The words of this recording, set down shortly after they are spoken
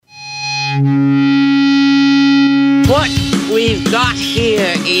What we've got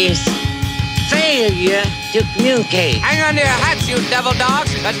here is failure to communicate. Hang on to your hats, you devil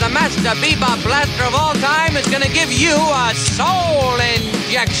dogs, because the master bebop blaster of all time is going to give you a soul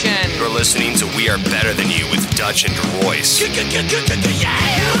injection. You're listening to We Are Better Than You with Dutch and Royce. Hey,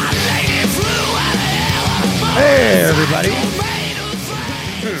 everybody.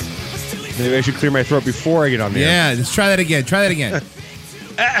 Maybe I should clear my throat before I get on the air. Yeah, let's try that again. Try that again.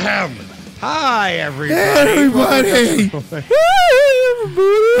 Hi, everybody. Everybody.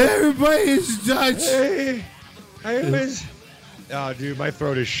 Everybody is Dutch. Hey. Oh, dude, my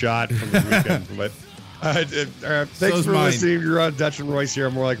throat is shot from the weekend. But thanks for listening. You're on Dutch and Royce here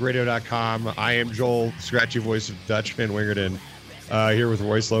on morelikeradio.com. I am Joel, scratchy voice of Dutch Van Wingerden, here with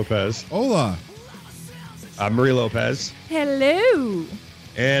Royce Lopez. Hola. Marie Lopez. Hello.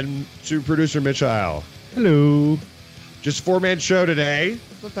 And to producer Mitch Isle. Hello. Just 4-man show today.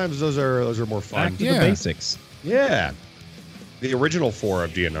 Sometimes those are more fun. Back to the basics. Yeah. The original 4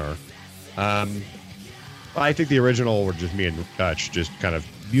 of DNR. I think the original were just me and Dutch, just kind of.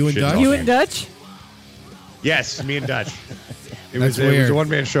 You and Dutch? You and Dutch? Yes, me and Dutch. It was a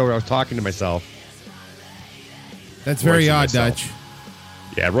 1-man show where I was talking to myself. That's very odd, Dutch.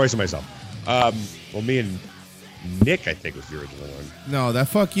 Yeah, Royce and myself. Well, me and Nick, I think, was the original one. No, that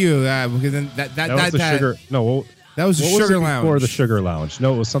fuck you. Because then that was the sugar. No, that was the Sugar Lounge. Before the Sugar Lounge.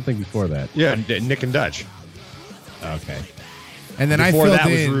 No, it was something before that. Yeah, Nick and Dutch. Okay. And then before I filled that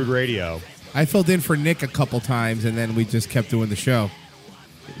in. was Rude Radio. I filled in for Nick a couple times, and then we just kept doing the show.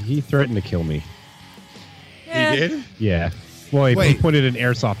 He threatened to kill me. He did? Yeah. Boy, Wait. he pointed an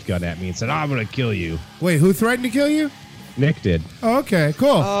airsoft gun at me and said, I'm going to kill you. Wait, who threatened to kill you? Nick did. Oh, okay,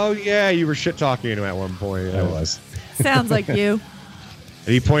 cool. Oh, yeah, you were shit-talking him at one point. I was. Sounds like you.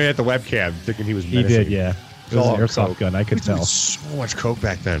 And he pointed at the webcam, thinking he was menacing. He did, yeah. It was an airsoft coke. gun. I could tell. So much coke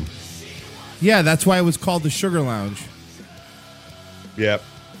back then. Yeah, that's why it was called the Sugar Lounge. Yep.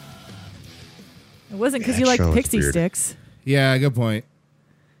 It wasn't because That you liked show is pixie weird. sticks. Yeah, good point.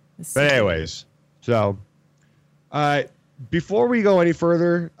 But anyways, so before we go any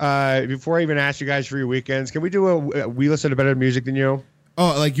further, before I even ask you guys for your weekends, can we do we listen to better music than you?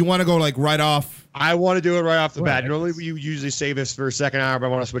 Oh, like you want to go like right off? I want to do it right off the bat. Right. Normally, you usually save this for a second hour, but I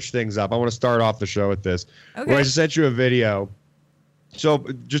want to switch things up. I want to start off the show with this. Okay. Where I sent you a video. So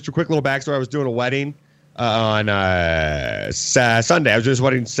just a quick little backstory. I was doing a wedding on Sunday. I was doing this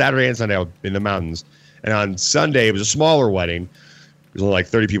wedding Saturday and Sunday in the mountains. And on Sunday, it was a smaller wedding. There was only like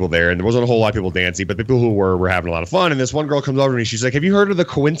 30 people there, and there wasn't a whole lot of people dancing, but the people who were having a lot of fun. And this one girl comes over to me. She's like, have you heard of the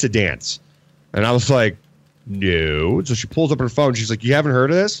Coincidance? And I was like, no. So she pulls up her phone. She's like, you haven't heard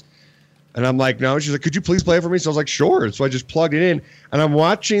of this? And I'm like, no. She's like, could you please play it for me? So I was like, sure. So I just plugged it in. And I'm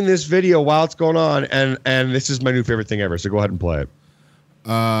watching this video while it's going on, and this is my new favorite thing ever. So go ahead and play it.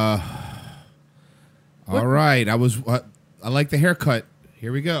 All right. I like the haircut.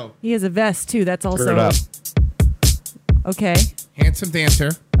 Here we go. He has a vest, too. That's Turn also. it up. Okay. Handsome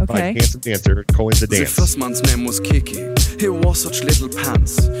dancer. Okay. Handsome dancer, Coincidence. The first man's name was Kiki. He wore such little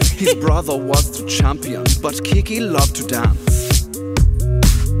pants. His brother was the champion, but Kiki loved to dance.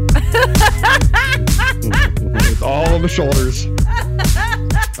 It's all on the shoulders.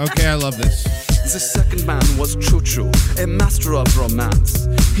 Okay, I love this. The second man was Choo Choo, a master of romance.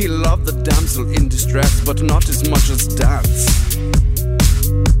 He loved the damsel in distress, but not as much as dance.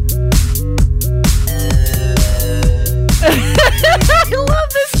 I love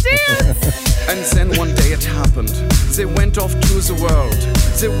this dance. And then one day it happened. They went off to the world.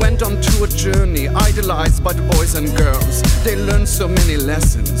 They went on to a journey, idolized by the boys and girls. They learned so many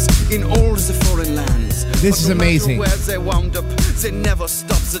lessons in all the foreign lands. This is amazing. Where they wound up, they never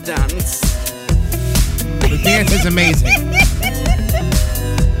stopped the dance. The dance is amazing.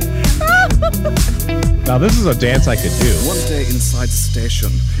 Now, this is a dance I could do. One day inside the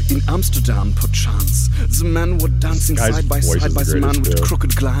station, in Amsterdam, perchance, the men were dancing This guy's side by voice side is by the the man greatest, with a too.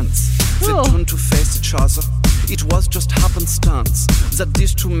 crooked glance. Cool. They turned to face each other. It was just happenstance that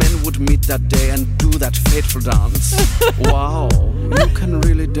these two men would meet that day and do that fateful dance. Wow, you can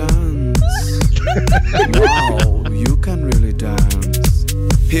really dance. Wow, you can really dance.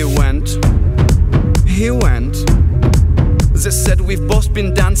 He went. They said we've both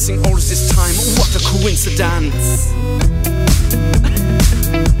been dancing all this time. What a coincidence.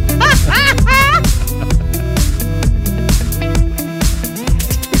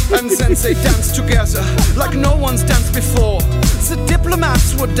 And then they danced together like no one's danced before. The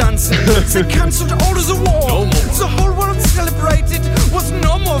diplomats were dancing. They cancelled all of the war. No more. The whole world celebrated with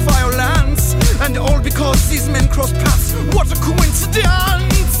no more violence. And all because these men crossed paths. What a coincidence.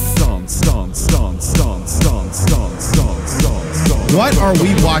 Dance, dance, dance, dance, dance, dance, dance, dance, dance, dance. What are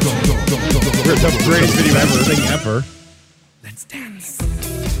we watching? The greatest video ever. Thing ever. Let's dance.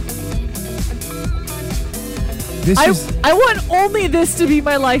 This is I want only this to be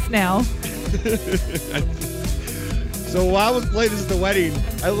my life now. So while I was playing this at the wedding,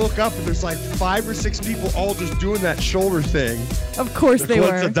 I look up and there's like 5 or 6 people all just doing that shoulder thing. Of course they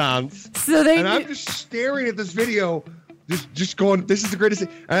were. Dance. So they And I'm just staring at this video, just going, this is the greatest thing.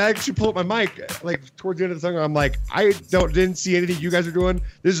 And I actually pull up my mic, like towards the end of the song. I'm like, I didn't see anything you guys are doing.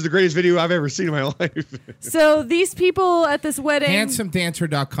 This is the greatest video I've ever seen in my life. So these people at this wedding,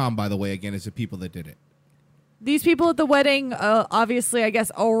 HandsomeDancer.com, by the way, again, is the people that did it. these people at the wedding, obviously, I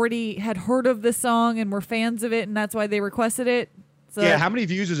guess, already had heard of this song and were fans of it, and that's why they requested it. So Yeah, how many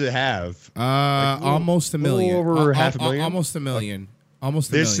views does it have? Almost a million. over half a million? Almost a million. Almost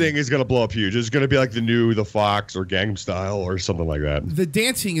a This million. thing is going to blow up huge. It's going to be like the Fox or Gangnam Style or something like that. The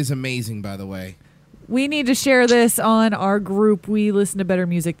dancing is amazing, by the way. we need to share this on our group. We listen to better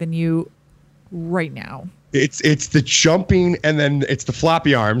music than you right now. It's the jumping, and then it's the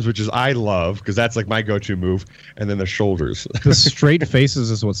floppy arms, which is I love because that's like my go-to move, and then the shoulders. The straight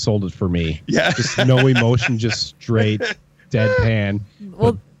faces is what sold it for me. Yeah. Just no emotion, just straight deadpan.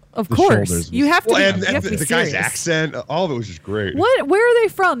 Well, of the course, shoulders you have to. Well, Be, and you have to be the guy's serious. accent, all of it was just great. What? Where are they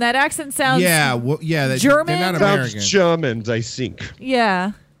from? That accent sounds. Yeah, German? They're not Sounds American. German, I think.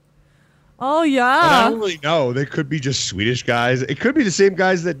 Yeah. Oh But I yeah. don't really know. They could be just Swedish guys. It could be the same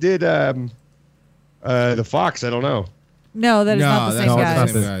guys that did the Fox. I don't know. No, that is not the that's same no, it's guy. not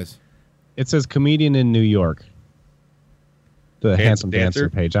the same the- guys. It says comedian in New York. The Handsome Handsome Dancer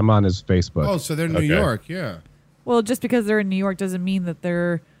Dancer? page. I'm on his Facebook. Oh, so they're New Okay. York, yeah. Well, just because they're in New York doesn't mean that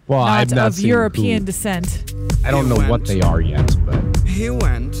they're Well, I've not not of seen European who- descent. I don't know what they are yet, but He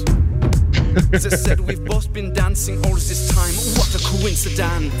went. They said we've both been dancing all this time. What a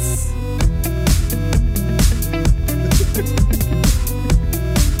coincidence.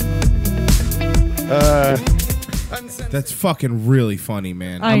 That's fucking really funny,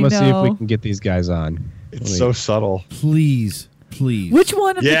 man. I I'm gonna see if know. we can get these guys on. It's so subtle. Please. Which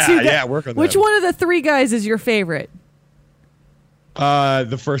one of Yeah, the two? yeah, work on Which that. one of the three guys is your favorite?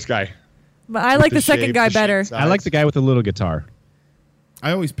 The first guy. I like the second shaved- guy the better. shaved I like sides. the guy with the little guitar.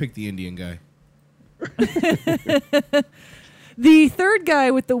 I always pick the Indian guy. The third guy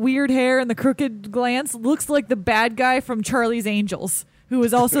with the weird hair and the crooked glance looks like the bad guy from Charlie's Angels, who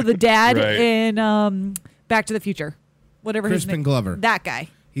was also the dad Right. in Back to the Future. Whatever his Crispin name. Glover. That guy.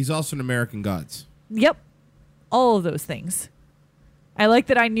 He's also an American Gods. Yep. All of those things. I like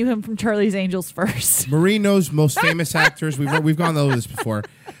that I knew him from Charlie's Angels first. Marie knows most famous actors. We've gone over this before.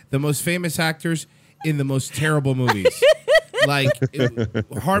 The most famous actors in the most terrible movies. Like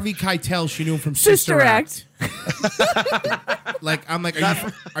Harvey Keitel, she knew him from Sister, Act. Like I'm like,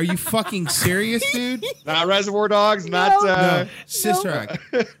 are you fucking serious, dude? Not Reservoir Dogs, not No, Sister Act.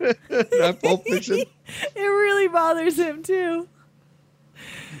 not Pulp Fiction. It really bothers him too.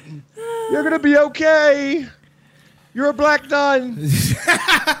 You're gonna be okay. You're a black nun.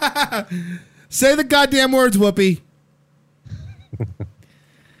 Say the goddamn words, Whoopi.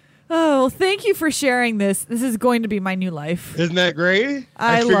 Oh, well, thank you for sharing this. This is going to be my new life. Isn't that great?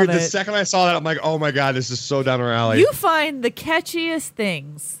 I figured love the it. second I saw that, I'm like, oh my god, this is so down our alley. You find the catchiest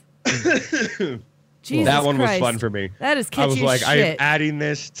things. Jesus That one was Christ. fun for me. That is catchy I was like, as I'm shit. adding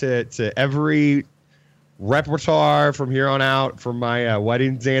this to every repertoire from here on out for my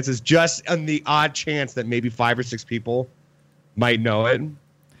wedding dances, just on the odd chance that maybe 5 or 6 people might know it.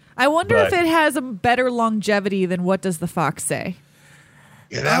 I wonder if but- it has a better longevity than What Does the Fox Say?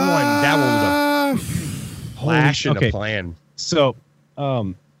 Yeah, that one was a flash and okay. a plan. So,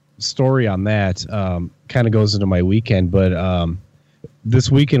 story on that kind of goes into my weekend, but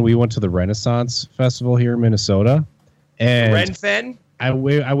this weekend we went to the Renaissance Festival here in Minnesota, and Renfen?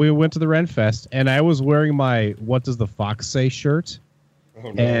 we went to the Ren Fest, and I was wearing my "What Does the Fox Say" shirt,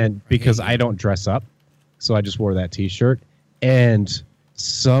 Oh, no. and because I don't dress up, so I just wore that T-shirt, and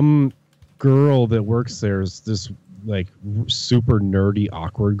some girl that works there is this like super nerdy,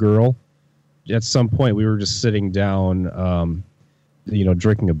 awkward girl. At some point, we were just sitting down,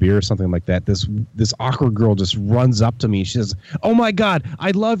 drinking a beer or something like that. This awkward girl just runs up to me. She says, "Oh my God,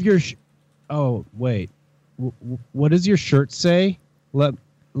 I love your." Oh wait, what does your shirt say?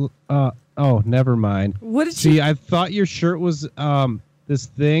 Oh, never mind. What did See, she? I thought your shirt was this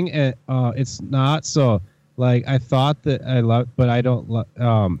thing, and it's not. So, like, I thought that I love, but I don't.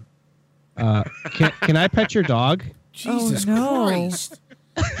 Can I pet your dog? Jesus no. Christ.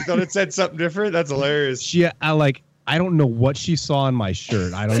 You thought it said something different? That's hilarious. I don't know what she saw on my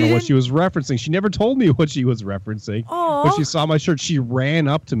shirt. I don't She know what didn't- she was referencing. She never told me what she was referencing. Aw. When she saw my shirt, she ran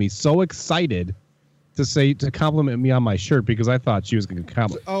up to me so excited to compliment me on my shirt because I thought she was going to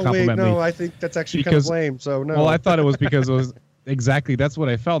compliment me. I think that's actually kind of lame. So no. Well, I thought it was because it was exactly that's what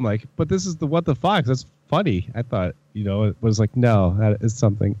I felt like. But this is the what the fuck? That's funny. I thought it was like no, that is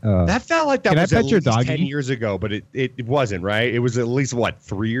something. That felt like that was I at pet your least doggy? 10 years ago, but it wasn't, right? It was at least what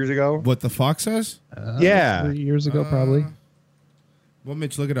 3 years ago. What the fox says? Yeah, 3 years ago probably. Well,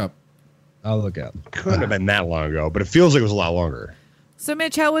 Mitch, look it up. I'll look up. Couldn't have been that long ago, but it feels like it was a lot longer. So,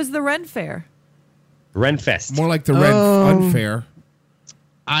 Mitch, how was the Ren Fair? Renfest. More like the Ren Unfair.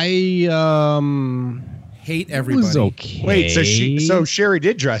 I Hate it everybody. was okay. Wait, so Sherry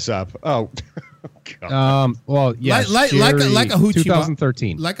did dress up. Oh, God. Well, yeah, like a hoochie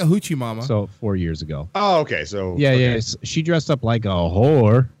 2013. Like a hoochie mama. So 4 years ago. Oh, okay. So Yeah, okay. yeah. She dressed up like a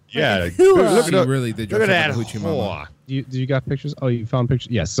whore. Yeah, Who look She at really did look dress at up that like a hoochie mama. whore. Did you got pictures? Oh, you found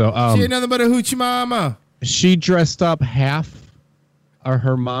pictures? Yes. So She ain't nothing but a hoochie mama. she dressed up half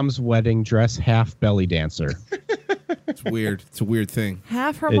her mom's wedding dress, half belly dancer. It's weird. It's a weird thing.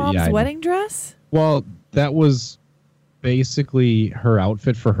 Half her Yeah, mom's I know. wedding dress? Well, that was basically her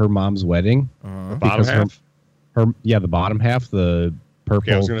outfit for her mom's wedding. Bottom Because half. the bottom half, the purple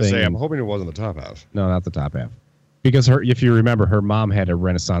Okay, I was going to thing. say, I'm hoping it wasn't the top half. No, not the top half. Because if you remember, her mom had a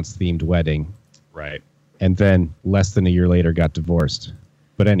Renaissance themed wedding, Right. and then less than a year later got divorced.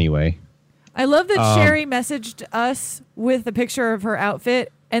 But anyway, I love that Sherry messaged us with a picture of her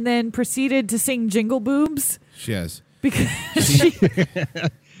outfit and then proceeded to sing Jingle Boobs She has. because she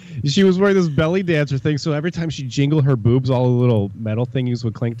she was wearing this belly dancer thing, so every time she jingled her boobs, all the little metal thingies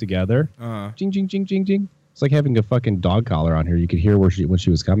would clink together. Jing, jing, jing, jing, jing. It's like having a fucking dog collar on her. You could hear when she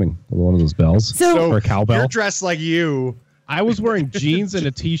was coming. One of those bells. So- or a cowbell. You're dressed like you. I was wearing jeans and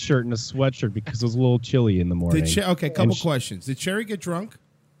a t-shirt and a sweatshirt because it was a little chilly in the morning. Okay, couple And questions. Did Sherry get drunk?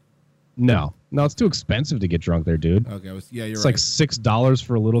 No, it's too expensive to get drunk there, dude. Okay, you're It's right. like $6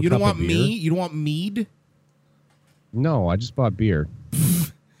 for a little You cup don't want of beer. me? You don't want mead? No, I just bought beer.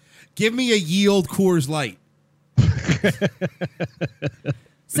 Give me a ye old Coors Light.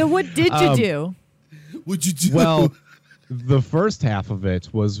 So what did you do? What'd you do? Well, the first half of it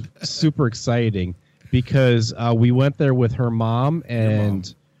was super exciting because we went there with her mom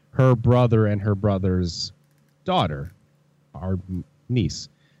and her brother and her brother's daughter, our niece.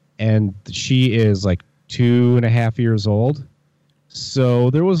 And she is like 2.5 years old. So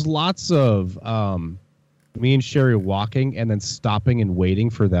there was lots of me and Sherry walking and then stopping and waiting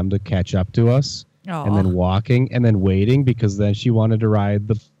for them to catch up to us. Aw. And then walking and then waiting because then she wanted to ride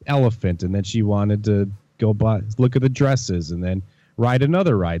the elephant and then she wanted to go look at the dresses and then ride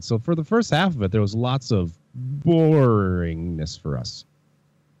another ride. So for the first half of it, there was lots of boringness for us.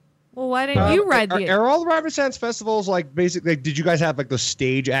 Well, why didn't you ride the? Are all the Renaissance festivals like basically? Did you guys have like the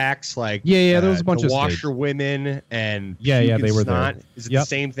stage acts? Like Yeah, there was a bunch the of stage. washerwomen and Yeah, Puke they and were there. Snot? Is it Yep. the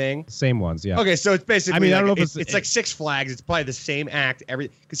same thing? Same ones, yeah. Okay, so it's basically. I mean, I don't like, know if it's like Six Flags. It's probably the same act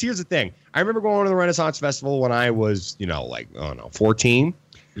every. Because here's the thing: I remember going to the Renaissance Festival when I was, 14.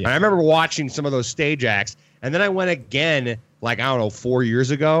 Yeah. And I remember watching some of those stage acts, and then I went again, 4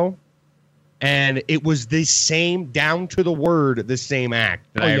 years ago, and it was the same, down to the word, the same act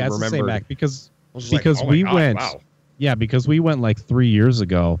that I it's remember. the same act because I was just like, oh my we God, went. wow. Yeah, because we went like 3 years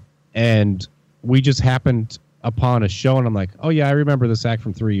ago, and we just happened upon a show, and I'm like, oh yeah, I remember this act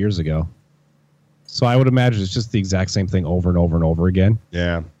from 3 years ago. So I would imagine it's just the exact same thing over and over and over again.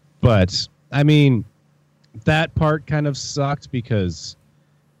 Yeah. But I mean, that part kind of sucked because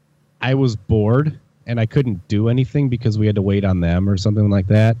I was bored and I couldn't do anything because we had to wait on them or something like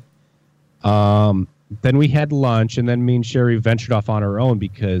that. Then we had lunch, and then me and Sherry ventured off on our own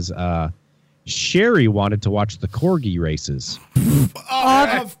because Sherry wanted to watch the corgi races.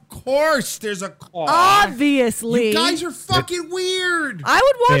 of course, there's a Obviously, You guys are fucking weird. I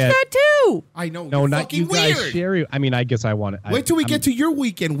would watch Yeah. that too. I know. No, you're not fucking you guys, weird. Sherry. I mean, I guess I want to. Wait till we get to your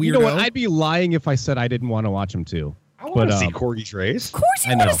weekend, weirdo. You know what? I'd be lying if I said I didn't want to watch them too. I want to see um, Corgi's race. Of course,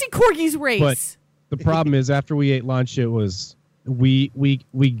 you I want know. to see corgis race. But the problem is, after we ate lunch, it was we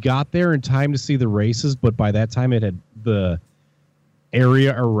got there in time to see the races, but by that time, it had the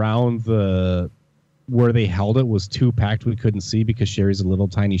area around where they held it was too packed. We couldn't see because Sherry's a little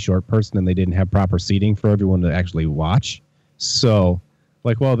tiny short person, and they didn't have proper seating for everyone to actually watch. So,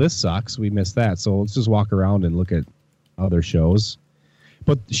 well, this sucks. We missed that. So let's just walk around and look at other shows.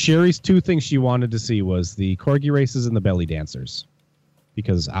 But Sherry's two things she wanted to see was the corgi races and the belly dancers,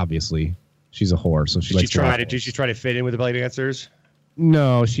 because obviously she's a whore, so she Did likes she try to. to? Did she try to fit in with the belly dancers?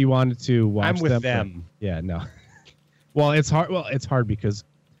 No, she wanted to watch I'm with them. them. Yeah, no. Well, it's hard. Well, it's hard because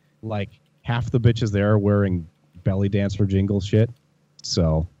half the bitches there are wearing belly dancer jingle shit.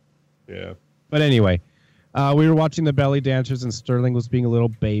 So, Yeah. but anyway, We were watching the belly dancers, and Sterling was being a little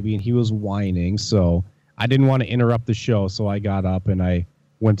baby, and he was whining. So I didn't want to interrupt the show, so I got up and I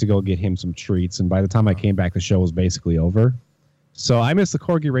went to go get him some treats. And by the time I came back, the show was basically over. So I missed the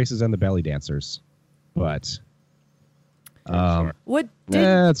corgi races and the belly dancers, but What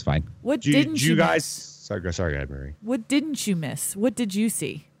that's fine. What Do didn't you guys? miss? Sorry, go ahead, Mary. What didn't you miss? What did you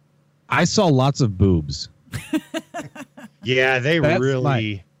see? I saw lots of boobs. Yeah, they That's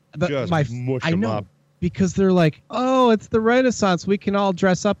really The- just my- mush I them know. up. Because they're like, oh, it's the Renaissance. We can all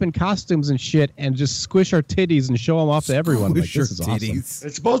dress up in costumes and shit and just squish our titties and show them off to everyone. Like, this is awesome.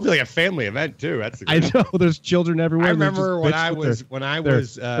 It's supposed to be like a family event too. That's the I know. There's children everywhere. I and they're remember just when I they're-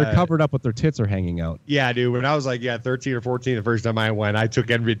 was they're covered up with their tits are hanging out. Yeah, dude. When I was like 13 or 14, the first time I went, I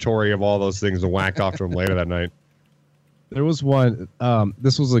took inventory of all those things and whacked off to them later that night. There was one.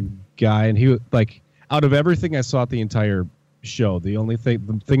 This was a guy, and he was like, out of everything I saw at the entire show, the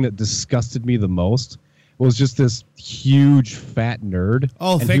thing that disgusted me the most was just this huge fat nerd.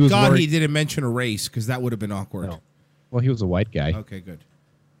 Oh, and thank was God wearing- he didn't mention a race, because that would have been awkward. No. Well, he was a white guy. Okay, good.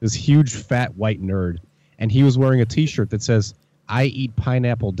 This huge fat white nerd, and he was wearing a T-shirt that says, "I eat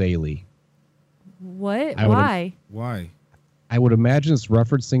pineapple daily." What? I would've- Why? Why? I would imagine it's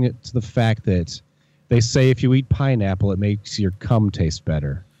referencing it to the fact that they say if you eat pineapple, it makes your cum taste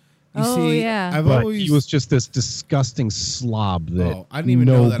better. You Oh, see, yeah. I've But always. he was just this disgusting slob that Oh, I didn't even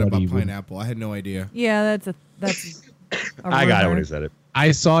know that about nobody would- pineapple. I had no idea. Yeah, that's a I got it when rumor. he said it.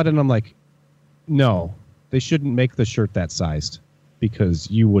 I saw it and I'm like, no, they shouldn't make the shirt that sized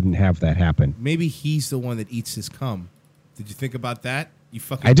because you wouldn't have that happen. Maybe he's the one that eats his cum. Did you think about that? You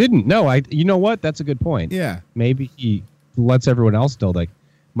fucking. I didn't. No, you know what? That's a good point. Yeah. Maybe he lets everyone else know, like,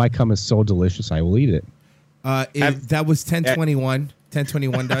 my cum is so delicious, I will eat it. That was 1021.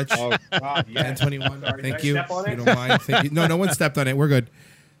 1021 Dutch. Oh God, yeah. 1021. Thank you. step on You it? don't mind. Thank you. No one stepped on it. We're good.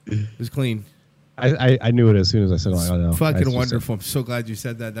 It was clean. I knew it as soon as I said, oh, no. Fucking I just wonderful. I'm so glad you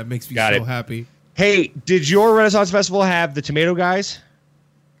said that. That makes me Got so it. happy. Hey, did your Renaissance Festival have the tomato guys?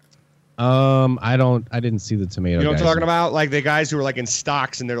 I didn't see the tomato. You know what I'm guys. talking about? Like the guys who are like in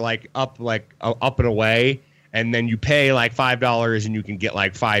stocks and they're like up and away, and then you pay like $5 and you can get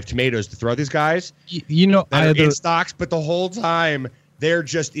like 5 tomatoes to throw at these guys You know, that are either, in stocks, but the whole time they're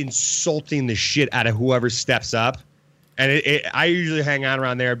just insulting the shit out of whoever steps up. And I usually hang out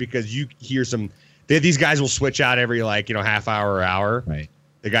around there because you hear these guys will switch out every half hour or hour. right.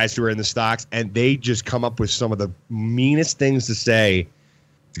 The guys who are in the stocks, and they just come up with some of the meanest things to say.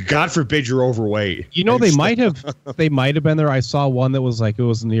 God forbid you're overweight. You know, And they stuff. might have been there. I saw one that was like, it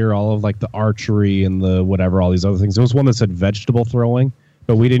was near all of like the archery and the whatever, all these other things. There was one that said vegetable throwing,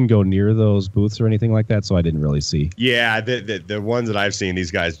 but we didn't go near those booths or anything like that, so I didn't really see. Yeah, the ones that I've seen,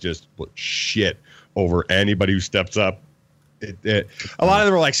 these guys just put shit over anybody who steps up. A lot of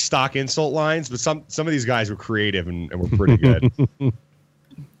them are like stock insult lines, but some of these guys were creative and were pretty good.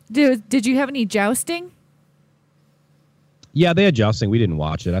 Did you have any jousting? Yeah, they had jousting. We didn't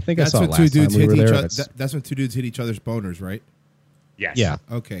watch it. I think That's I saw it when two last time dudes we hit were each there. other. It's- That's when two dudes hit each other's boners, right? Yes. Yeah.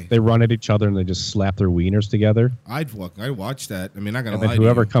 Okay. They run at each other and they just slap their wieners together. I'd watch that. I mean, not gonna And lie then to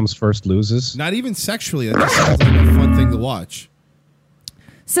whoever you. comes first loses. Not even sexually. That just sounds like a fun thing to watch.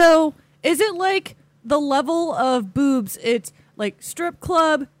 So is it like the level of boobs? It's like strip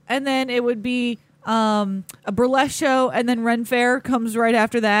club, and then it would be a burlesque show, and then Ren Fair comes right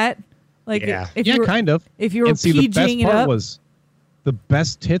after that. Like Yeah. if Yeah, you were, kind of. if you were And see, the best PGing it part up. was the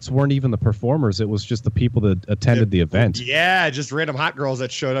best tits weren't even the performers. It was just the people that attended the event. Yeah, just random hot girls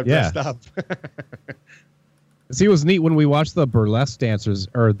that showed up Yeah. dressed up. See, it was neat when we watched the burlesque dancers,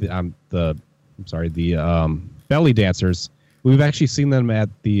 or the belly dancers. We've actually seen them at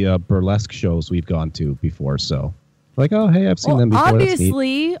the burlesque shows we've gone to before. So, like, oh, hey, I've seen Well, them before. That's neat.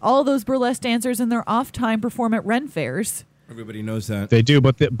 obviously, all those burlesque dancers in their off time perform at Ren Fairs. Everybody knows that. They do,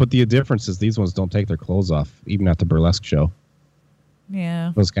 but the difference is these ones don't take their clothes off, even at the burlesque show. Yeah.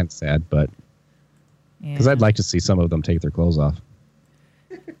 It was kind of sad, but because I'd like to see some of them take their clothes off.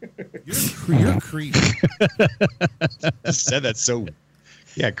 You're a creep. Just said that so,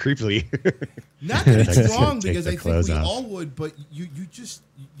 creepily. Not that it's Take wrong their because I think clothes we off. all would, but you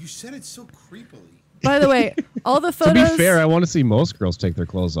said it so creepily. By the way, all the To photos. be fair, I want to see most girls take their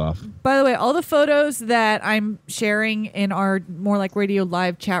clothes off. By the way, all the photos that I'm sharing in our More Like Radio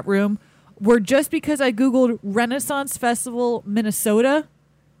live chat room were just because I Googled Renaissance Festival, Minnesota,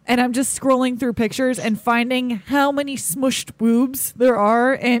 and I'm just scrolling through pictures and finding how many smushed boobs there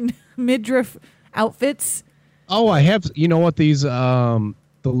are in midriff outfits. Oh, I have. You know what? These the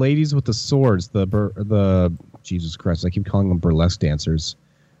ladies with the swords, the Jesus Christ, I keep calling them burlesque dancers.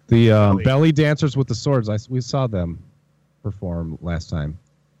 The belly dancers with the swords. We saw them perform last time.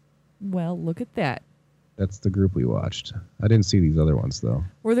 Well, look at that. That's the group we watched. I didn't see these other ones though.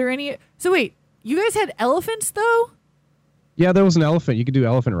 Were there any? So wait, you guys had elephants though? Yeah, there was an elephant. You could do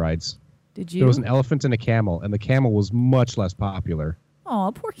elephant rides. Did you? There was an elephant and a camel, and the camel was much less popular.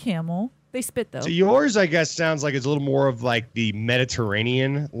 Oh, poor camel. They spit though. So yours, I guess, sounds like it's a little more of like the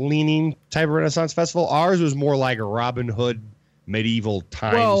Mediterranean leaning type of Renaissance festival. Ours was more like a Robin Hood medieval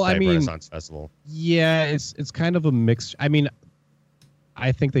times type Renaissance festival. Yeah, it's kind of a mix. I mean,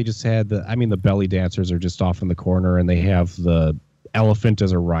 I think they just had the belly dancers are just off in the corner, and they have the elephant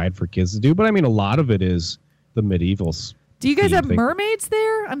as a ride for kids to do. But I mean, a lot of it is the medievals. Do you guys have mermaids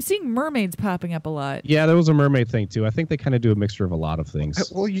there? I'm seeing mermaids popping up a lot. Yeah, there was a mermaid thing too. I think they kind of do a mixture of a lot of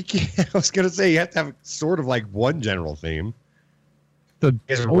things. Well, you can't. I was gonna say you have to have sort of like one general theme. The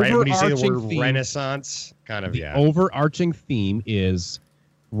when you say the word theme, Renaissance, kind of the overarching theme is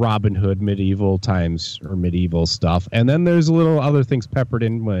Robin Hood, medieval times or medieval stuff, and then there's a little other things peppered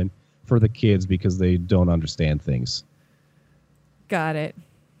in for the kids because they don't understand things. Got it.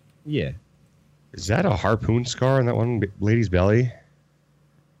 Yeah. Is that a harpoon scar on that one lady's belly?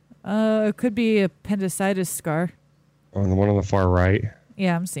 It could be appendicitis scar. On the one on the far right?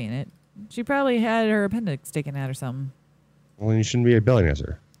 Yeah, I'm seeing it. She probably had her appendix taken out or something. Well, then you shouldn't be a belly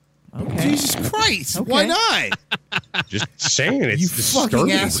dancer. Okay. Jesus Christ! Okay. Why not? Just saying, it's You disturbing. fucking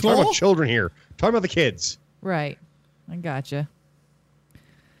We're asshole. talking about children here. We're talking about the kids. Right. I gotcha.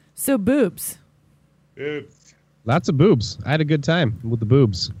 So boobs. Oops. Lots of boobs. I had a good time with the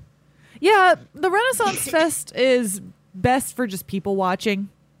boobs. Yeah, the Renaissance Fest is best for just people watching.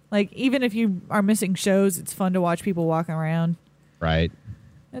 Like, even if you are missing shows, it's fun to watch people walking around. Right.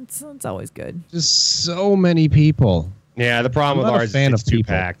 It's always good. Just so many people. Yeah, the problem I'm with not a ours is fan it's of too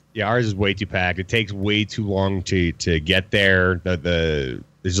people. packed. Yeah, ours is way too packed. It takes way too long to get there.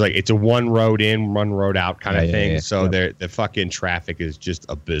 It's like it's a one road in, one road out kind of thing. So the fucking traffic is just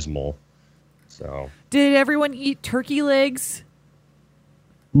abysmal. So Did everyone eat turkey legs?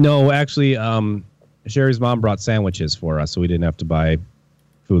 No, actually, Sherry's mom brought sandwiches for us, so we didn't have to buy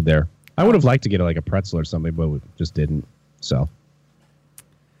food there. I would have liked to get like a pretzel or something, but we just didn't. So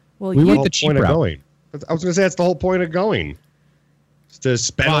Well, we you went the cheap point of route. going. I was going to say that's the whole point of going. Is to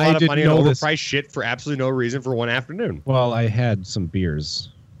spend Well, a I lot of didn't money on know this. overpriced shit for absolutely no reason for one afternoon. Well, I had some beers,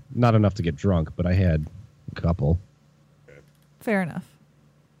 not enough to get drunk, but I had a couple. Fair enough.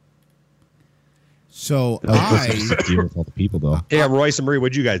 So What's the deal with all the people though? Yeah, Royce and Marie,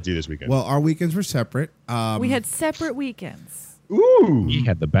 what'd you guys do this weekend? well, our weekends were separate. We had separate weekends. Ooh. He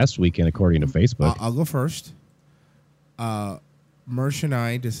had the best weekend according to Facebook. I'll go first. Mersh and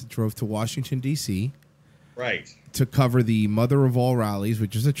I just drove to Washington, D.C. Right. to cover the Mother of All Rallies,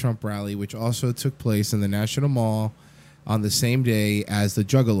 which is a Trump rally, which also took place in the National Mall on the same day as the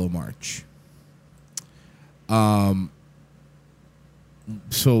Juggalo March.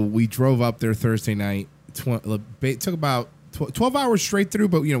 So we drove up there Thursday night. It took about 12 hours straight through,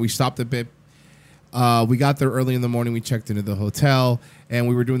 but we stopped a bit. We got there early in the morning. We checked into the hotel, and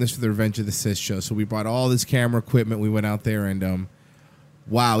we were doing this for the Revenge of the Sith show. So we brought all this camera equipment. We went out there, and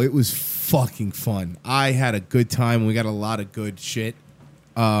wow, it was fucking fun. I had a good time. We got a lot of good shit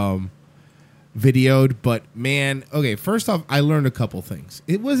videoed. But man, okay, first off, I learned a couple things.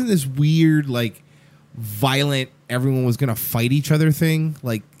 It wasn't this weird, like, violent, everyone was going to fight each other thing.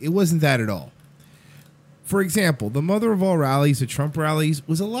 Like, it wasn't that at all. For example, the Mother of All Rallies, the Trump rallies,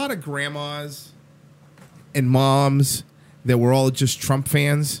 was a lot of grandmas and moms that were all just Trump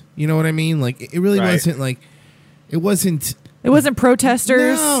fans. You know what I mean? Like, it really wasn't like, it wasn't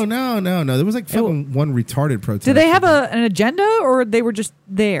protesters. No. There was like fucking one retarded protester. Did they have an agenda, or they were just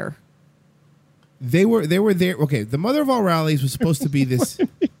there? They were there. Okay, the Mother of All Rallies was supposed to be this.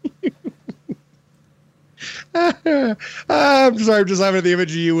 I'm sorry, I'm just having the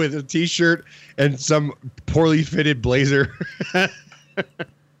image of you with a t-shirt and some poorly fitted blazer.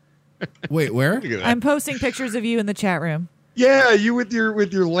 Wait, where? Look at that. I'm posting pictures of you in the chat room. Yeah, you with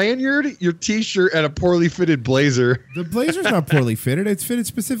your lanyard, your t-shirt, and a poorly fitted blazer. The blazer's not poorly fitted. It's fitted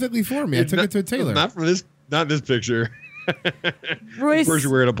specifically for me. I took it to a tailor. Not this picture. Royce, Of course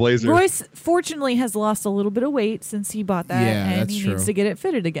you're wearing a blazer. Royce fortunately has lost a little bit of weight since he bought that, Yeah, and that's he true. needs to get it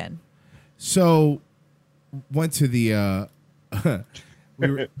fitted again. So, went to the.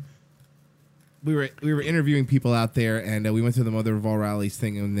 We were interviewing people out there, and we went to the Mother of All Rallies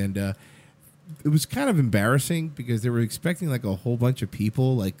thing, and then it was kind of embarrassing because they were expecting like a whole bunch of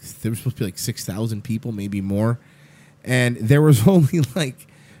people. Like there was supposed to be like 6,000 people, maybe more, and there was only like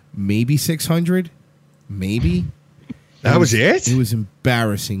maybe 600, maybe. That was it? It was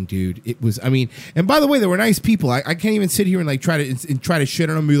embarrassing, dude. It was. I mean, and by the way, they were nice people. I can't even sit here and like try to shit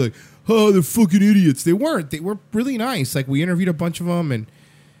on them and be like, oh, they're fucking idiots. They weren't. They were really nice. Like we interviewed a bunch of them, and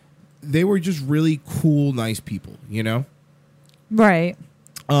they were just really cool, nice people, you know? Right.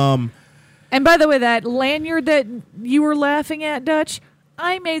 And by the way, that lanyard that you were laughing at, Dutch,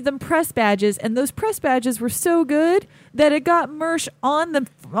 I made them press badges, and those press badges were so good that it got Mersh on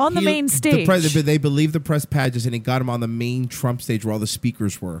the main stage. They believed the press badges, and it got him on the main Trump stage where all the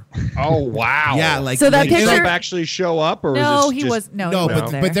speakers were. Oh wow! Yeah, like so that did picture Trump actually show up, or no, was this he just, was no, no, he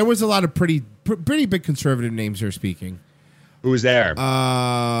wasn't but there was a lot of pretty big conservative names here speaking. Who was there?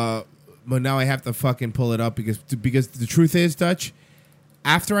 But now I have to fucking pull it up because the truth is, Dutch,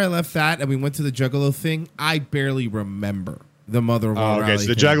 after I left that and we went to the Juggalo thing, I barely remember the mother of all okay, so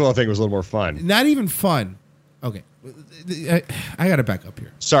the Juggalo thing was a little more fun. Not even fun. Okay, I got to back up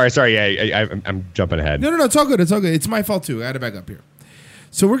here. Sorry. Yeah, I'm jumping ahead. No, it's all good. It's all good. It's my fault too. I got to back up here.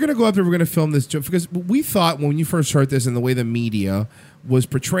 So we're gonna go up there. We're gonna film this because we thought when you first heard this and the way the media was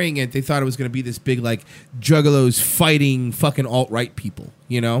portraying it, they thought it was gonna be this big like Juggalos fighting fucking alt-right people,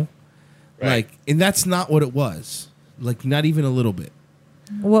 you know, Right. like, and that's not what it was. Like, not even a little bit.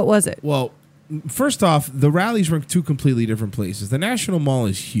 What was it? Well, first off, the rallies were in two completely different places. The National Mall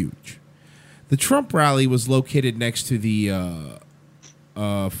is huge. The Trump rally was located next to the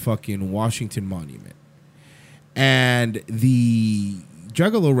fucking Washington Monument. And the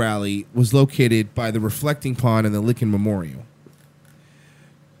Juggalo rally was located by the Reflecting Pond and the Lincoln Memorial.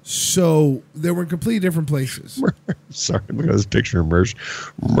 So they were in completely different places. Sorry, look at this picture of Mersh.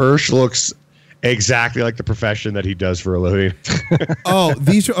 Mersh looks exactly like the profession that he does for a living. Oh,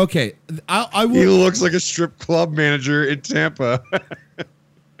 these are okay. I will. He looks like a strip club manager in Tampa.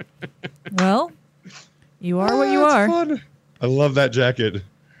 Well, you are what you That's are. fun. I love that jacket.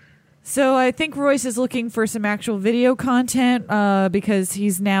 So I think Royce is looking for some actual video content because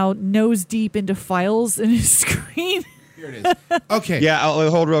he's now nose deep into files in his screen. Here it is. Okay. Yeah, I'll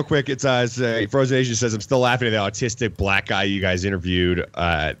hold real quick. It's Frozen Asian says, I'm still laughing at the autistic black guy you guys interviewed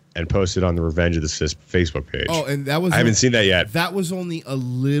and posted on the Revenge of the Cis Facebook page. Oh, and that was I haven't seen that yet. That was only a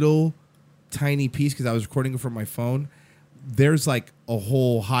little tiny piece because I was recording it from my phone. There's like a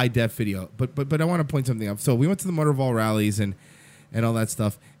whole high def video, but I want to point something up. So we went to the Motorval rallies and all that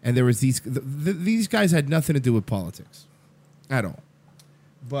stuff, and there was these guys had nothing to do with politics at all.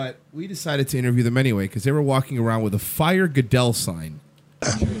 But we decided to interview them anyway because they were walking around with a Fire Goodell sign.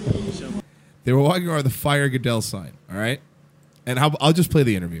 They were walking around with a Fire Goodell sign, all right? And I'll just play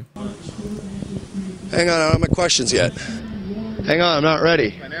the interview. Hang on, I don't have my questions yet. Hang on, I'm not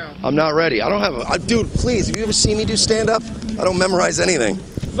ready. I'm not ready. I don't have a... dude, please, have you ever seen me do stand-up? I don't memorize anything.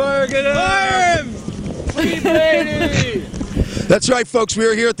 Fire him! Free Brady! That's right, folks. We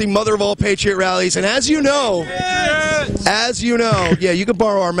are here at the Mother of All Patriot rallies, and as you know, yeah, you can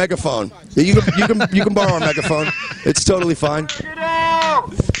borrow our megaphone. Yeah, you can borrow our megaphone. It's totally fine.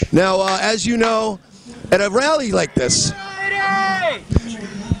 Now, as you know, at a rally like this,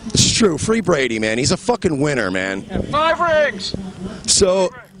 it's true. Free Brady, man. He's a fucking winner, man. 5 rings! So,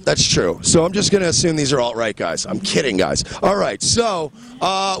 that's true. So I'm just going to assume these are alt-right guys. I'm kidding, guys. All right, so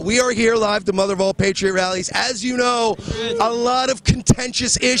we are here live, the Mother of All Patriot rallies. As you know, a lot of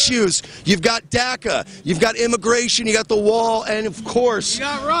contentious issues. You've got DACA, you've got immigration, you got the wall, and of course... You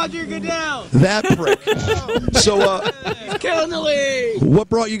got Roger Goodell! That prick. So, Killing the league! what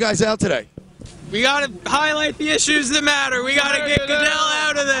brought you guys out today? We gotta highlight the issues that matter. We gotta get Goodell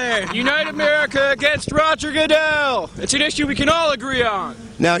out of there. Unite America against Roger Goodell. It's an issue we can all agree on.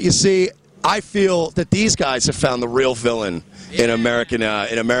 Now, you see, I feel that these guys have found the real villain in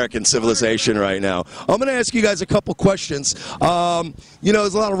American civilization right now. I'm going to ask you guys a couple questions. You know,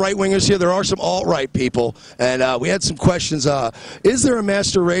 there's a lot of right-wingers here. There are some alt-right people, and we had some questions. Is there a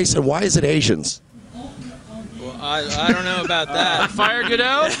master race, and why is it Asians? Well, I don't know about that. Fire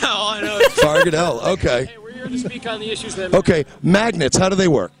Goodell? All I know is Fire Goodell, okay. Hey, we're here to speak on the issues that Okay, magnets, how do they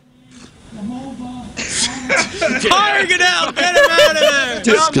work? Fire Goodell! Get him out of there!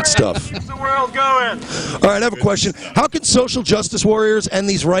 Just good stuff. Keeps the world going. All right, I have a question. How can social justice warriors and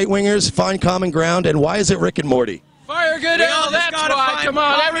these right-wingers find common ground, and why is it Rick and Morty? Fire Goodell! That's why. Come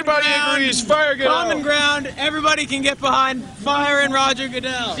on, everybody agrees. Fire Goodell. Common ground. Everybody can get behind Fire and Roger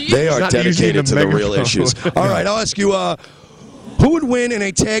Goodell. They are not using dedicated the to the real megaphone. issues. All right, I'll ask you, who would win in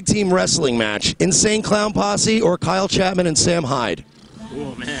a tag team wrestling match? Insane Clown Posse or Kyle Chapman and Sam Hyde?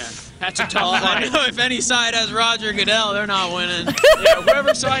 Oh, man. That's a tough one. I know if any side has Roger Goodell, they're not winning. Yeah,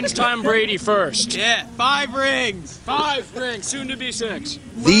 whoever signs Tom Brady first. Yeah, 5 rings. 5 rings, soon to be 6.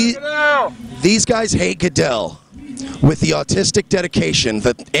 These guys hate Goodell with the autistic dedication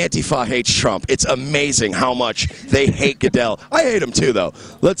that Antifa hates Trump. It's amazing how much they hate Goodell. I hate him too, though.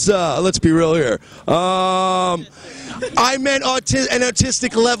 Let's be real here. I meant an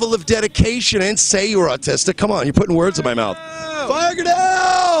autistic level of dedication. I didn't say you were autistic. Come on, you're putting words in my mouth. Fire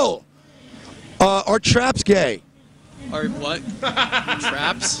Goodell! Are traps gay? Or what?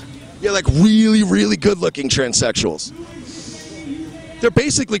 Traps? Yeah, like really, really good-looking transsexuals. They're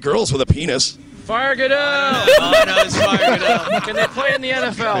basically girls with a penis. Fire Goodell! Oh, no, it's Fire Goodell. Can they play in the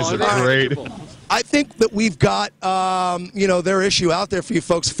NFL? This Are is they great. eligible? I think that we've got, their issue out there for you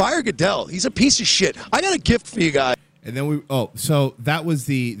folks. Fire Goodell. He's a piece of shit. I got a gift for you guys. And then so that was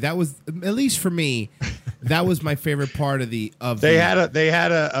at least for me, that was my favorite part of They had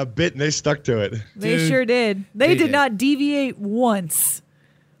a bit and they stuck to it. They Dude, sure did. They they did did. not deviate once.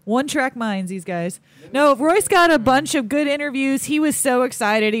 One track minds, these guys. No, Royce got a bunch of good interviews. He was so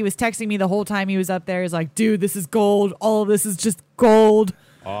excited. He was texting me the whole time he was up there. He's like, dude, this is gold. All of this is just gold.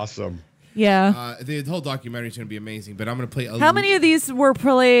 Awesome. Yeah. The whole documentary is going to be amazing, but I'm going to play How many of these were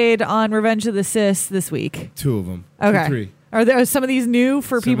played on Revenge of the Sis this week? 2 of them. Okay. 3. Are there some of these new for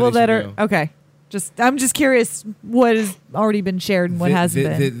Some of people these that are are new. okay? I'm just curious what has already been shared and what hasn't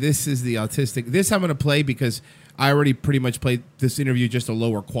been. This is the autistic. This I'm going to play because I already pretty much played this interview just a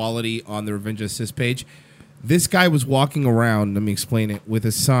lower quality on the Revenge of the Sis page. This guy was walking around, let me explain it, with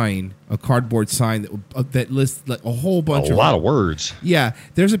a sign, a cardboard sign that lists like a whole bunch A lot of words. Yeah,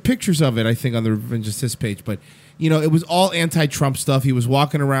 there's pictures of it, I think, on the Revenge of the Sis page. But, it was all anti-Trump stuff. He was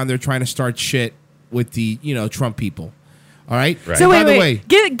walking around there trying to start shit with the, Trump people. All right? So By the wait, way,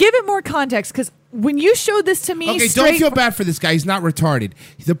 give it more context because when you showed this to me, okay, don't feel bad for this guy. He's not retarded.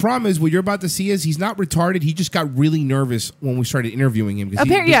 The problem is what you're about to see is he's not retarded. He just got really nervous when we started interviewing him.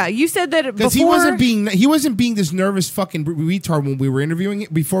 Yeah, you said that because before. he wasn't being this nervous fucking retard when we were interviewing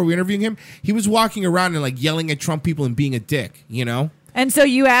it. Before we were interviewing him, he was walking around and like yelling at Trump people and being a dick. And so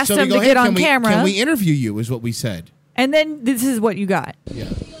you asked So him we go, to get "Hey, on camera, Can we interview you? Is what we said. and then this is what you got. Yeah.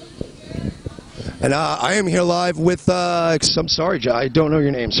 And I am here live with, I'm sorry, I don't know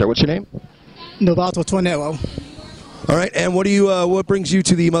your name, sir. What's your name? Novato Tornero. All right, and what brings you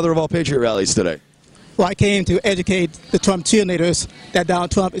to the Mother of All Patriot rallies today? Well, I came to educate the Trump cheerleaders that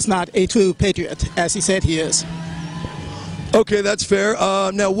Donald Trump is not a true patriot, as he said he is. Okay, that's fair.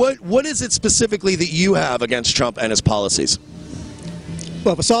 Now, what is it specifically that you have against Trump and his policies?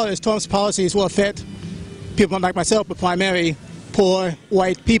 Well, for starters, Trump's policies will affect people like myself, but primarily poor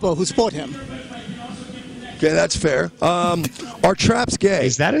white people who support him. Okay, that's fair. Are traps gay?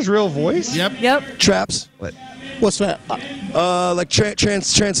 Is that his real voice? Yep. Traps? What? What's that? Like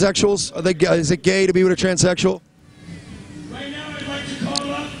transsexuals? Are they? Is it gay to be with a transsexual?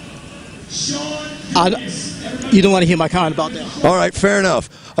 You don't want to hear my comment about that. All right, fair enough.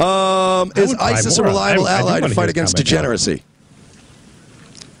 Is ISIS a reliable ally to fight against degeneracy?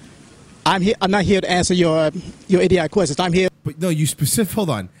 I'm not here to answer your idiotic questions. I'm here. But no, hold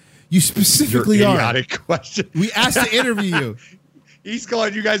on. You specifically Your are. idiotic question. We asked to interview you. He's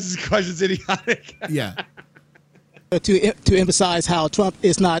calling you guys' questions idiotic. Yeah. To emphasize how Trump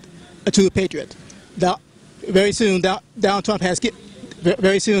is not a true patriot. Very soon, Donald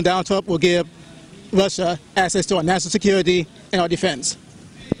Trump will give Russia access to our national security and our defense.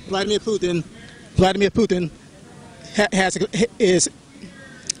 Vladimir Putin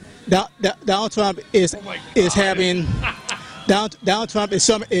Donald Trump is having. Donald Trump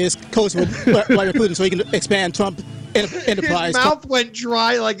is close with Vladimir Putin, so he can expand Trump enterprise. His mouth went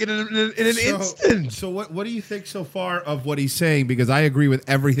dry like in an instant. So what do you think so far of what he's saying? Because I agree with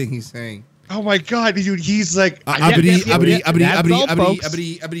everything he's saying. Oh my God, dude! He's like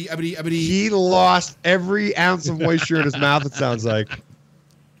He lost every ounce of moisture in his mouth. It sounds like.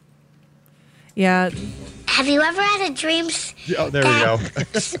 Yeah. Have you ever had a dream? Oh, there we go.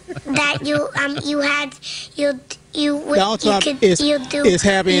 That Donald Trump is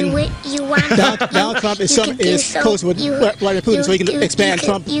having. Donald Trump is close with Vladimir Putin, so he can expand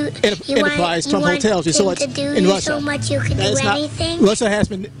Trump enterprise, Trump hotels, resorts in Russia. Russia has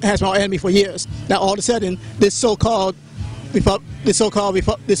been our enemy for years. Now all of a sudden, this so-called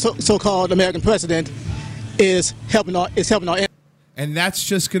American president is helping our enemy. And that's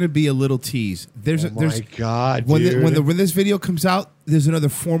just going to be a little tease. My God, when dude. when this video comes out, there's another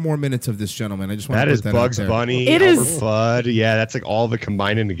 4 more minutes of this, gentleman. I just want That to is put that Bugs out there. Bunny. It is Fudd. Yeah, that's like all of it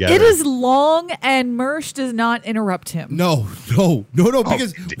combining together. It is long, and Mersh does not interrupt him. No.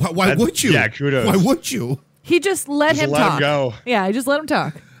 Because why would you? Yeah, kudos. Why would you? He just let him let talk. him go. Yeah, he just let him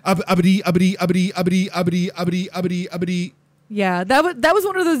talk. Abdi. Yeah, that was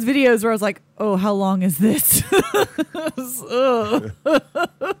one of those videos where I was like, "Oh, how long is this?"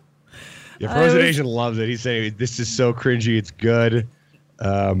 Yeah, Frozen Asian loves it. He's saying this is so cringy. It's good.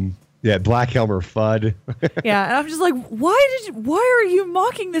 Yeah, Black Helmer Fudd. Yeah, and I'm just like, why are you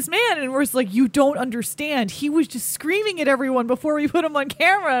mocking this man? And we're just like, you don't understand. He was just screaming at everyone before we put him on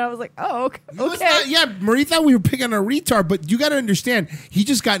camera. And I was like, oh, okay. Yeah, Marie thought we were picking on a retard, but you got to understand, he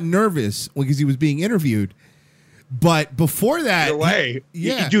just got nervous because he was being interviewed. But before that, Either way,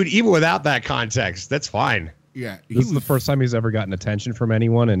 dude, even without that context, that's fine. Yeah, this is the first time he's ever gotten attention from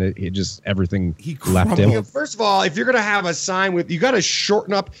anyone, and it just everything left Yeah, him. first of all, if you're gonna have a sign with, you got to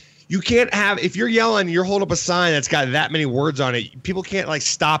shorten up. You can't have, if you're yelling, you're holding up a sign that's got that many words on it. People can't like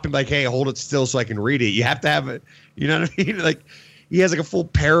stop and be like, hey, hold it still so I can read it. You have to have it. You know what I mean? Like, he has like a full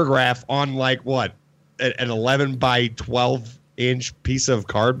paragraph on like what, an 11 by 12 inch piece of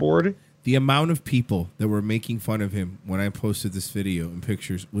cardboard. The amount of people that were making fun of him when I posted this video and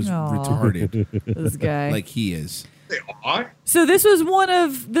pictures was Aw. retarded. This guy. Like he is. They are. So this was one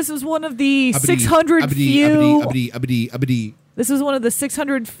of the 600 few. This was one of the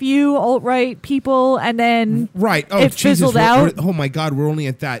 600 few alt-right people, and then it fizzled out. Oh my God, we're only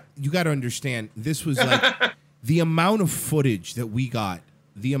at that. You got to understand, this was like the amount of footage that we got.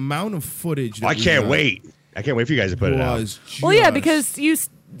 The amount of footage. That I can't wait. I can't wait for you guys to put it out. Well, yeah, because you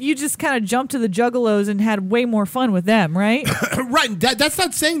just kind of jumped to the Juggalos and had way more fun with them, right? Right. That's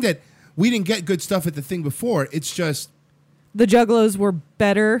not saying that we didn't get good stuff at the thing before. It's just the Juggalos were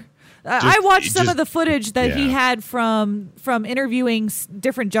better. I watched some of the footage that he had from interviewing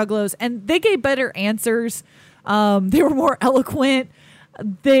different Juggalos, and they gave better answers. They were more eloquent.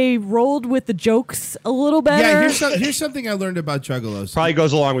 They rolled with the jokes a little better. Yeah, here's something I learned about Juggalos. Probably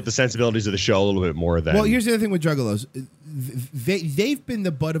goes along with the sensibilities of the show a little bit more than. Well, here's the other thing with Juggalos. They've been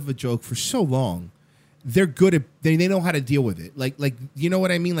the butt of a joke for so long. They're good at they know how to deal with it. Like you know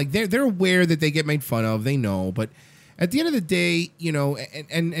what I mean? Like they're aware that they get made fun of. They know, but at the end of the day, you know,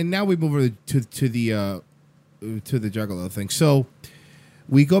 and now we move over to the Juggalo thing. So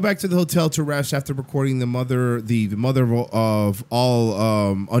we go back to the hotel to rest after recording the mother of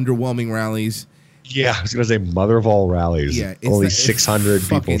all underwhelming rallies. Yeah, I was gonna say mother of all rallies. Yeah, only 600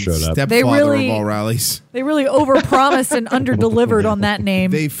 people showed up. Stepfather of all rallies. They really overpromised and underdelivered on that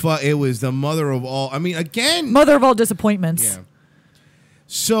name. It was the mother of all. I mean, again, mother of all disappointments. Yeah.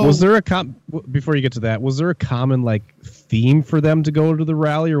 So was there before you get to that? Was there a common like theme for them to go to the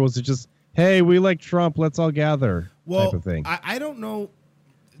rally, or was it just, hey, we like Trump, let's all gather type of thing? I don't know.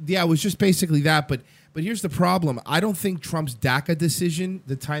 Yeah, it was just basically that. But here's the problem. I don't think Trump's DACA decision,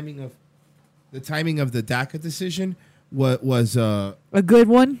 the timing of the DACA decision was a good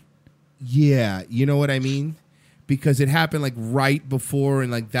one. Yeah, you know what I mean? Because it happened like right before, and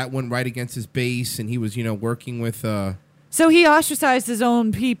like that went right against his base, and he was working with. So he ostracized his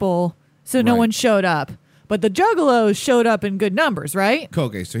own people, so no one showed up. But the Juggalos showed up in good numbers, right?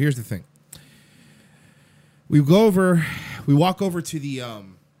 Okay, so here's the thing. We walk over to the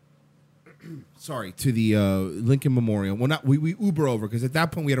Lincoln Memorial. Well, we Uber over because at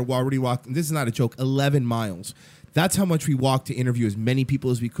that point we had already walked. And this is not a joke. 11 miles. That's how much we walked to interview as many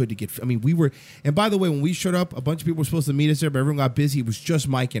people as we could to get. I mean, we were. And by the way, when we showed up, a bunch of people were supposed to meet us there, but everyone got busy. It was just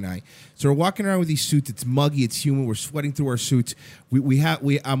Mike and I. So we're walking around with these suits. It's muggy. It's humid. We're sweating through our suits.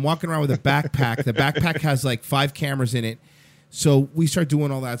 I'm walking around with a backpack. The backpack has like 5 cameras in it. So we start doing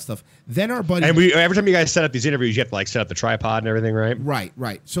all that stuff. Then our buddy... And every time you guys set up these interviews, you have to like set up the tripod and everything, right?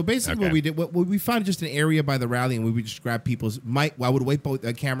 Right. So basically what we did, we found just an area by the rally, and we would just grab people's... I would wait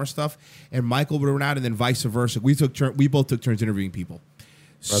both camera stuff, and Michael would run out, and then vice versa. We both took turns interviewing people.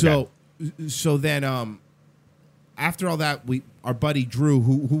 So then after all that, our buddy Drew,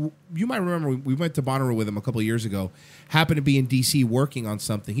 who you might remember, we went to Bonnaroo with him a couple of years ago, happened to be in D.C. working on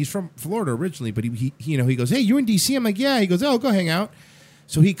something. He's from Florida originally, but he goes, hey, you in D.C.? I'm like, yeah. He goes, oh, go hang out.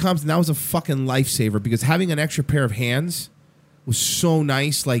 So he comes, and that was a fucking lifesaver because having an extra pair of hands was so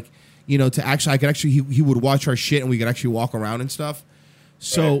nice. Like, to actually, he would watch our shit, and we could actually walk around and stuff.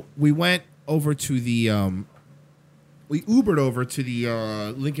 So we went over to we Ubered over to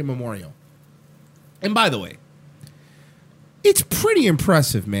the Lincoln Memorial. And by the way, it's pretty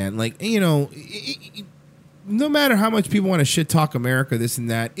impressive, man. Like, no matter how much people want to shit talk America, this and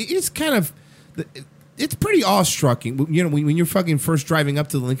that, it's kind of, it's pretty awestrucking. When you're fucking first driving up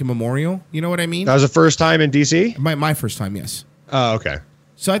to the Lincoln Memorial, you know what I mean? That was the first time in D.C.? My first time, yes. Oh, okay.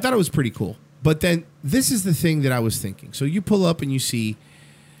 So I thought it was pretty cool. But then this is the thing that I was thinking. So you pull up and you see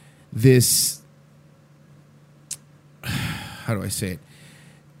this, how do I say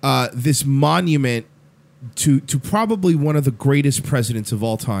it? This monument to probably one of the greatest presidents of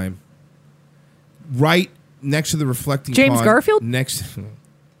all time, right next to the reflecting James pond. Garfield?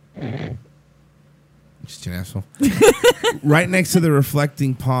 Just an asshole. Right next to the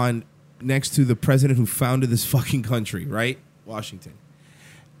reflecting pond, next to the president who founded this fucking country, right? Washington.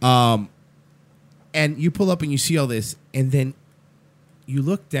 And you pull up and you see all this, and then you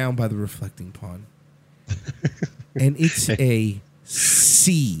look down by the reflecting pond, and it's a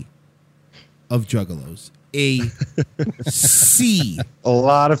sea of juggalos. A sea. A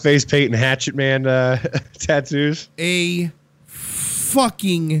lot of face paint and Hatchet Man tattoos. A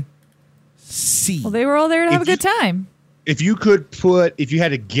fucking sea. Well, they were all there to have a good time. If you had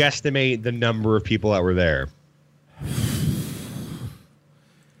to guesstimate the number of people that were there.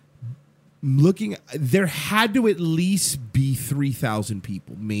 There had to at least be 3,000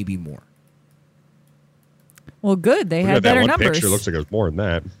 people, maybe more. Well, good. They had better that one numbers. Picture looks like it was more than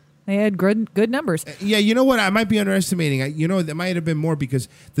that. They had good numbers. Yeah, you know what? I might be underestimating. There might have been more because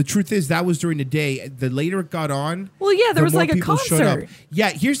the truth is that was during the day. The later it got on, well, yeah, there was more like a people showed up. concert. Yeah,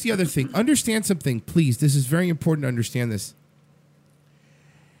 here's the other thing. Understand something, please. This is very important to understand this.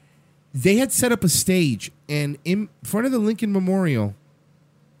 They had set up a stage, and in front of the Lincoln Memorial,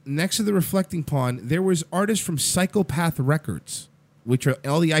 next to the reflecting pond, there was artists from Psychopath Records, which are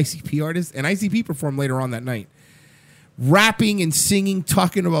all the ICP artists, and ICP performed later on that night, rapping and singing,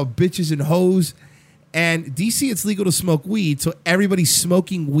 talking about bitches and hoes. And DC, it's legal to smoke weed, so everybody's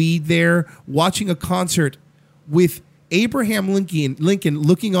smoking weed there, watching a concert with Abraham Lincoln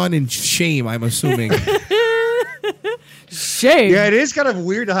looking on in shame, I'm assuming. Shame. Yeah, it is kind of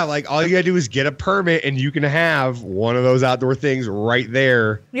weird to have all you gotta do is get a permit and you can have one of those outdoor things right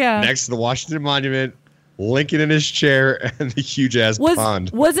there next to the Washington Monument, Lincoln in his chair, and the huge ass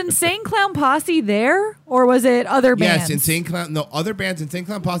pond. Was Insane Clown Posse there, or was it other bands? Yes, other bands. Insane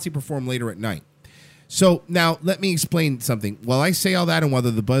Clown Posse performed later at night. So now let me explain something. While I say all that and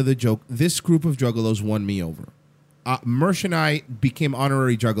whether the butt of the joke, this group of juggalos won me over. Mersh and I became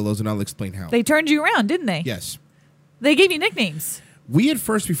honorary juggalos, and I'll explain how. They turned you around, didn't they? Yes. They gave you nicknames. We at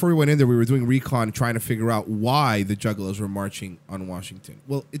first, before we went in there, we were doing recon trying to figure out why the juggalos were marching on Washington.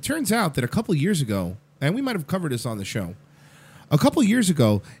 Well, it turns out that a couple years ago, and we might have covered this on the show, a couple years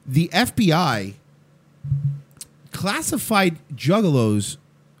ago, the FBI classified juggalos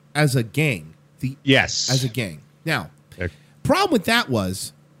as a gang. As a gang. Now, problem with that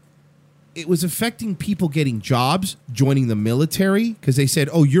was it was affecting people getting jobs, joining the military, because they said,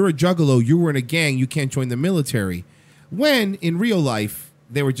 oh, you're a juggalo, you were in a gang, you can't join the military. When, in real life,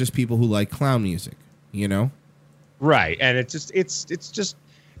 they were just people who like clown music, you know? Right, and it's just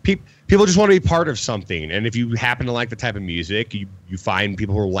people just want to be part of something, and if you happen to like the type of music, you find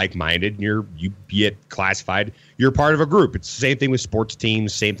people who are like-minded, and you get classified. You're part of a group. It's the same thing with sports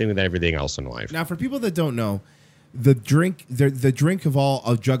teams, same thing with everything else in life. Now, for people that don't know, the drink of all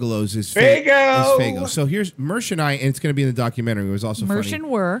of juggalos is Faygo. Faygo. So here's Mersh and I, and it's going to be in the documentary. It was also Mersh and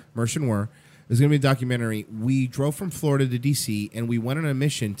Were. There's going to be a documentary. We drove from Florida to D.C., and we went on a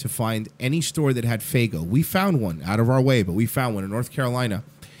mission to find any store that had Faygo. We found one out of our way, but we found one in North Carolina.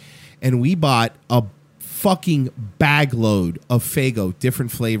 And we bought a fucking bag load of Faygo,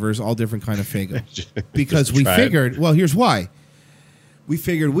 different flavors, all different kind of Faygo. Because we figured, well, here's why. We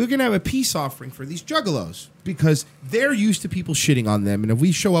figured we're going to have a peace offering for these juggalos because they're used to people shitting on them. And if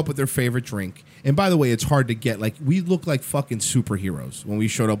we show up with their favorite drink, and by the way, it's hard to get. We look like fucking superheroes when we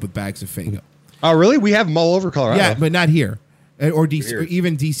showed up with bags of Faygo. Oh, really? We have them all over Colorado. Yeah, but not here. Or DC, or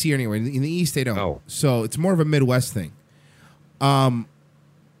even DC or anywhere. In the East, they don't. Oh. So it's more of a Midwest thing.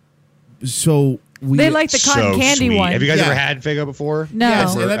 So they like the cotton candy sweet. one. Have you guys ever had Faygo before? No.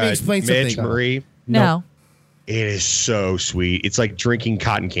 Yes, let me explain Mitch, something. Marie? No. It is so sweet. It's like drinking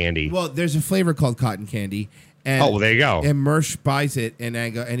cotton candy. Well, there's a flavor called cotton candy. And, well, there you go. And Mersh buys it, and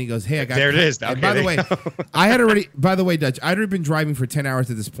he goes, "Hey, I got." There it is. And Okay, by the there way, you go. By the way, Dutch, I'd already been driving for 10 hours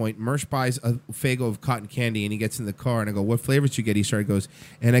at this point. Mersh buys a Faygo of cotton candy, and he gets in the car, and I go, "What flavors did you get?" He started goes,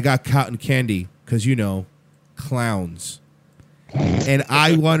 "And I got cotton candy because clowns." And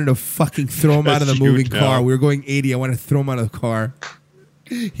I wanted to fucking throw him out of the moving car. We were going 80. I wanted to throw him out of the car.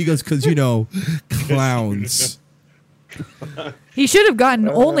 He goes, "Because clowns." He should have gotten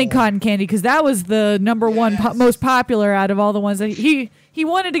only cotton candy because that was the number one most popular out of all the ones that he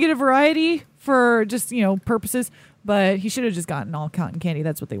wanted to get a variety for just purposes, but he should have just gotten all cotton candy.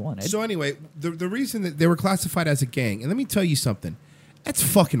 That's what they wanted. So anyway, the reason that they were classified as a gang, and let me tell you something, that's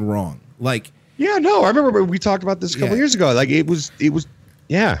fucking wrong. Yeah, no, I remember we talked about this a couple years ago. It's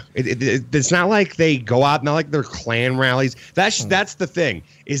not like they go out, not like they're Klan rallies. That's the thing,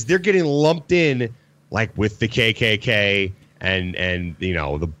 is they're getting lumped in with the KKK and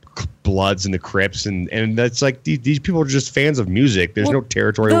the Bloods and the Crips, and that's these people are just fans of music. There's no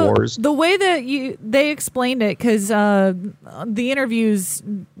territory wars. The way that they explained it, because the interviews,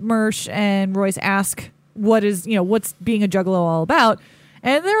 Mersh and Royce ask what's being a juggalo all about.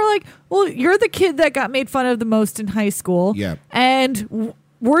 And they're like, well, you're the kid that got made fun of the most in high school. Yeah. And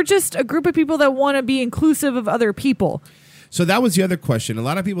we're just a group of people that want to be inclusive of other people. So that was the other question. A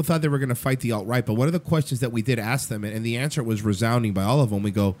lot of people thought they were going to fight the alt-right, but one of the questions that we did ask them, and the answer was resounding by all of them,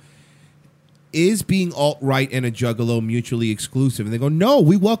 we go, is being alt-right and a juggalo mutually exclusive? And they go, no,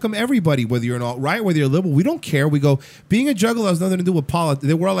 we welcome everybody, whether you're an alt-right, whether you're a liberal, we don't care. We go, being a juggalo has nothing to do with politics.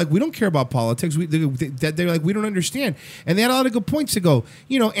 They were all like, we don't care about politics. They're like, we don't understand. And they had a lot of good points to go,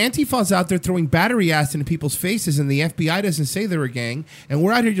 Antifa's out there throwing battery acid into people's faces, and the FBI doesn't say they're a gang, and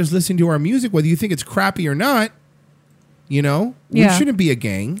we're out here just listening to our music, whether you think it's crappy or not. We shouldn't be a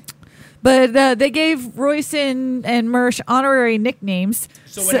gang. But they gave Royce and Mersh honorary nicknames.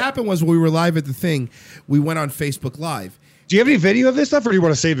 So what happened was when we were live at the thing, we went on Facebook Live. Do you have any video of this stuff, or do you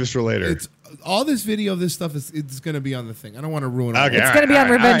want to save this for later? All this video of this stuff it's going to be on the thing. I don't want to ruin it. Okay, it's going to be on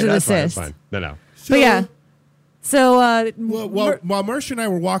Revenge of the Sis. That's fine. No. But yeah. So while Mersh and I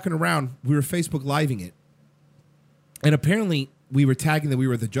were walking around, we were Facebook Living it. And apparently we were tagging that we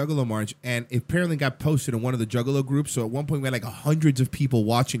were at the Juggalo March, and it apparently got posted in one of the Juggalo groups. So at one point we had like hundreds of people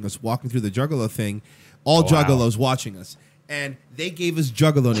watching us walking through the Juggalo thing, all Juggalos watching us. And they gave us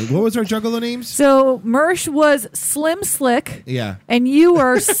Juggalo names. What was our Juggalo names? So Mersh was Slim Slick. Yeah. And you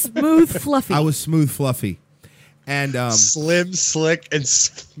were Smooth Fluffy. I was Smooth Fluffy. And Slim, Slick, and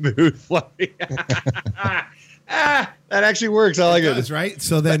Smooth Fluffy. That actually works. I like it. Does, right?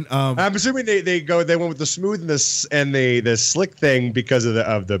 So then I'm assuming they went with the smooth and the slick thing because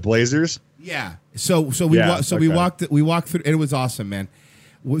of the Blazers. Yeah. So we walked through, and it was awesome, man.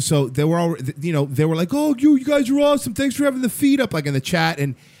 So they were all, they were like, oh, you guys are awesome. Thanks for having the feed up, like in the chat.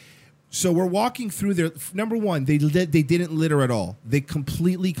 And so we're walking through there. Number one, they didn't litter at all. They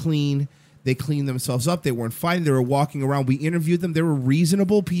completely clean. They cleaned themselves up. They weren't fighting. They were walking around. We interviewed them. They were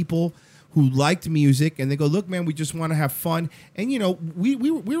reasonable people who liked music, and they go, look, man, we just want to have fun. And, we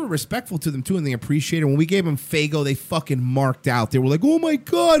were respectful to them, too, and they appreciated it. When we gave them Faygo, they fucking marked out. They were like, oh, my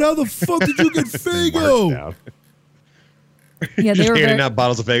God, how the fuck did you get Faygo? Yeah, they were handing out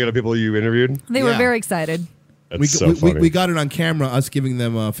bottles of Faygo to people you interviewed? They were very excited. That's so funny. We got it on camera, us giving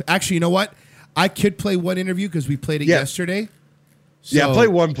them actually, you know what? I could play one interview because we played it yesterday. So, yeah, play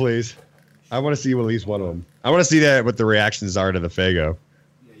one, please. I want to see at least one of them. I want to see what the reactions are to the Faygo.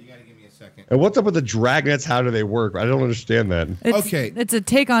 And what's up with the dragnets? How do they work? I don't understand that. It's a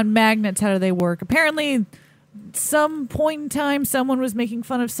take on magnets. How do they work? Apparently, some point in time, someone was making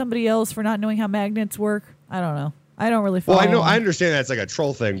fun of somebody else for not knowing how magnets work. I don't know. I don't really follow. Well, I understand that's like a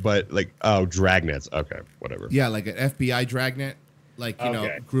troll thing, but dragnets. Okay, whatever. Yeah, like an FBI dragnet,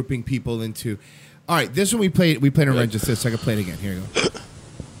 grouping people into. All right, this one we played in Revenge of the Sis. So I can play it again. Here you go.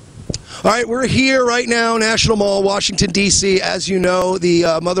 All right, we're here right now, National Mall, Washington, D.C. As you know,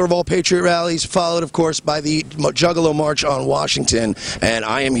 the Mother of All Patriot rallies, followed, of course, by the Juggalo March on Washington. And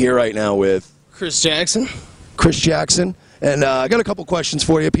I am here right now with Chris Jackson. And I got a couple questions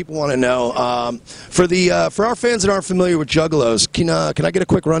for you. People want to know. For our fans that aren't familiar with Juggalos, can I get a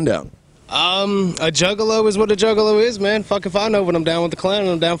quick rundown? A Juggalo is what a Juggalo is, man. Fuck if I know when I'm down with the clan and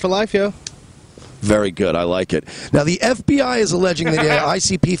I'm down for life, yo. Very good. I like it. Now, the FBI is alleging that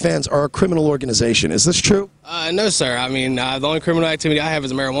ICP fans are a criminal organization. Is this true? No, sir. I mean, the only criminal activity I have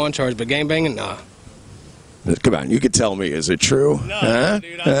is a marijuana charge, but gangbanging, nah. Come on, you can tell me. Is it true? No,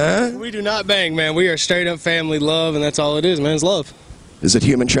 dude. We do not bang, man. We are straight up family love, and that's all it is, man. It's love. Is it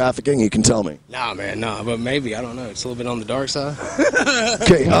human trafficking? You can tell me. Nah, man, nah. But maybe. I don't know. It's a little bit on the dark side.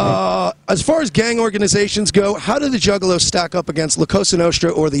 Okay. As far as gang organizations go, how do the Juggalos stack up against La Cosa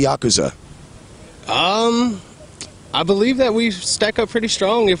Nostra or the Yakuza? I believe that we stack up pretty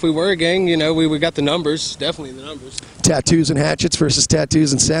strong. If we were a gang, we got the numbers, definitely the numbers. Tattoos and hatchets versus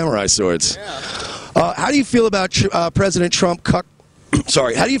tattoos and samurai swords. Yeah. How do you feel about President Trump? How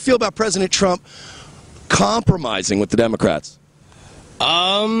do you feel about President Trump compromising with the Democrats?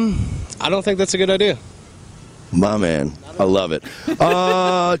 I don't think that's a good idea. My man, I love it.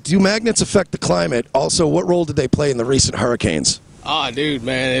 Do magnets affect the climate? Also, what role did they play in the recent hurricanes? Dude,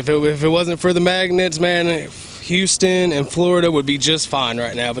 man, if it wasn't for the magnets, man, Houston and Florida would be just fine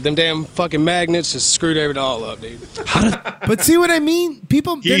right now. But them damn fucking magnets just screwed everything all up, dude. But see what I mean?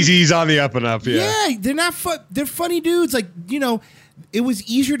 People, he's on the up and up. Yeah, they're not. They're funny dudes. Like it was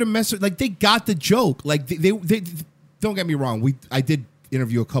easier to mess with. Like they got the joke. Like they don't get me wrong. I did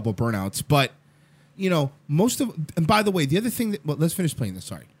interview a couple burnouts, but most of. And by the way, the other thing let's finish playing this.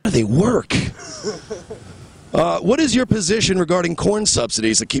 Sorry. How do they work? What is your position regarding corn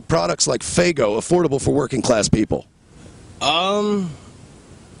subsidies that keep products like Faygo affordable for working class people? I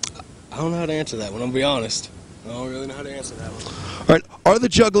don't know how to answer that one, I'll be honest. I don't really know how to answer that one. All right. Are the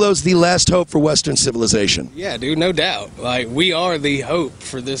Juggalos the last hope for Western civilization? Yeah, dude, no doubt. Like, we are the hope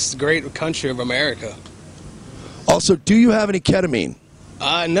for this great country of America. Also, do you have any ketamine?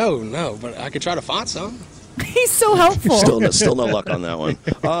 No, but I could try to find some. He's so helpful. Still no luck on that one.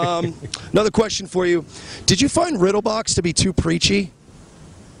 Another question for you. Did you find Riddlebox to be too preachy?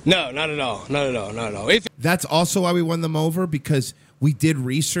 No, not at all. That's also why we won them over, because we did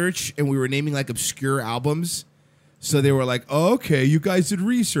research and we were naming like obscure albums. So they were like, oh, okay, you guys did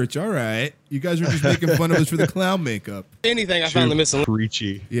research. All right. You guys were just making fun of us for the clown makeup. Anything I found the missing.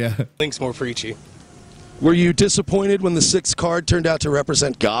 Preachy. Yeah. Link's more preachy. Were you disappointed when the 6th card turned out to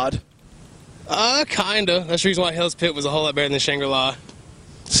represent God? Kinda. That's the reason why Hell's Pit was a whole lot better than Shangri-La.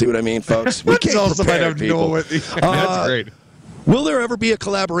 See what I mean, folks? We can't also might prepare have people. no idea. That's great. Will there ever be a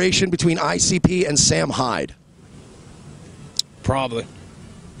collaboration between ICP and Sam Hyde? Probably.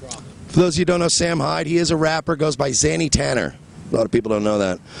 For those of you who don't know Sam Hyde, he is a rapper, goes by Zanny Tanner. A lot of people don't know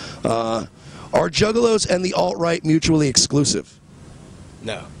that. Are Juggalos and the alt-right mutually exclusive?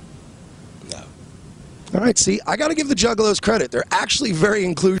 No. All right, see, I got to give the Juggalos credit. They're actually very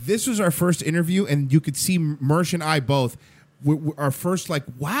inclusive. This was our first interview, and you could see Mersh and I both were our first, like,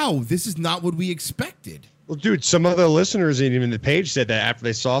 wow, this is not what we expected. Well, dude, some of the listeners and even the page said that after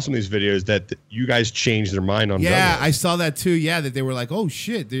they saw some of these videos that you guys changed their mind on Yeah, Juggalos. I saw that too. Yeah, that they were like, oh,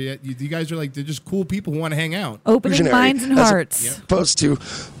 shit. You guys are like, they're just cool people who want to hang out. Opening Visionary, minds and as hearts. opposed to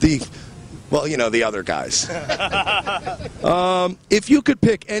the, well, you know, the other guys. If you could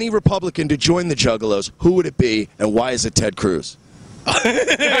pick any Republican to join the Juggalos, who would it be, and why is it Ted Cruz?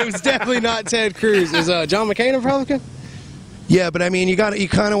 It was definitely not Ted Cruz. Is John McCain a Republican? Yeah, but I mean, you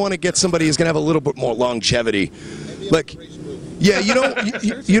kind of want to get somebody who's going to have a little bit more longevity. Like, yeah, you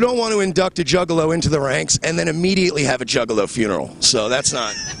don't want to induct a Juggalo into the ranks and then immediately have a Juggalo funeral. So that's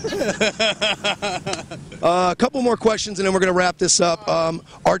not. A couple more questions and then we're going to wrap this up.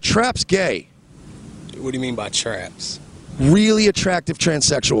 Are traps gay? What do you mean by traps? Really attractive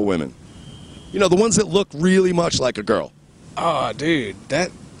transsexual women. You know, the ones that look really much like a girl. Oh, dude,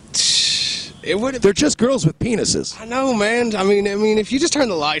 it would. They're just girls with penises. I know, man. I mean, if you just turn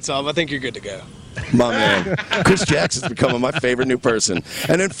the lights off, I think you're good to go. My man. Chris Jackson's becoming my favorite new person.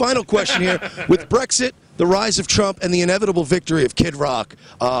 And then final question here. With Brexit, the rise of Trump, and the inevitable victory of Kid Rock,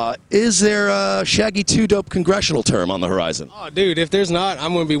 is there a Shaggy 2 Dope congressional term on the horizon? Oh, dude, if there's not,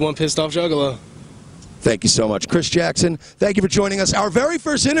 I'm going to be one pissed off Juggalo. Thank you so much. Chris Jackson, thank you for joining us. Our very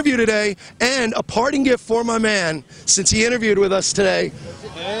first interview today, and a parting gift for my man, since he interviewed with us today.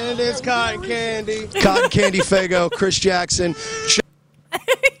 And it's cotton candy. Cotton Candy Fago, Chris Jackson.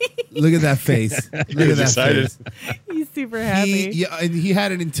 Look at that face. Look at that excited. face. He's super happy. And he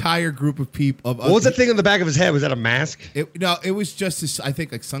had an entire group of people. What was that thing on the back of his head? Was that a mask? No, it was just this, I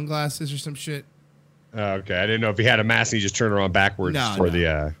think, like sunglasses or some shit. Okay, I didn't know if he had a mask and he just turned around backwards for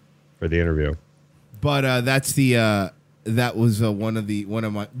the interview. But that's that was one of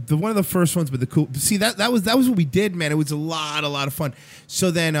the first ones. But the cool. See that was what we did, man. It was a lot of fun. So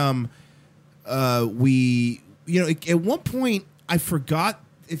then we at one point I forgot.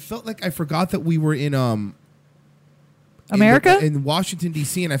 It felt like I forgot that we were in America in Washington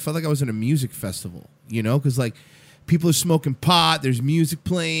D.C. and I felt like I was in a music festival. Because like people are smoking pot, there's music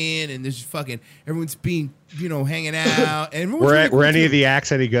playing, and there's fucking everyone's being hanging out. And were any of the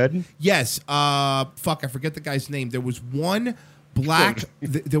acts any good? Yes. I forget the guy's name. There was one black.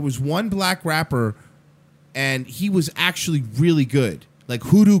 There was one black rapper, and he was actually really good. Like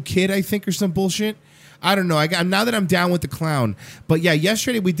Hoodoo Kid, I think, or some bullshit. I don't know. Now that I'm down with the clown. But yeah,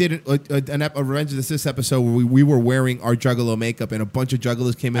 yesterday we did a Revenge of the Sis episode where we were wearing our Juggalo makeup, and a bunch of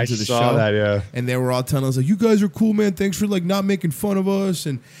Juggalos came into the show. I saw that, yeah. And they were all telling us, like, you guys are cool, man. Thanks for like not making fun of us.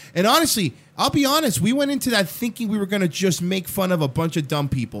 And honestly, I'll be honest, we went into that thinking we were going to just make fun of a bunch of dumb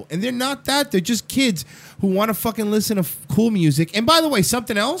people. And they're not that. They're just kids who want to fucking listen to cool music. And by the way,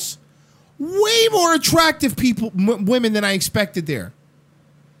 something else, way more attractive women than I expected there.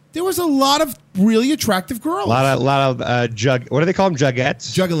 There was a lot of really attractive girls. A lot of what do they call them?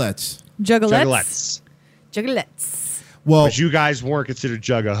 Juggalettes? Juggalettes. Well, but you guys weren't considered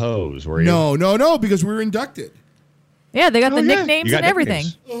Jugga-hoes, were you? No, because we were inducted. Yeah, they got the nicknames and everything.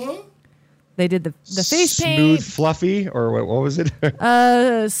 Uh-huh. They did the face paint. Smooth Fluffy, or what was it?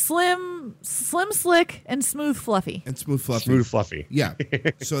 Slim Slick, and Smooth Fluffy. Smooth Fluffy. Yeah.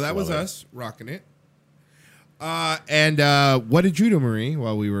 So that was us rocking it. And what did you do, Marie,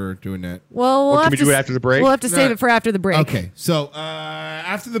 while we were doing that? Well, can we do it after the break? We'll have to save it for after the break. Okay. So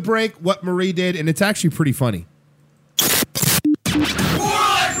after the break, what Marie did, and it's actually pretty funny.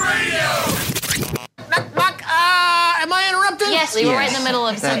 Am I interrupting? Yes, we were right in the middle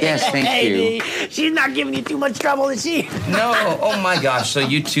of something. Yes, thank you. She's not giving you too much trouble, is she? No. Oh my gosh. So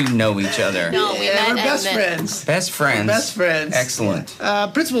you two know each other? No, we met. We're best friends. Best friends. Best friends. Excellent.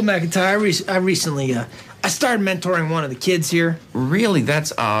 Principal McIntyre, I recently I started mentoring one of the kids here. Really?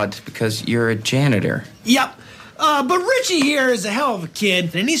 That's odd because you're a janitor. Yep. But Richie here is a hell of a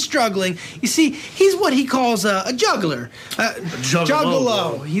kid, and he's struggling. You see, he's what he calls a juggler.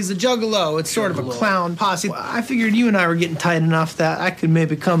 Juggalo. He's a juggalo. It's sort of a clown posse. Well, I figured you and I were getting tight enough that I could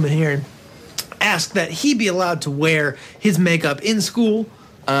maybe come in here and ask that he be allowed to wear his makeup in school.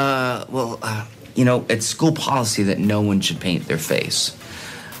 It's school policy that no one should paint their face.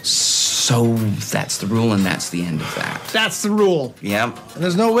 So that's the rule, and that's the end of that. That's the rule. Yep. And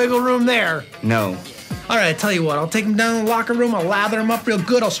there's no wiggle room there. No. All right, I tell you what, I'll take him down to the locker room, I'll lather him up real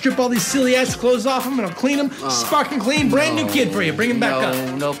good, I'll strip all these silly ass clothes off him, and I'll clean him, sparking clean, brand new kid for you, bring him back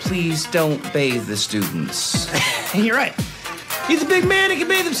up. No, please don't bathe the students. You're right. He's a big man, he can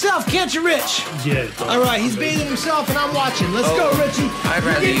bathe himself, can't you, Rich? Yeah. All right, he's bathing himself, and I'm watching. Let's go, Richie. I'd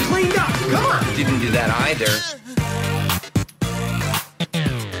rather get you cleaned up. Come on. Didn't do that either.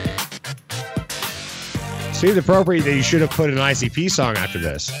 Seems appropriate that you should have put an ICP song after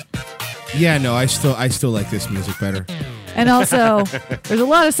this. Yeah, no, I still like this music better. And also, there's a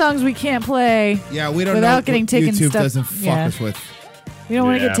lot of songs we can't play. Yeah, we don't without know getting what taken YouTube stuff. doesn't fuck us with. We don't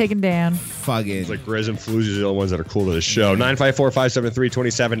want to get taken down. Fuck it. It's like Grizz and Floozy are the only ones that are cool to the show.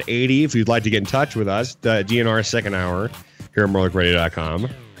 954-573-2780 if you'd like to get in touch with us. The DNR second hour here at MoreLikeRadio.com.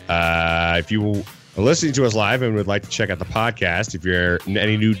 If you are listening to us live and would like to check out the podcast, if you're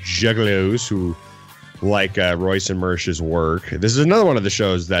any new juggalos who like Royce and Mersh's work, this is another one of the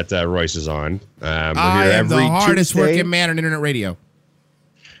shows that Royce is on. I am the hardest working man on internet radio.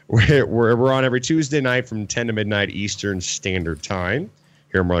 We're on every Tuesday night from 10 to midnight Eastern Standard Time.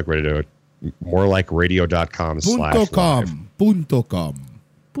 Here at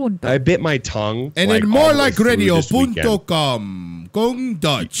morelikeradio.com/live. I bit my tongue. And like, in morelikeradio.com kung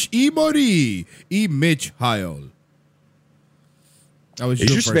Dutch Imori I Mitch Heil. Is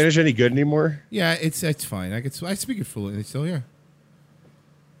your Spanish any good anymore? Yeah, it's fine. I speak it fluently still, yeah.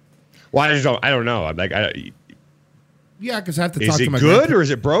 Well, I don't know. I'm like, yeah, because I have to talk to my grandparents. Is it good or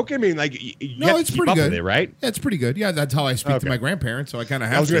is it broken? I mean, like, you have it's to keep pretty up good. with it, right? Yeah, it's pretty good. Yeah, that's how I speak to my grandparents, so I kind of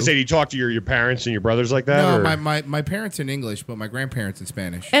have to. I was going to say, do you talk to your parents and your brothers like that? No, or? my parents in English, but my grandparents in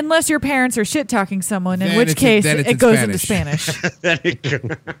Spanish. Unless your parents are shit-talking someone, in Then which it's case then it's it in goes Spanish. into Spanish.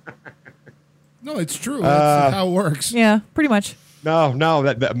 No, it's true. That's how it works. Yeah, pretty much. No.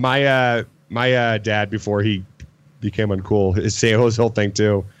 That my dad, before he became uncool, his whole thing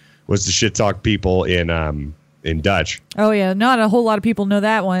too was to shit talk people in Dutch. Oh yeah, not a whole lot of people know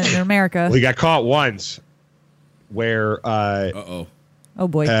that one in America. Well, he got caught once where oh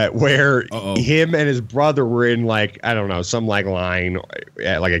boy, where him and his brother were in like, I don't know, some like line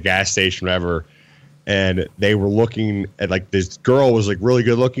at like a gas station, whatever, and they were looking at like this girl was like really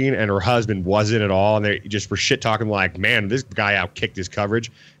good looking and her husband wasn't at all, and they just were shit talking like, man, this guy outkicked his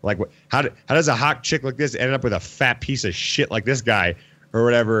coverage. Like, how does a hot chick like this end up with a fat piece of shit like this guy? Or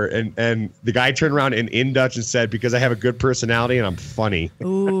whatever, and the guy turned around in Dutch and said, "Because I have a good personality and I'm funny."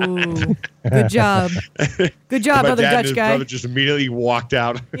 Ooh, good job, good job, other Dutch his guy. Brother just immediately walked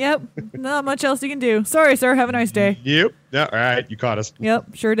out. Yep, not much else you can do. Sorry, sir. Have a nice day. Yep. No, all right, you caught us.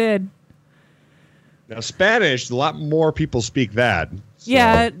 Yep, sure did. Now Spanish, a lot more people speak that. So.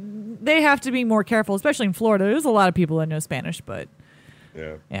 Yeah, they have to be more careful, especially in Florida. There's a lot of people that know Spanish, but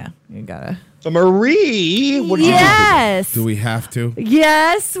yeah, you gotta. So Marie, what do you do? Yes. Do we have to?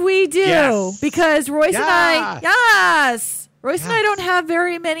 Yes, we do. Yes. Because Royce and I, Royce and I don't have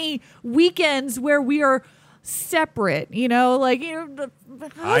very many weekends where we are separate. You know, like, you know,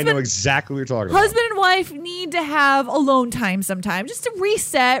 I know exactly what you're talking about. Husband and wife need to have alone time sometimes, just to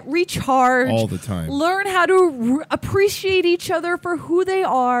reset, recharge, all the time. Learn how to appreciate each other for who they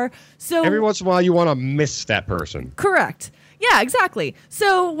are. So every once in a while, you want to miss that person. Correct. Yeah, exactly.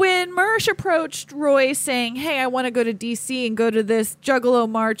 So when Mersh approached Roy saying, hey, I want to go to D.C. and go to this Juggalo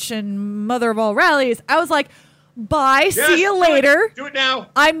March and Mother of All Rallies, I was like, bye, see you later. Do it now.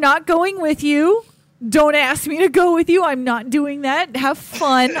 I'm not going with you. Don't ask me to go with you. I'm not doing that. Have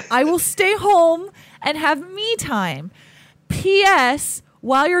fun. I will stay home and have me time. P.S.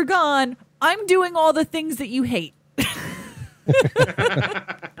 While you're gone, I'm doing all the things that you hate.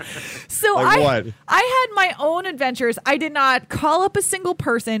 So like I had my own adventures. I did not call up a single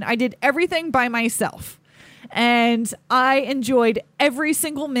person. I did everything by myself. And I enjoyed every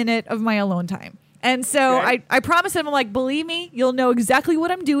single minute of my alone time. And so I promised him, I'm like, believe me, you'll know exactly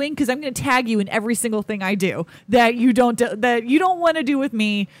what I'm doing because I'm going to tag you in every single thing I do that you don't want to do with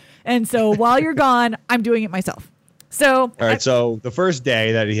me. And so while you're gone, I'm doing it myself. So all right. So the first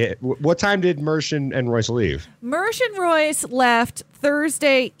day that he hit, what time did Mersh and Royce leave? Mersh and Royce left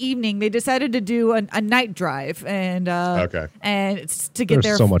Thursday evening. They decided to do a night drive, and and it's to get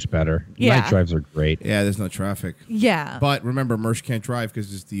there. So much better. Yeah. Night drives are great. Yeah, there's no traffic. Yeah. But remember, Mersh can't drive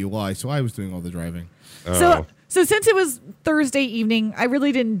because it's DUI, so I was doing all the driving. So since it was Thursday evening, I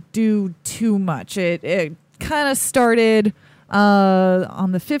really didn't do too much. It kind of started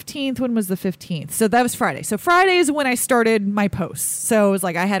on the 15th. When was the 15th? So that was Friday. So Friday is when I started my posts. So it was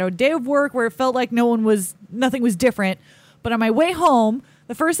like I had a day of work where it felt like nothing was different. But on my way home,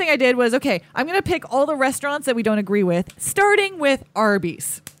 the first thing I did was, okay, I'm going to pick all the restaurants that we don't agree with, starting with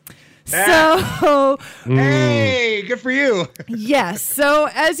Arby's. So, hey, good for you. Yes. So,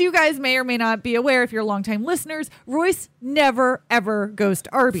 as you guys may or may not be aware, if you're longtime listeners, Royce never, ever goes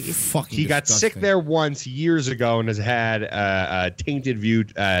to Arby's. He got sick there once years ago and has had a tainted view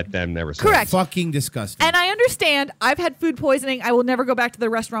at them ever since. Correct. Fucking disgusting. And I understand. I've had food poisoning. I will never go back to the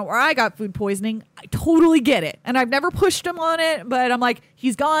restaurant where I got food poisoning. I totally get it. And I've never pushed him on it, but I'm like,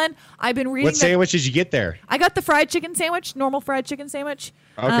 he's gone. I've been reading. What sandwich did you get there? I got the fried chicken sandwich, normal fried chicken sandwich.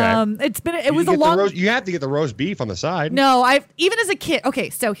 Okay. It was a long. You have to get the roast beef on the side. No, even as a kid. Okay,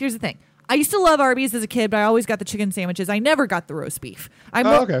 so here's the thing. I used to love Arby's as a kid, but I always got the chicken sandwiches. I never got the roast beef.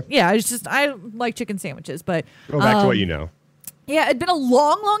 Okay. Yeah, I like chicken sandwiches, but go back to what you know. Yeah, it'd been a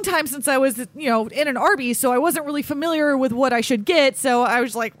long, long time since I was, in an Arby's, so I wasn't really familiar with what I should get. So I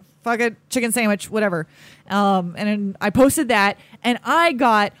was like, fuck it, chicken sandwich, whatever. And then I posted that, and I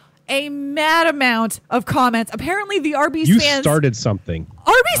got a mad amount of comments. Apparently, the Arby's fans... You started something.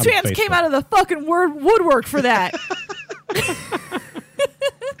 Arby's fans Facebook. came out of the fucking woodwork for that.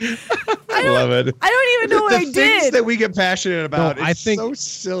 I love it. I don't even know what I The things did. that we get passionate about, I it's think- so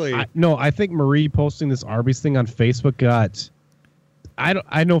silly. I think Marie posting this Arby's thing on Facebook got...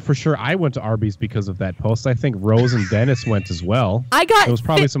 I know for sure I went to Arby's because of that post. I think Rose and Dennis went as well. There was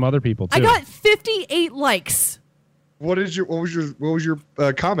probably some other people too. I got 58 likes. What was your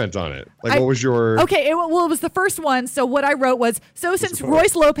comment on it? Like, what was your... Okay, it was the first one. So what I wrote was, since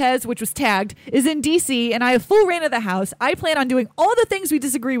Royce Lopez, which was tagged, is in D.C. and I have full reign of the house, I plan on doing all the things we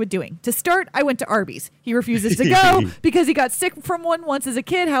disagree with doing. To start, I went to Arby's. He refuses to go because he got sick from one once as a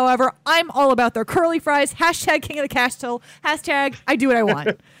kid. However, I'm all about their curly fries. # King of the Cash Till. # I do what I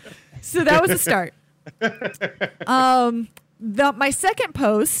want. So that was the start. My second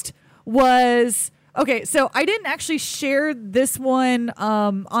post was... Okay, so I didn't actually share this one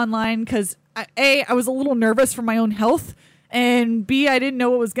online because I was a little nervous for my own health, and B, I didn't know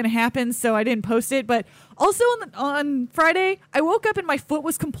what was going to happen, so I didn't post it. But also on Friday, I woke up and my foot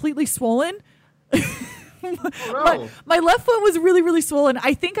was completely swollen. My left foot was really, really swollen.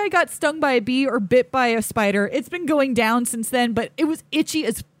 I think I got stung by a bee or bit by a spider. It's been going down since then, but it was itchy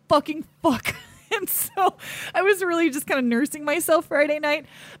as fucking fuck. And so I was really just kind of nursing myself Friday night.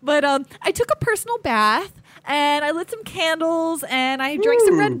 But I took a personal bath and I lit some candles and I drank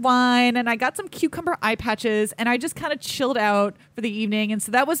some red wine and I got some cucumber eye patches and I just kind of chilled out for the evening. And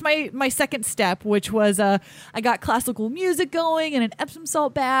so that was my second step, which was I got classical music going and an Epsom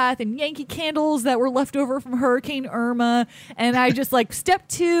salt bath and Yankee candles that were left over from Hurricane Irma. And I just step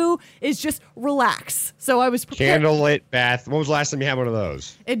 2 is just relax. So I was prepared. Candlelit bath. When was the last time you had one of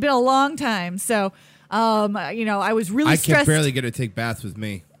those? It'd been a long time. So, I was really stressed. I can barely get to take baths with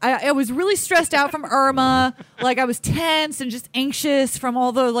me. I was really stressed out from Irma. I was tense and just anxious from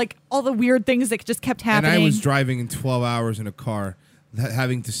all the weird things that just kept happening. And I was driving in 12 hours in a car,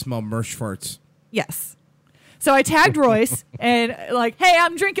 having to smell Mersh farts. Yes. So I tagged Royce and hey,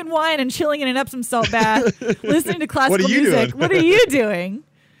 I'm drinking wine and chilling in an Epsom salt bath, listening to classical music. What are you doing?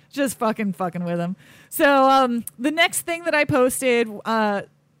 Just fucking with him. So the next thing that I posted,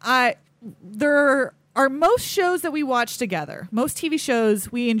 there are most shows that we watch together. Most TV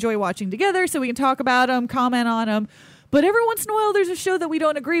shows we enjoy watching together so we can talk about them, comment on them. But every once in a while, there's a show that we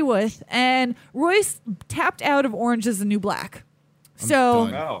don't agree with. And Royce tapped out of Orange is the New Black.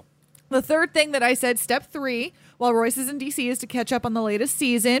 So the third thing that I said, step 3, while Royce is in D.C., is to catch up on the latest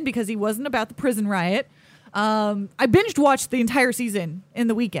season because he wasn't about the prison riot. I binged watched the entire season in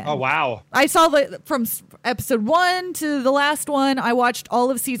the weekend. Oh, wow. I saw from episode 1 to the last one. I watched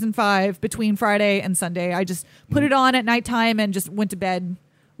all of season 5 between Friday and Sunday. I just put it on at nighttime and just went to bed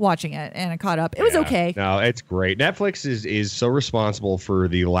watching it, and I caught up. It was okay. No, it's great. Netflix is so responsible for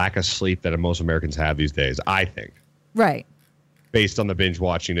the lack of sleep that most Americans have these days, I think. Right. Based on the binge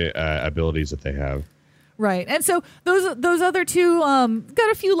watching abilities that they have. Right. And so those other two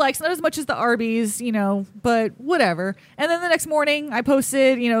got a few likes, not as much as the Arby's, but whatever. And then the next morning I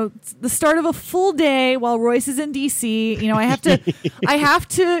posted, the start of a full day while Royce is in DC. I have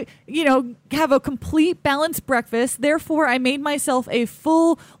to, have a complete balanced breakfast. Therefore, I made myself a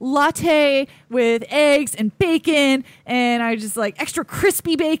full latte with eggs and bacon, and I just like extra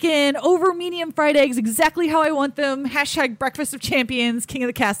crispy bacon over medium fried eggs, exactly how I want them. # breakfast of champions, king of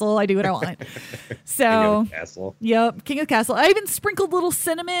the castle. I do what I want. So, Castle. Yep, king of the castle. I even sprinkled little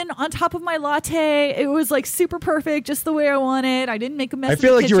cinnamon on top of my latte. It was like super perfect, just the way I want it. I didn't make a mess. I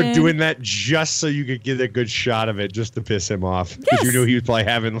feel in the like you were kitchen. doing that just so you could get a good shot of it, just to piss him off, because you knew he was probably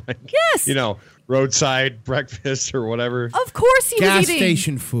having roadside breakfast or whatever. Of course he was eating. Gas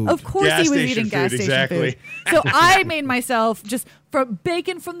station food. Of course Gas he was station eating gas food, station exactly. food. So I made myself just from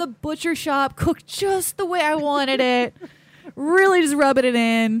bacon from the butcher shop, cooked just the way I wanted it. Really just rubbing it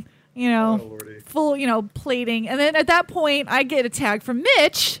in, full, plating. And then at that point, I get a tag from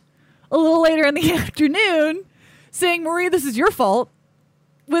Mitch a little later in the afternoon saying, Marie, this is your fault,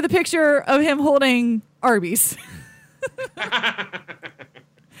 with a picture of him holding Arby's.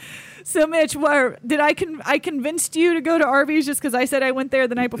 So, Mitch, did I convinced you to go to Arby's just because I said I went there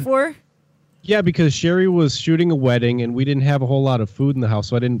the night before? Yeah, because Sherry was shooting a wedding and we didn't have a whole lot of food in the house,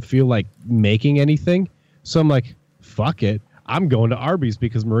 so I didn't feel like making anything. So I'm like, fuck it. I'm going to Arby's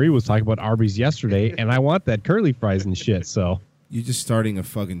because Marie was talking about Arby's yesterday, and I want that curly fries and shit. So you're just starting a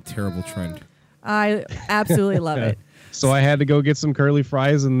fucking terrible trend. I absolutely love it. So I had to go get some curly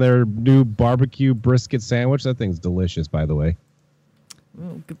fries and their new barbecue brisket sandwich. That thing's delicious, by the way.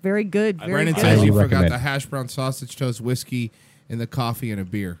 Ooh, very good. Brandon says you forgot the hash brown sausage toast, whiskey, and the coffee and a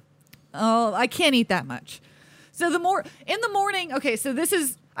beer. Oh, I can't eat that much. So in the morning, okay, so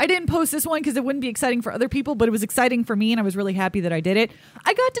I didn't post this one because it wouldn't be exciting for other people, but it was exciting for me, and I was really happy that I did it.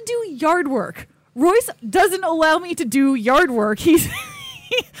 I got to do yard work. Royce doesn't allow me to do yard work. He's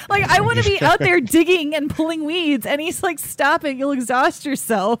like, I want to be out there digging and pulling weeds, and he's like, stop it, you'll exhaust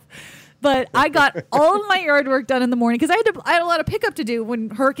yourself. But I got all of my yard work done in the morning because I had a lot of pickup to do when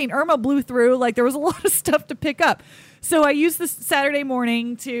Hurricane Irma blew through. Like, there was a lot of stuff to pick up. So I used this Saturday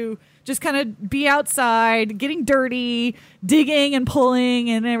morning to just kind of be outside, getting dirty, digging and pulling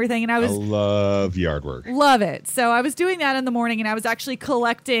and everything. And I love yard work. Love it. So I was doing that in the morning, and I was actually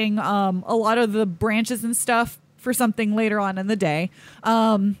collecting a lot of the branches and stuff for something later on in the day.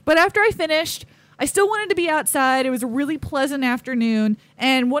 But after I finished, I still wanted to be outside. It was a really pleasant afternoon.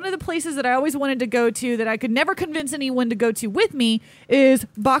 And one of the places that I always wanted to go to that I could never convince anyone to go to with me is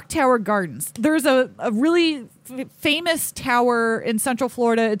Bok Tower Gardens. There's a really famous tower in Central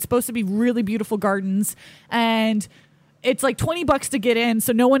Florida. It's supposed to be really beautiful gardens. And it's like $20 to get in,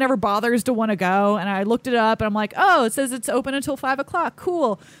 so no one ever bothers to want to go. And I looked it up, and I'm like, oh, it says it's open until 5 o'clock.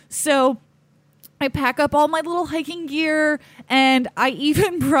 Cool. So I pack up all my little hiking gear, and I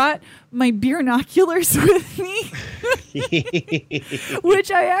even brought my binoculars with me,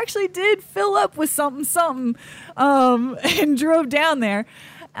 which I actually did fill up with something, and drove down there.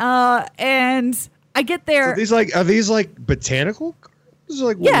 And I get there. So are these like botanical gardens?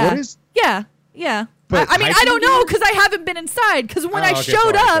 Like, what is? Yeah. But I mean, I don't know because I haven't been inside. Because when I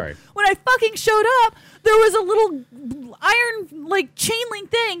fucking showed up, there was a little iron like chain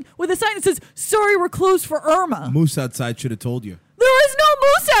link thing with a sign that says, "Sorry, we're closed for Irma." Moose outside should have told you. There was no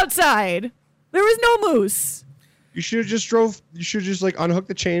moose outside. There was no moose. You should have just drove. You should just like unhook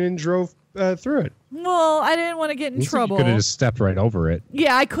the chain and drove through it. Well, I didn't want to get in trouble. You could have just stepped right over it.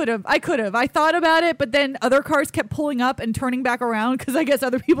 Yeah, I could have. I thought about it, but then other cars kept pulling up and turning back around because I guess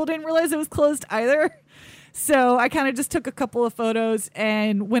other people didn't realize it was closed either. So I kind of just took a couple of photos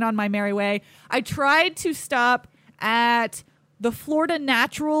and went on my merry way. I tried to stop at the Florida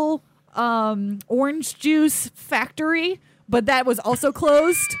Natural orange juice factory, but that was also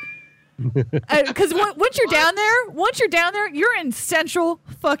closed. Because once you're down there, you're in central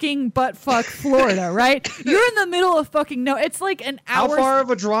fucking buttfuck Florida, right? You're in the middle of fucking it's like an hour. How far of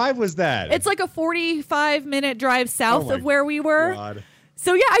a drive was that? It's like a 45-minute drive south of where we were. God.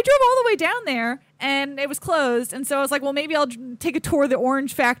 So yeah, I drove all the way down there, and it was closed. And so I was like, well, maybe I'll take a tour of the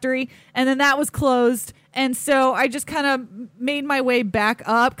orange factory, and then that was closed. And so I just kind of made my way back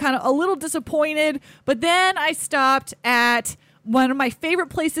up, kind of a little disappointed. But then I stopped at one of my favorite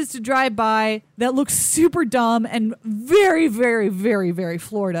places to drive by that looks super dumb and very, very, very, very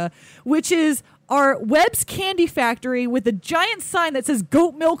Florida, which is our Webb's Candy Factory with a giant sign that says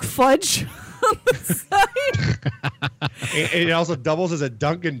goat milk fudge on the side. It also doubles as a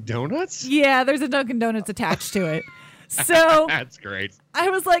Dunkin' Donuts? Yeah, there's a Dunkin' Donuts attached to it. So that's great. I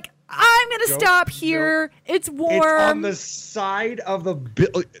was like, I'm gonna stop here. It's warm. It's on the side of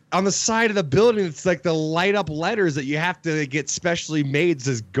the building. It's like the light up letters that you have to get specially made. It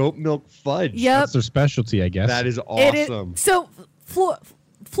says goat milk fudge. Yep. That's their specialty, I guess. That is awesome. So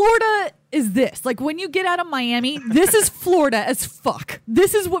Florida is this. Like when you get out of Miami, this is Florida as fuck.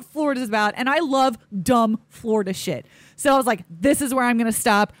 This is what Florida's about. And I love dumb Florida shit. So I was like, this is where I'm going to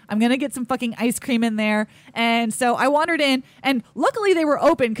stop. I'm going to get some fucking ice cream in there. And so I wandered in, and luckily they were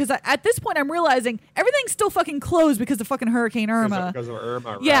open because at this point I'm realizing everything's still fucking closed because of fucking Hurricane Irma. Because of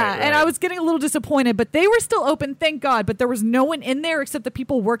Irma, yeah, right. And I was getting a little disappointed, but they were still open, thank God. But there was no one in there except the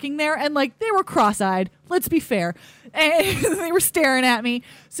people working there, and like they were cross-eyed. Let's be fair. And they were staring at me.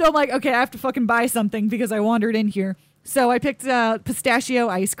 So I'm like, okay, I have to fucking buy something because I wandered in here. So I picked pistachio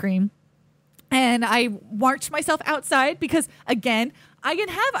ice cream. And I marched myself outside because, again, I can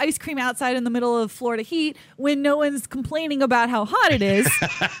have ice cream outside in the middle of Florida heat when no one's complaining about how hot it is.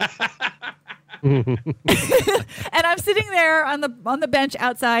 And I'm sitting there on the bench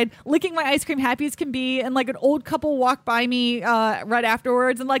outside, licking my ice cream, happy as can be, and like an old couple walked by me right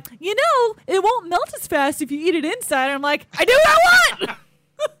afterwards, and like, it won't melt as fast if you eat it inside. And I'm like, I do what I want.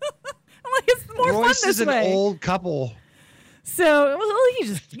 I'm like, it's more Royce fun this is way. an old couple. So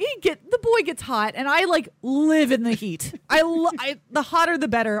the boy gets hot, and I like live in the heat. The hotter the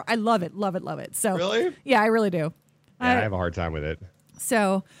better. I love it, love it, love it. So really, yeah, I really do. Yeah, I have a hard time with it.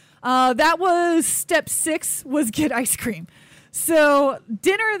 So that was step 6, was get ice cream. So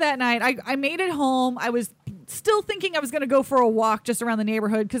dinner that night, I made it home. I was still thinking I was going to go for a walk just around the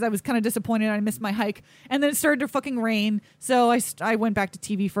neighborhood because I was kind of disappointed I missed my hike. And then it started to fucking rain. So I went back to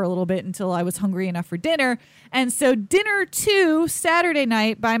TV for a little bit until I was hungry enough for dinner. And so dinner 2, Saturday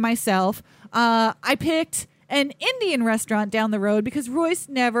night by myself, I picked an Indian restaurant down the road because Royce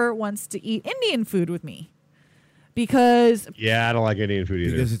never wants to eat Indian food with me. Because... Yeah, I don't like Indian food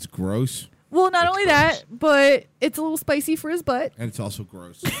either. Because it's gross. Well, not only that, but it's a little spicy for his butt. And it's also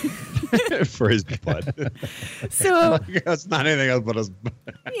gross. For his butt. So it's not anything else but his butt.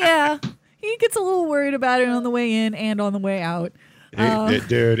 Yeah. He gets a little worried about it on the way in and on the way out.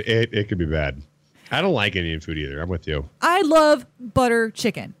 It could be bad. I don't like Indian food either. I'm with you. I love butter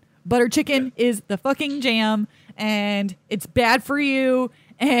chicken. Butter chicken is the fucking jam, and it's bad for you,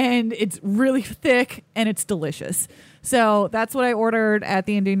 and it's really thick, and it's delicious. So that's what I ordered at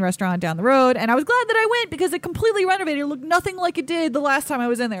the Indian restaurant down the road. And I was glad that I went because it completely renovated. It looked nothing like it did the last time I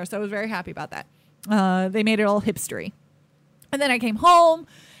was in there. So I was very happy about that. They made it all hipstery. And then I came home.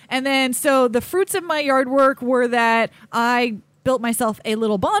 And then so the fruits of my yard work were that I built myself a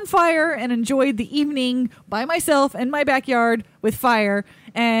little bonfire and enjoyed the evening by myself in my backyard with fire.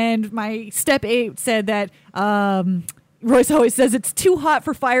 And my step 8 said that... Royce always says it's too hot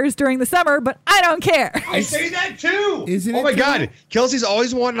for fires during the summer, but I don't care. I say that too. Isn't oh it my too? God. Kelsey's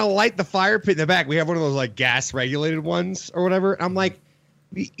always wanting to light the fire pit in the back. We have one of those like gas regulated ones or whatever. I'm like,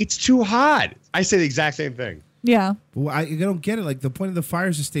 it's too hot. I say the exact same thing. Yeah. Well, I don't get it. Like the point of the fire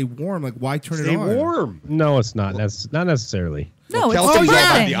is to stay warm. Like why turn Stay it on? warm. No, it's not. That's not necessarily. No, it's Kelsey's all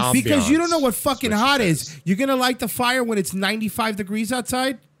about burning. the ambiance. Because you don't know what fucking That's what hot she is. says. You're gonna light the fire when it's 95 degrees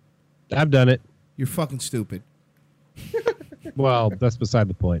outside? I've done it. You're fucking stupid. Well, that's beside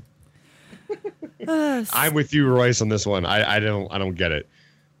the point. I'm with you, Royce, on this one. I don't get it.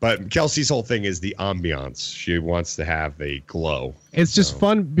 But Kelsey's whole thing is the ambiance. She wants to have a glow. It's just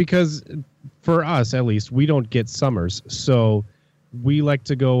fun because for us, at least, we don't get summers. So we like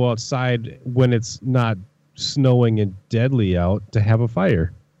to go outside when it's not snowing and deadly out to have a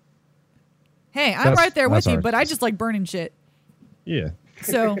fire. Hey, I'm right there with that's you, ours. but I just like burning shit. Yeah.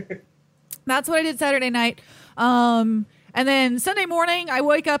 So that's what I did Saturday night. And then Sunday morning, I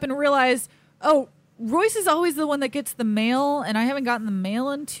wake up and realize, oh, Royce is always the one that gets the mail, and I haven't gotten the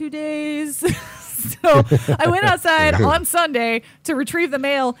mail in 2 days. So I went outside on Sunday to retrieve the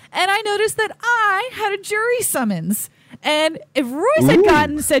mail, and I noticed that I had a jury summons. And if Royce had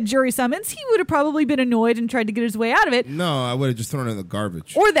gotten said jury summons, he would have probably been annoyed and tried to get his way out of it. No, I would have just thrown it in the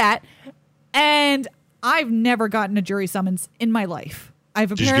garbage. Or that. And I've never gotten a jury summons in my life.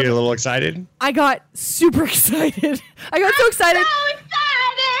 Did you get a little excited? I got super excited. I got so excited.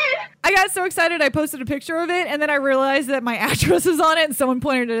 I got so excited I posted a picture of it, and then I realized that my address was on it, and someone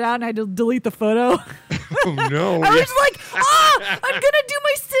pointed it out, and I had to delete the photo. Oh, no. I was like, I'm going to do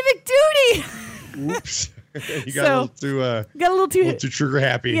my civic duty. Oops. You got a little too trigger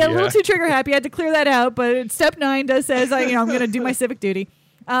happy. Yeah, a little too trigger happy. I had to clear that out, but step 9 does says I'm going to do my civic duty.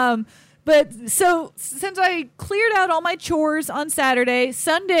 But so since I cleared out all my chores on Saturday,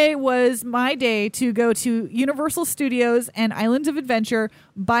 Sunday was my day to go to Universal Studios and Islands of Adventure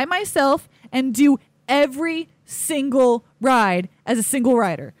by myself and do every single ride as a single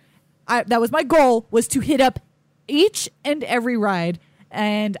rider. that was my goal, was to hit up each and every ride.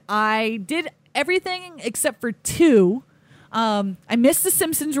 And I did everything except for 2. I missed the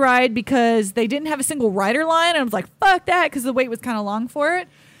Simpsons ride because they didn't have a single rider line. And I was like, fuck that, because the wait was kind of long for it.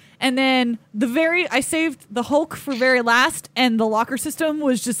 And then I saved the Hulk for very last, and the locker system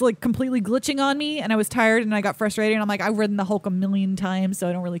was just like completely glitching on me, and I was tired and I got frustrated. And I'm like, I've ridden the Hulk a million times, so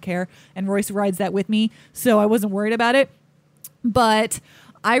I don't really care. And Royce rides that with me, so I wasn't worried about it. But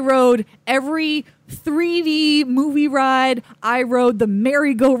I rode every 3D movie ride. I rode the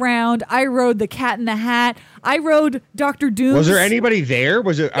merry-go-round. I rode the Cat in the Hat. I rode Dr. Doom. Was there anybody there?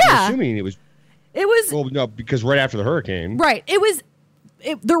 Was it? Yeah. I'm assuming it was. It was. Well, no, because right after the hurricane. Right.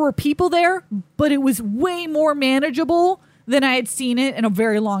 There were people there, but it was way more manageable than I had seen it in a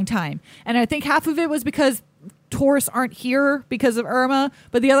very long time. And I think half of it was because tourists aren't here because of Irma,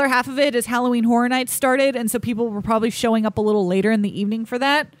 but the other half of it is Halloween Horror Nights started, and so people were probably showing up a little later in the evening for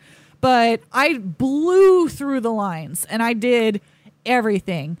that. But I blew through the lines, and I did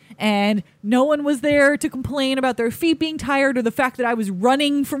everything, and no one was there to complain about their feet being tired or the fact that I was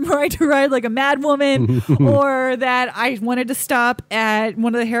running from ride to ride like a mad woman or that I wanted to stop at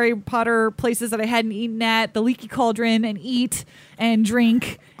one of the Harry Potter places that I hadn't eaten at, the Leaky Cauldron, and eat and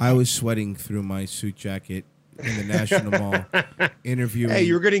drink. I was sweating through my suit jacket in the National Mall interviewing. Hey,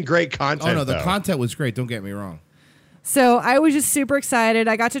 you were getting great content. Oh no, the content was great, don't get me wrong. So I was just super excited.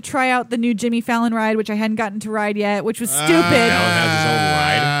 I got to try out the new Jimmy Fallon ride, which I hadn't gotten to ride yet, which was stupid. Fallon has his own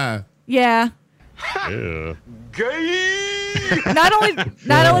ride. Yeah. Gay. Not only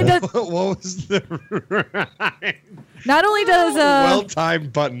does what was the ride? Not only does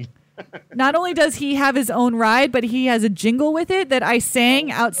well-timed button. Not only does he have his own ride, but he has a jingle with it that I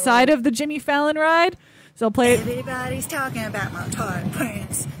sang outside of the Jimmy Fallon ride. So I'll play it. Everybody's talking about my toy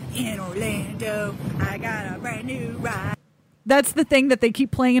prince in Orlando. I got a brand new ride. That's the thing that they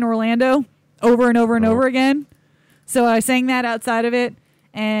keep playing in Orlando over and over and over again. So I sang that outside of it.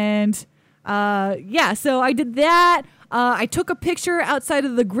 And so I did that. I took a picture outside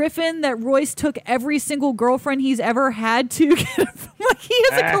of the Griffin that Royce took every single girlfriend he's ever had to get. He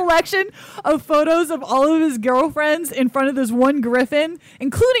has a collection of photos of all of his girlfriends in front of this one Griffin,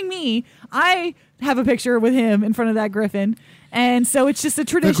 including me. I have a picture with him in front of that Griffin. And so it's just a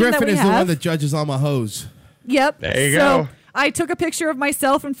tradition that we have. The Griffin is the one that judges all my hoes. Yep. There you go. I took a picture of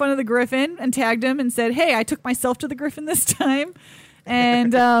myself in front of the Griffin and tagged him and said, hey, I took myself to the Griffin this time.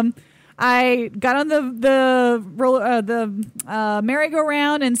 And I got on the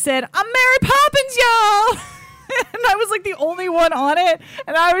merry-go-round and said, I'm Mary Poppins, y'all. And I was like the only one on it.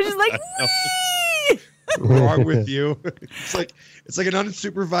 And I was just like, wee! What's wrong with you? It's like an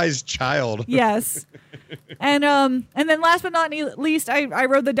unsupervised child. Yes. And then last but not least, I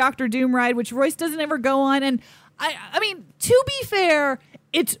rode the Dr. Doom ride, which Royce doesn't ever go on. And I mean, to be fair,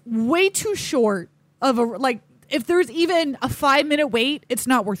 it's way too short of if there's even a 5-minute wait, it's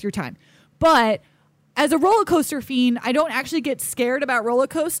not worth your time. But as a roller coaster fiend, I don't actually get scared about roller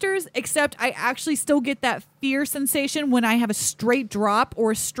coasters, except I actually still get that fear sensation when I have a straight drop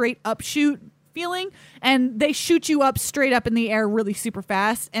or a straight upshoot feeling, and they shoot you up straight up in the air really super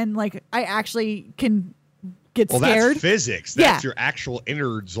fast, and I actually can get scared. That's physics. That's your actual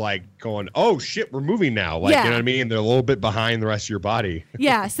innards going, oh shit, we're moving now. You know what I mean? They're a little bit behind the rest of your body.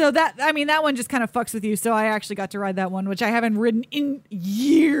 Yeah, so that one just kind of fucks with you. So I actually got to ride that one, which I haven't ridden in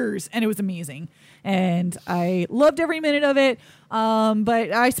years, and it was amazing. And I loved every minute of it.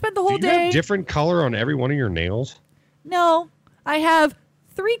 But I spent the whole day. Do you have different color on every one of your nails? No, I have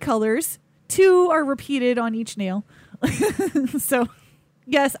 3 colors. 2 are repeated on each nail. So,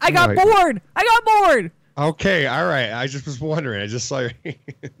 yes, I got bored. Okay, all right. I just was wondering. I just saw your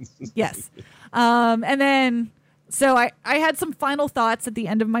hands. Yes. And then, so I had some final thoughts at the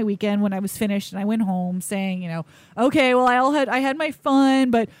end of my weekend when I was finished, and I went home saying, okay, well, I had my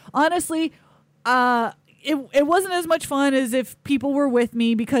fun, but honestly, it wasn't as much fun as if people were with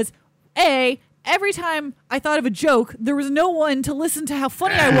me because, every time I thought of a joke, there was no one to listen to how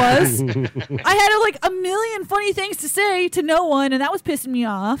funny I was. I had a million funny things to say to no one, and that was pissing me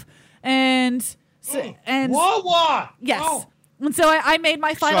off. And Wawa! Yes. Oh. And so I made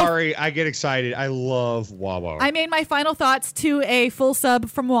my final... Sorry, I get excited. I love Wawa. I made my final thoughts to a full sub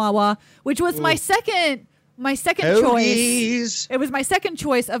from Wawa, which was my second choice. It was my second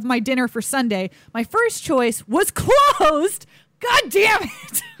choice of my dinner for Sunday. My first choice was closed. God damn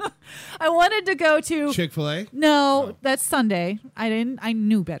it. I wanted to go to Chick-fil-A? No, that's Sunday. I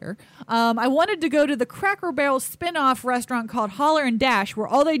knew better. I wanted to go to the Cracker Barrel spin-off restaurant called Holler and Dash, where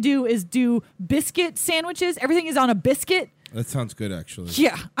all they do is do biscuit sandwiches. Everything is on a biscuit. That sounds good, actually.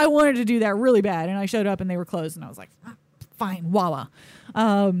 Yeah, I wanted to do that really bad, and I showed up and they were closed, and I was like, fine, Wawa.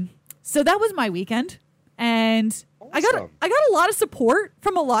 So that was my weekend, and I got a lot of support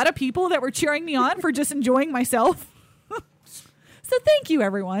from a lot of people that were cheering me on for just enjoying myself. So thank you,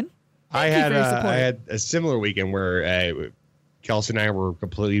 everyone. I had a similar weekend where Kelsey and I were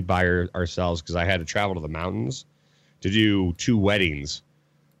completely by ourselves because I had to travel to the mountains to do 2 weddings.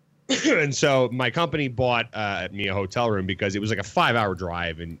 And so my company bought me a hotel room because it was like a 5-hour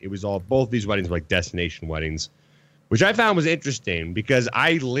drive, and it was both these weddings were like destination weddings, which I found was interesting because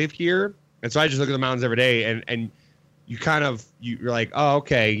I live here, and so I just look at the mountains every day, and you're like, oh,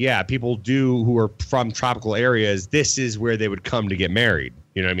 okay, yeah, people who are from tropical areas, this is where they would come to get married.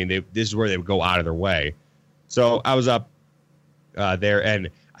 You know what I mean? This is where they would go out of their way. So I was up there, and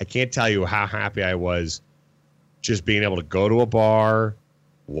I can't tell you how happy I was just being able to go to a bar,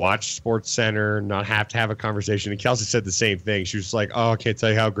 watch Sports Center, not have to have a conversation. And Kelsey said the same thing. She was like, oh, I can't tell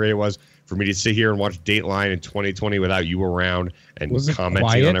you how great it was for me to sit here and watch Dateline in 2020 without you around and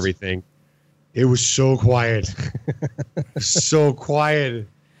commenting on everything. It was so quiet. So quiet.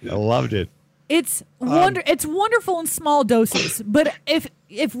 I loved it. It's wonderful in small doses. But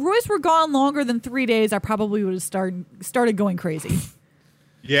if Royce were gone longer than 3 days, I probably would have started going crazy.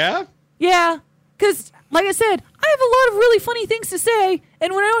 Yeah? Yeah. Because, like I said, I have a lot of really funny things to say,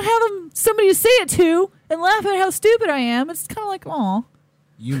 and when I don't have somebody to say it to and laugh at how stupid I am, it's kind of like, aw.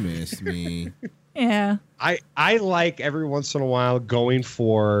 You missed me. Yeah. I like every once in a while going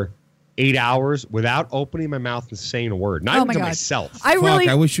for 8 hours without opening my mouth and saying a word. Not even to myself. I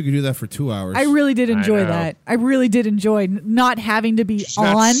wish you could do that for 2 hours. I really did enjoy that. I really did enjoy not having to be just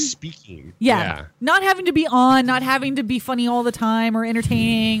on. Not speaking. Yeah. Not having to be on, not having to be funny all the time or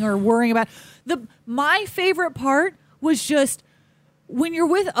entertaining or worrying about. My favorite part was just when you're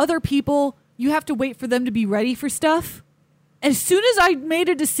with other people, you have to wait for them to be ready for stuff. As soon as I made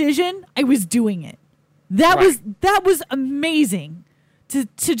a decision, I was doing it. That was amazing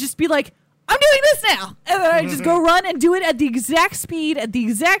to just be like, I'm doing this now. And then I just go run and do it at the exact speed, at the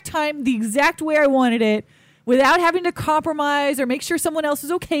exact time, the exact way I wanted it, without having to compromise or make sure someone else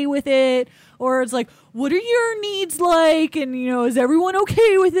is okay with it. Or it's like, what are your needs like? And, is everyone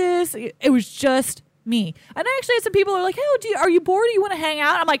okay with this? It was just me. And I actually had some people who are like, hey, are you bored? Do you want to hang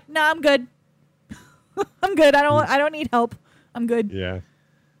out? I'm like, nah, I'm good. I'm good. I don't need help. I'm good. Yeah.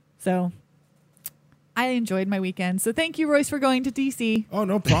 So I enjoyed my weekend. So thank you, Royce, for going to DC. Oh,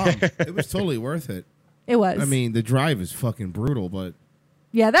 no problem. It was totally worth it. It was. I mean, the drive is fucking brutal, but...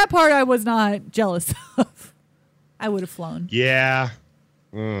 Yeah, that part I was not jealous of. I would have flown. Yeah.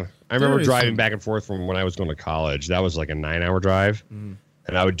 I remember driving back and forth from when I was going to college. That was like a 9-hour drive. And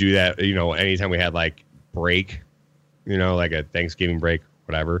I would do that, anytime we had like break, like a Thanksgiving break,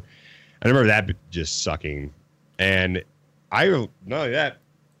 whatever. I remember that just sucking. And not only that,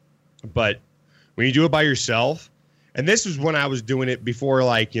 but when you do it by yourself, and this was when I was doing it before,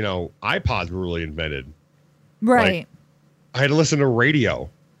 iPods were really invented. Right. Like, I had to listen to radio,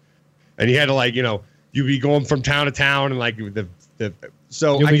 and you had to you'd be going from town to town, and like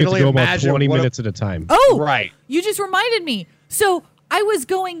so I can only imagine 20 minutes at a time. Oh, right. You just reminded me. So I was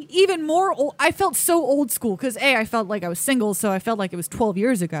going even more old. I felt so old school because I felt like I was single, so I felt like it was 12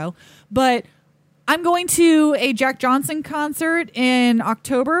 years ago. But I'm going to a Jack Johnson concert in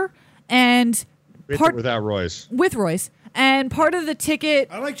October, and without Royce. With Royce. And part of the ticket...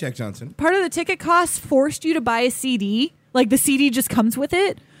 I like Jack Johnson. Part of the ticket cost forced you to buy a CD. Like, the CD just comes with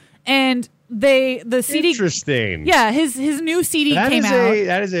it. And the CD... Interesting. Yeah, his new CD came out.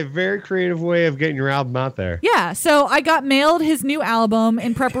 That is a very creative way of getting your album out there. Yeah, so I got mailed his new album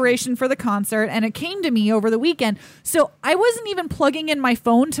in preparation for the concert, and it came to me over the weekend. So I wasn't even plugging in my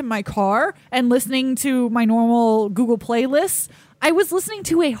phone to my car and listening to my normal Google playlists. I was listening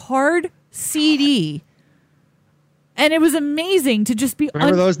to a hard CD. And it was amazing to just be...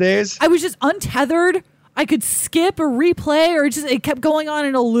 Remember those days? I was just untethered. I could skip or replay, or it kept going on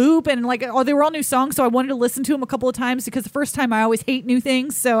in a loop. And they were all new songs, so I wanted to listen to them a couple of times because the first time I always hate new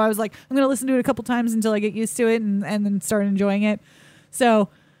things. So I was like, I'm going to listen to it a couple times until I get used to it and then start enjoying it. So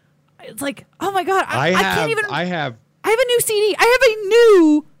it's like, oh my God, I can't even... I have a new CD. I have a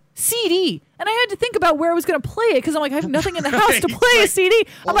new CD. And I had to think about where I was going to play it because I'm like, I have nothing in the house to play a CD.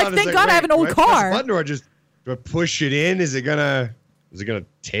 I'm like, thank God I have an old car. Button, or I just push it in? Is it gonna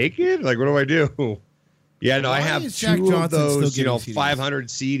take it? Like, what do I do? Yeah, no, I have two of those, 500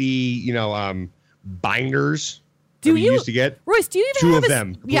 CD, binders. Do we you used to get? Royce, do you even two have of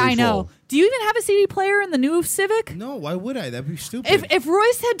them? Yeah, I know. Full. Do you even have a CD player in the new Civic? No, why would I? That'd be stupid. If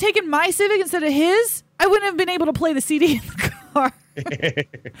Royce had taken my Civic instead of his, I wouldn't have been able to play the CD in the car.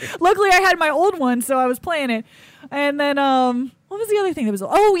 Luckily, I had my old one, so I was playing it. And then, What was the other thing that was?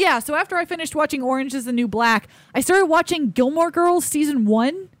 Oh yeah. So after I finished watching Orange Is the New Black, I started watching Gilmore Girls season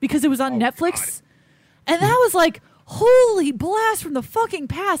 1 because it was on Netflix, and that was like holy blast from the fucking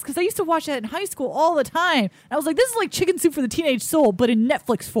past. Because I used to watch that in high school all the time. And I was like, this is like Chicken Soup for the Teenage Soul, but in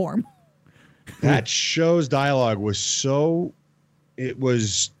Netflix form. That show's dialogue was so. It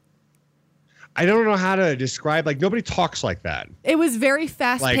was. I don't know how to describe. Like nobody talks like that. It was very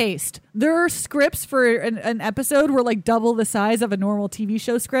fast paced. Their scripts for an episode were like double the size of a normal TV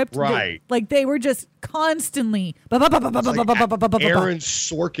show script. Right. They were just constantly Aaron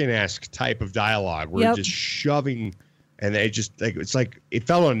Sorkin-esque type of dialogue. We're just shoving, and it just like it's like it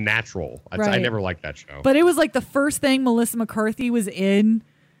felt unnatural. I never liked that show. But it was like the first thing Melissa McCarthy was in,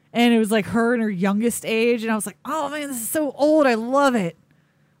 and it was like her in her youngest age, and I was like, oh man, this is so old. I love it.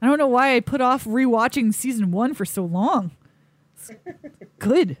 I don't know why I put off rewatching season 1 for so long. It's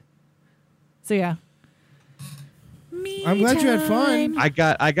good. So yeah. I'm glad you had fun.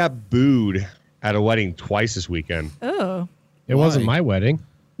 I got booed at a wedding twice this weekend. Oh. It wasn't my wedding.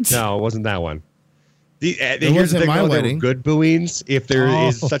 No, it wasn't that one. It wasn't my wedding. Good booings, if there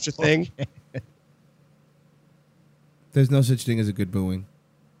is such a thing. Okay. There's no such thing as a good booing.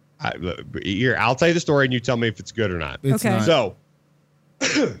 I'll tell you the story, and you tell me if it's good or not. It's not. So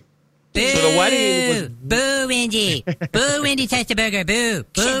the wedding was boo Wendy. Boo Wendy Testerberger. Boo.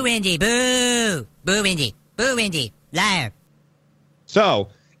 Boo Wendy. Boo. Boo Wendy. Boo Wendy. Liar. So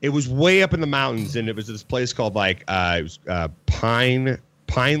it was way up in the mountains, and it was this place called Pine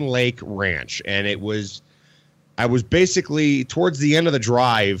Lake Ranch, and I was basically towards the end of the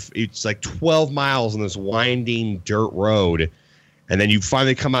drive. It's like 12 miles on this winding dirt road, and then you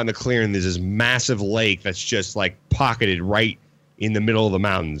finally come out in the clearing. There's this massive lake that's just like pocketed right in the middle of the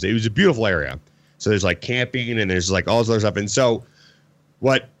mountains. It was a beautiful area. So there's like camping and there's like all this other stuff. And so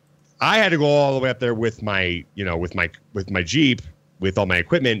what I had to go all the way up there with my Jeep with all my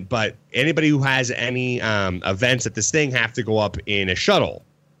equipment, but anybody who has any events at this thing have to go up in a shuttle.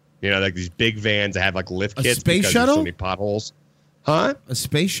 Like these big vans that have like lift kits. A space because shuttle? There's so many potholes. Huh? A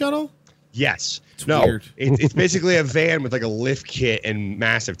space shuttle? Yes. It's weird. It's basically a van with like a lift kit and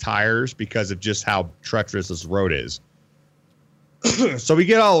massive tires because of just how treacherous this road is. So we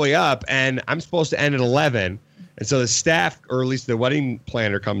get all the way up, and I'm supposed to end at 11. And so the staff, or at least the wedding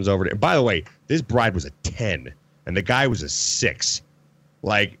planner, comes over. And by the way, this bride was a 10, and the guy was a 6.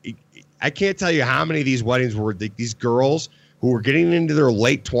 Like, I can't tell you how many of these weddings were these girls who were getting into their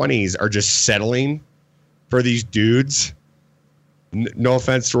late 20s are just settling for these dudes. No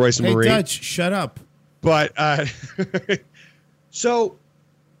offense to Royce and Marie. Hey, Dutch, shut up. But so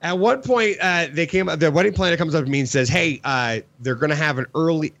at one point, the wedding planner comes up to me and says, "Hey, they're going to have an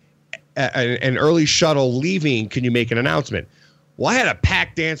early shuttle leaving. Can you make an announcement?" Well, I had a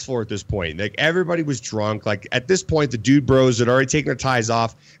packed dance floor at this point. Like everybody was drunk. Like at this point, the dude bros had already taken their ties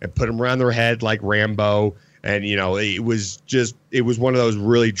off and put them around their head like Rambo. And it was one of those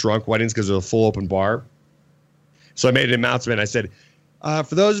really drunk weddings because it was a full open bar. So I made an announcement. I said,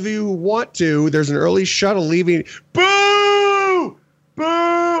 for those of you who want to, there's an early shuttle leaving. Boo! Boo!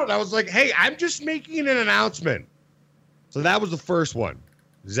 And I was like, hey, I'm just making an announcement. So that was the first one.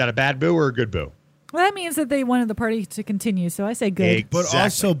 Is that a bad boo or a good boo? Well, that means that they wanted the party to continue, so I say good. Exactly. But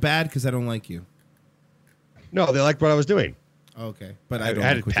also bad because I don't like you. No, they liked what I was doing. Okay. But I don't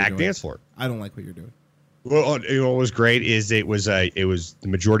had like a what you're packed doing. dance floor. I don't like what you're doing. Well, what was great is it was the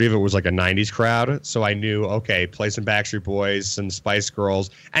majority of it was like a 90s crowd. So I knew, okay, play some Backstreet Boys, some Spice Girls,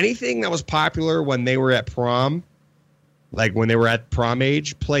 anything that was popular when they were at prom, like when they were at prom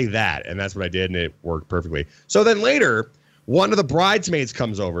age, play that. And that's what I did, and it worked perfectly. So then later, one of the bridesmaids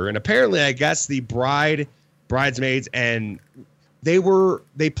comes over, and apparently I guess the bridesmaids, and they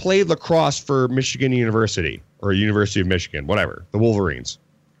played lacrosse for Michigan University or University of Michigan, whatever, the Wolverines.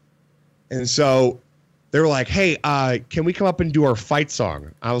 And so they were like, hey, can we come up and do our fight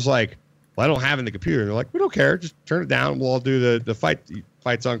song? I was like, well, I don't have it in the computer. And they're like, we don't care. Just turn it down. We'll all do the fight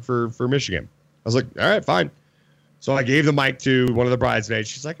song for Michigan. I was like, all right, fine. So I gave the mic to one of the bridesmaids.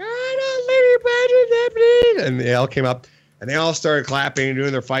 She's like, all right, and they all came up, and they all started clapping and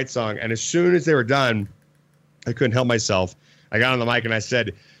doing their fight song. And as soon as they were done, I couldn't help myself. I got on the mic and I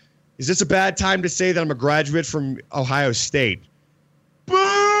said, is this a bad time to say that I'm a graduate from Ohio State?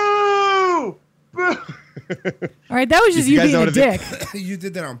 Boo! Boo! All right, that was just you being a dick. You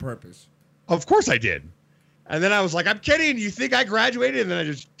did that on purpose. Of course I did. And then I was like, I'm kidding. You think I graduated? And then I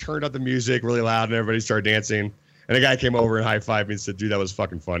just turned up the music really loud and everybody started dancing. And a guy came over and high-fived me and said, dude, that was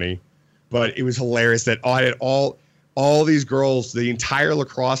fucking funny. But it was hilarious that I had all these girls, the entire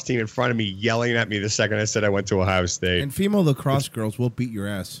lacrosse team in front of me yelling at me the second I said I went to Ohio State. And female lacrosse girls will beat your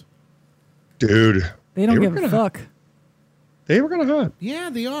ass. Dude. They don't give a fuck. They were kind of hot. Yeah,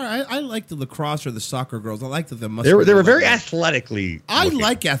 they are. I like the lacrosse or the soccer girls. I like the They muscular. were very athletically. I looking.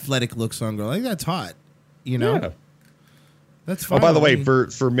 like athletic looks on girls. I think that's hot. You know. Yeah. That's fine. Oh, by the way, I mean,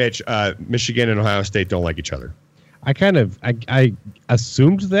 for Mitch, Michigan and Ohio State don't like each other. I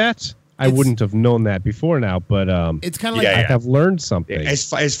assumed that. I wouldn't have known that before now, but it's kind of like I have learned something.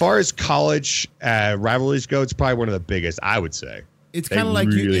 As far as college rivalries go, it's probably one of the biggest, I would say. it's They kind of like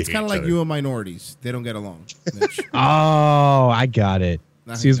you. really It's kind of hate like each you and minorities. They don't get along. Mitch. Oh, I got it.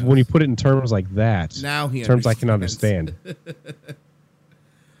 Now See, he it's when you put it in terms like that. Now he terms I can understand.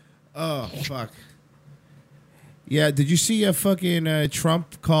 Oh fuck. Yeah, did you see a fucking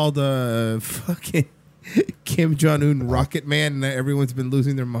Trump called fucking Kim Jong Un Rocket Man, and everyone's been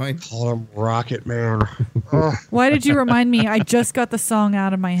losing their mind? Call him Rocket Man. Why did you remind me? I just got the song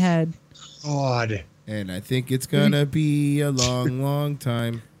out of my head. God. And I think it's gonna be a long, long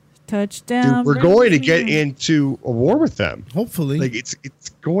time. Touchdown. Dude, we're going to get into a war with them. Hopefully. Like it's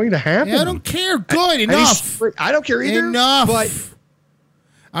going to happen. Yeah, I don't care. Good enough. I don't care either. Enough. But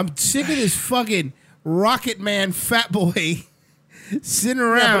I'm sick of this fucking Rocket Man fat boy sitting yeah,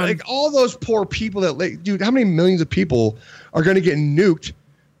 around. but like all those poor people that, like, dude, how many millions of people are going to get nuked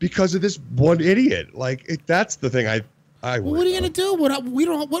because of this one idiot? Like that's the thing. Well, what are you gonna do? We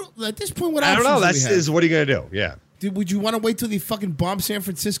don't. What at this point? What I don't options know. do we That's have? is what are you going to do? Yeah. Dude, would you want to wait till they fucking bomb San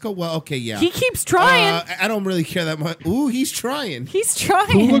Francisco? Well, okay, yeah. He keeps trying. I don't really care that much. Ooh, he's trying. He's trying.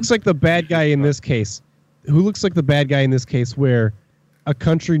 Who looks like the bad guy in this case? Who looks like the bad guy in this case where a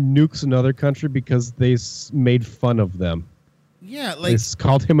country nukes another country because they made fun of them? Yeah, like They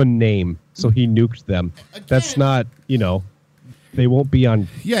called him a name, so he nuked them. That's not, they won't be on.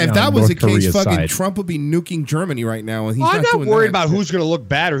 yeah. If on that was the North case, Korea's fucking side. Trump would be nuking Germany right now, and he's I'm not doing worried that. about who's going to look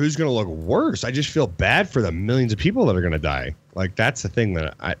bad or who's going to look worse. I just feel bad for the millions of people that are going to die. Like that's the thing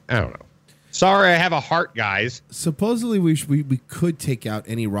that I don't know. Sorry, I have a heart, guys. Supposedly, we could take out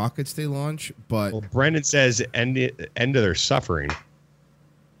any rockets they launch, but Brendan says end of their suffering.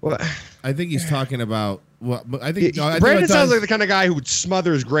 Well, I think he's talking about. Well, I think no, I think Brandon what sounds does- like the kind of guy who would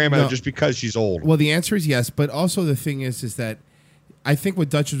smother his grandmother No. just because she's old. Well, the answer is yes, but also the thing is that I think what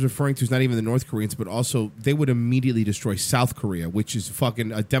Dutch is referring to is not even the North Koreans, but also they would immediately destroy South Korea, which is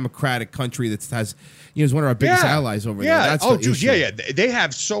fucking a democratic country that has, is one of our biggest allies over there. That's oh, the dude, issue. yeah. They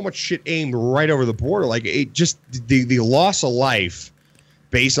have so much shit aimed right over the border. Like it just the loss of life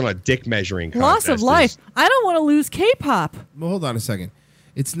based on a dick measuring Loss contest of life. I don't want to lose K-pop. Well, hold on a second.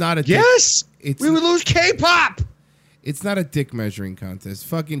 It's not a Yes, it's, we would lose K-pop. It's not a dick measuring contest.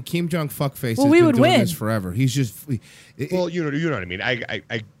 Fucking Kim Jong fuckface Well, has we been would doing win. this forever. He's just Well, you know what I mean.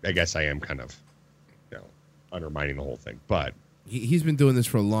 I guess I am kind of, undermining the whole thing, but he's been doing this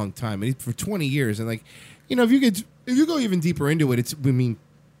for a long time, and for 20 years. And like, if you go even deeper into it,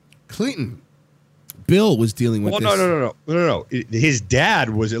 Clinton, Bill was dealing with. well, this. no. His dad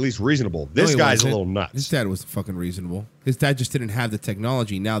was at least reasonable. This No, he guy's a wasn't. little nuts. His dad was fucking reasonable. His dad just didn't have the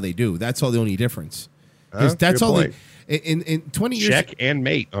technology. Now they do. That's all the only difference. That's good all. point. In 20 years. Check and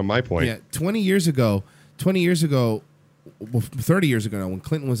mate on my point. Yeah, 20 years ago, well, 30 years ago now, when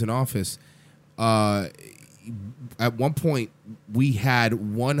Clinton was in office, at one point we had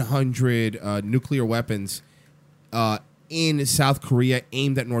 100 nuclear weapons in South Korea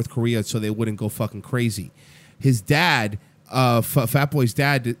aimed at North Korea so they wouldn't go fucking crazy. His dad, Fat Boy's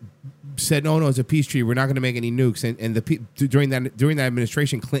dad, said, no, it's a peace treaty. We're not going to make any nukes. And during that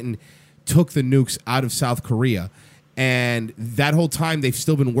administration, Clinton took the nukes out of South Korea. And that whole time, they've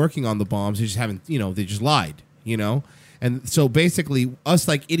still been working on the bombs. They just haven't, they just lied, And so basically, us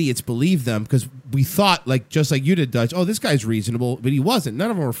like idiots believed them because we thought, just like you did, Dutch, oh, this guy's reasonable. But he wasn't. None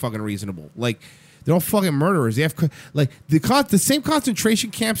of them were fucking reasonable. They're all fucking murderers. They have, the same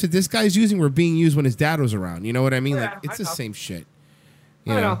concentration camps that this guy's using were being used when his dad was around. You know what I mean? Yeah, It's the same shit.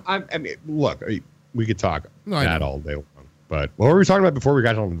 I know. I mean, look, we could talk I that know. all day long. But what were we talking about before we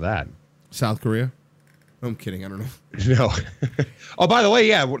got onto that? South Korea? I'm kidding. I don't know. No. Oh, by the way,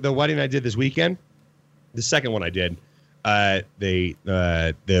 yeah, the wedding I did this weekend, the second one I did,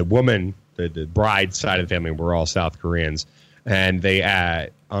 the woman, the bride side of the family were all South Koreans, and they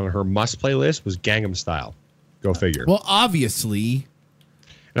on her must play list was Gangnam Style. Go figure. Well, obviously.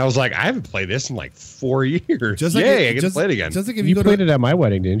 And I was like, I haven't played this in like 4 years. Just like I get to play it again. Just like if You go played to, it at my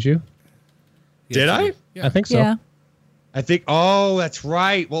wedding, didn't you? Did I? Yeah. I think so. Yeah. I think. Oh, that's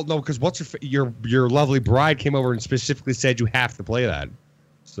right. Well, no, because your lovely bride came over and specifically said you have to play that.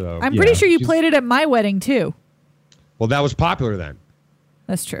 So I'm pretty sure you played it at my wedding too. Well, that was popular then.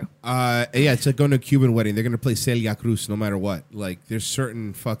 That's true. Yeah, it's like going to a Cuban wedding. They're going to play Celia Cruz no matter what. Like, there's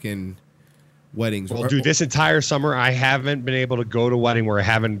certain fucking weddings. Well, dude, this entire summer, I haven't been able to go to a wedding where I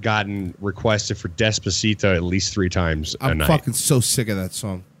haven't gotten requested for Despacito at least 3 times a I'm night. fucking so sick of that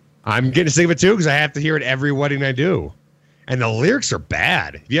song. I'm getting sick of it too because I have to hear it every wedding I do. And the lyrics are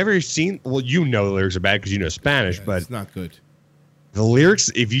bad. Have you ever seen? Well, you know the lyrics are bad because you know Spanish, but it's not good. The lyrics,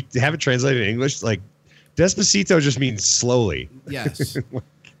 if you have it translated in English, like Despacito just means slowly. Yes.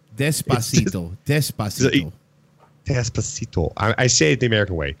 Despacito. Despacito. Despacito. I say it the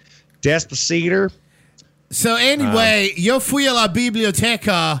American way. Despacito. So anyway, yo fui a la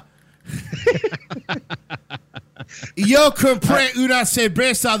biblioteca. Yo compré una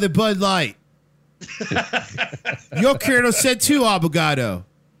cerveza de Bud Light. Yo quiero ser tu abogado.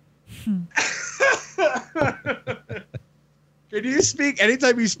 Can you speak,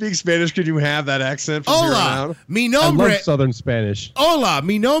 anytime you speak Spanish, can you have that accent from here on Hola, out? mi nombre. I love Southern Spanish. Hola,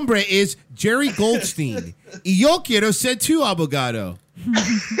 mi nombre is Jerry Goldstein. Y yo quiero ser tu abogado.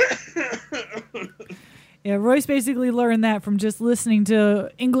 Yeah, Royce basically learned that from just listening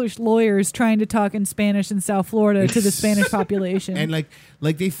to English lawyers trying to talk in Spanish in South Florida to the Spanish population. And like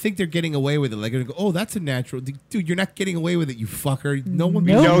they think they're getting away with it. Like, they go, oh, that's a natural. Dude, you're not getting away with it, you fucker. No one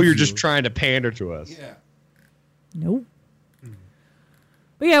We knows know you're you. just trying to pander to us. Yeah. Nope.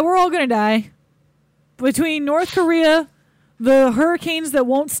 But yeah, we're all going to die. Between North Korea, the hurricanes that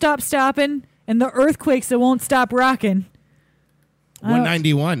won't stop stopping, and the earthquakes that won't stop rocking.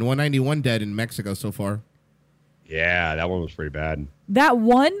 191 dead in Mexico so far. Yeah, that one was pretty bad. That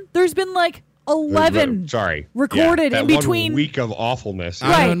one, there's been like 11 Sorry. recorded Yeah, in that between. one week of awfulness.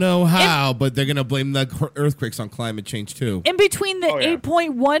 I don't know how, but they're going to blame the earthquakes on climate change too. In between the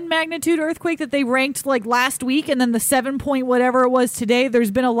 8.1 magnitude earthquake that they ranked like last week and then the 7 point whatever it was today, there's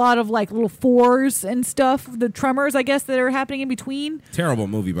been a lot of like little 4s and stuff, the tremors, I guess, that are happening in between. Terrible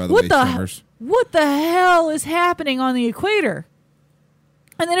movie, by the way, Tremors. What the hell is happening on the equator?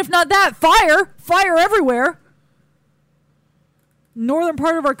 And then if not that, fire everywhere. Northern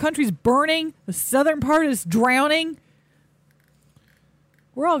part of our country's burning. The southern part is drowning.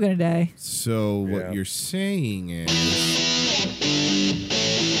 We're all going to die. So what you're saying is...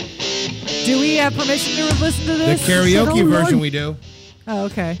 Do we have permission to listen to The this? karaoke version we do. Oh,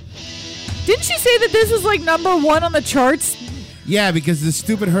 okay. Didn't you say that this was like #1 on the charts? Yeah, because the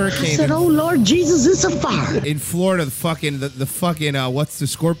stupid hurricane. I said, oh, Lord Jesus, it's a fire. In Florida, the fucking what's the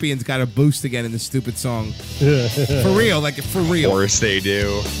Scorpions got a boost again in the stupid song. For real. Of course they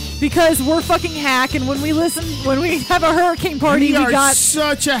do. Because we're fucking hack, and when we have a hurricane party, we are got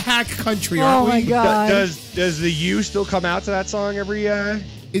such a hack country, Oh aren't we? my God. Does the U still come out to that song every game?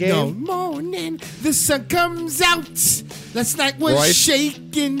 No. Morning, the sun comes out. Last night was Royce?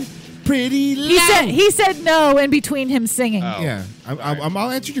 shaking pretty loud. He said no in between him singing. Yeah,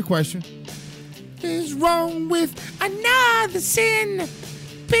 I'll answer your question. What is wrong with another sin?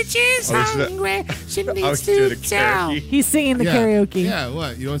 Bitch is hungry. She needs to tell. He's singing the karaoke. Yeah,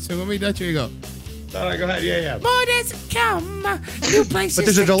 what? You want to sing with me, Dutch? Here you go. All right, go ahead. Yeah. More days to come. New places But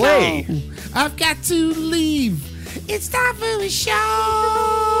there's a to delay. go. I've got to leave. It's time for a show.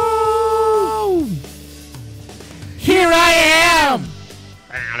 Here I am.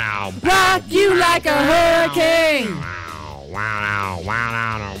 Rock you like a hurricane.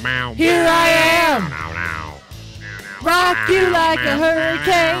 Here I am. Rock you like a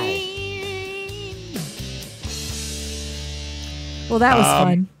hurricane. Well, that was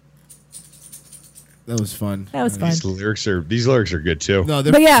fun. That was fun. That was fun. These lyrics are good too. No,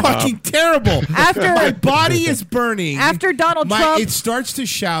 they're But yeah. fucking terrible. My body is burning. After Donald Trump. It starts to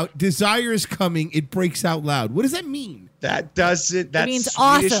shout, desire is coming, it breaks out loud. What does that mean? That doesn't. That's means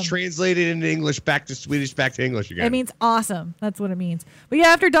Swedish awesome. translated into English back to Swedish back to English again. It means awesome. That's what it means. But yeah,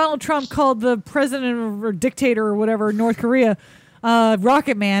 after Donald Trump called the president or dictator or whatever, North Korea,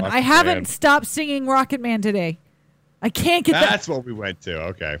 Rocket Man, I haven't stopped singing Rocket Man today. I can't get that. That's what we went to.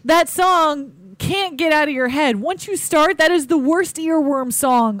 Okay. That song can't get out of your head. Once you start, that is the worst earworm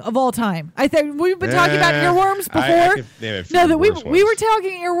song of all time. I think we've been talking about earworms before. I could name a few No, that we worse were ones.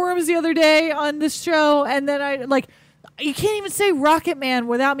 talking earworms the other day on this show, and then I like. You can't even say Rocket Man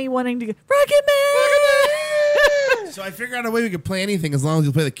without me wanting to go, Rocket Man! So I figured out a way we could play anything as long as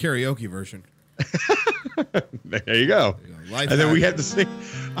you play the karaoke version. There you go. Life And then we hack. have to sing.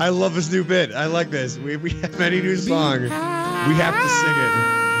 I love this new bit. I like this. We have any new song. We have to sing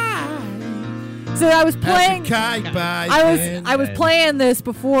it. So I was playing. I was playing this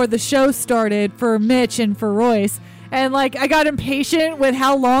before the show started for Mitch and for Royce, and like I got impatient with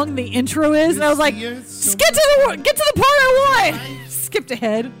how long the intro is, and I was like, "Just get to the part I want." Skipped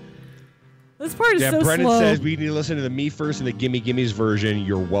ahead. This part is Yeah, so Brennan slow. says we need to listen to the Me First and the Gimme Gimmes version.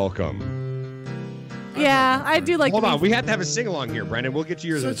 You're welcome. Yeah, I do like. Hold on, we have to have a sing along here, Brennan. We'll get to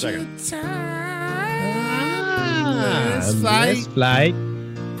yours in a second. This flight.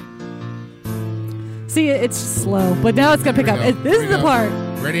 See, it's slow, but now it's gonna pick up. This is the part.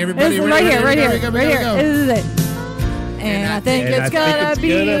 Ready, everybody? Right here. Go. This is it. And I think it's gonna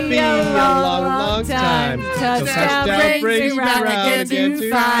be a long time. Touchdown brings me round again to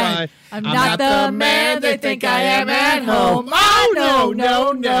find. I'm not the man they think I am at home. Oh,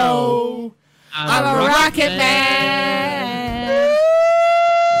 no. I'm a rocket man.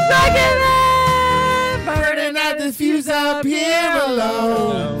 Rocket man. Burning out this fuse up here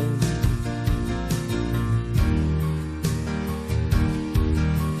alone.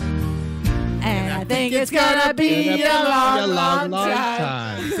 And I think it's gonna be a long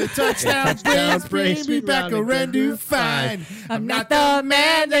time. The touchdown brings me back around to find. I'm not the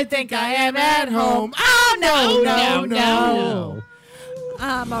man they think I am at home. Oh, no.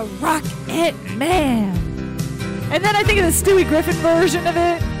 I'm a rocket man. And then I think of the Stewie Griffin version of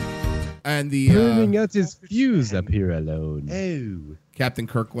it. And the burning out his fuse up here alone. Oh, Captain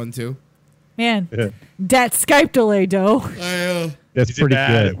Kirk one too. Man, that Skype delay, though. That's pretty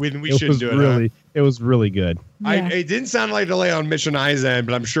good. We shouldn't do it. Really, it was really good. Yeah. It didn't sound like delay on Mission I's end,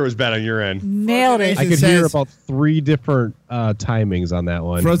 but I'm sure it was bad on your end. Nailed it. I could hear about 3 different timings on that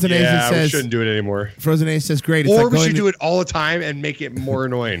one. Frozen Asian says we shouldn't do it anymore. Frozen Asian says great. It's Or like we should do it all the time and make it more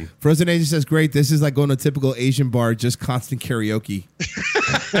annoying. Frozen Asian says great. This is like going to a typical Asian bar, just constant karaoke.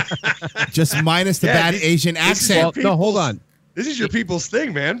 Just minus the bad Asian accent. Well, no, hold on. This is your people's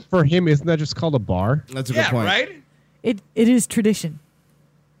thing, man. For him, isn't that just called a bar? That's a good point. Right? It is tradition.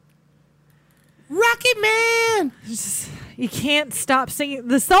 Rocket Man! You can't stop singing.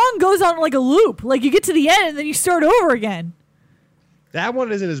 The song goes on like a loop. Like you get to the end and then you start over again. That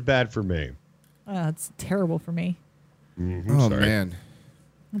one isn't as bad for me. It's terrible for me. Oh, man.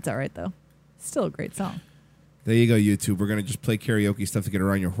 It's all right, though. Still a great song. There you go, YouTube. We're going to just play karaoke stuff to get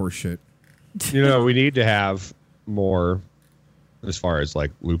around your horse shit. You know, we need to have more as far as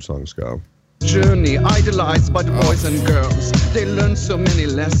like loop songs go. Journey idolized by the boys and girls. They learn so many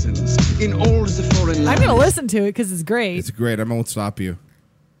lessons in all the foreign I'm lands. going to listen to it because it's great. It's great. I won't stop you.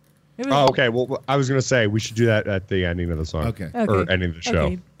 Oh, okay. Well, I was going to say we should do that at the ending of the song. Okay. Or ending of the show.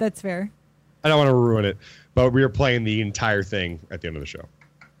 Okay, that's fair. I don't want to ruin it, but we are playing the entire thing at the end of the show.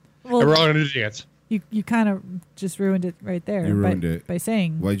 Well, and we're all going to dance. You kind of just ruined it right there. You ruined it. By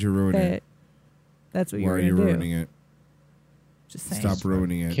saying. Why'd you ruin it? That's what Why you're are going you to do. ruining it? Just saying. Stop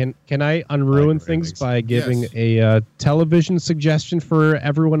ruining it. Can I unruin things by giving a television suggestion for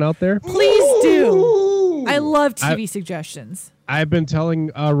everyone out there? Please do. I love TV suggestions. I've been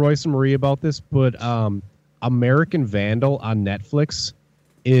telling Royce and Marie about this, but American Vandal on Netflix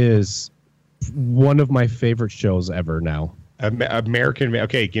is one of my favorite shows ever now. American.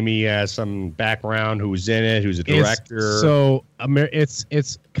 Okay, give me some background. Who's in it? Who's the director?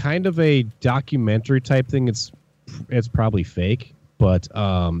 It's kind of a documentary type thing. It's probably fake, but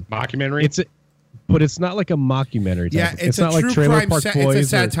mockumentary. But it's not like a mockumentary. Yeah, it's a not like true Trailer crime Park Boys. It's a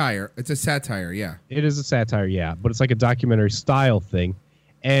satire. It's a satire. Yeah, it is a satire. Yeah, but it's like a documentary style thing,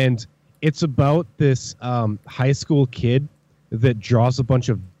 and it's about this high school kid that draws a bunch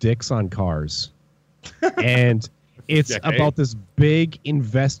of dicks on cars, and it's about this big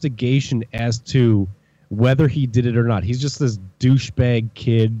investigation as to whether he did it or not. He's just this douchebag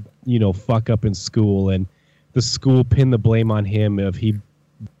kid, fuck up in school, and the school pinned the blame on him if he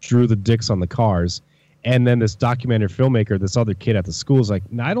drew the dicks on the cars. And then this documentary filmmaker, this other kid at the school, is like,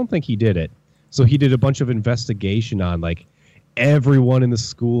 no, I don't think he did it. So he did a bunch of investigation on like everyone in the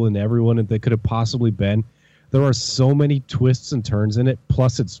school and everyone that could have possibly been. There are so many twists and turns in it.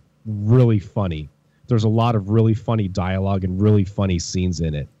 Plus, it's really funny. There's a lot of really funny dialogue and really funny scenes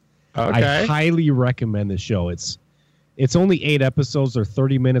in it. Okay. I highly recommend the show. It's only 8 episodes. They're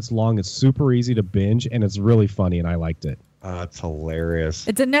 30 minutes long. It's super easy to binge, and it's really funny, and I liked it. It's hilarious.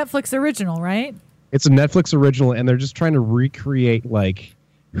 It's a Netflix original, right? It's a Netflix original, and they're just trying to recreate, like,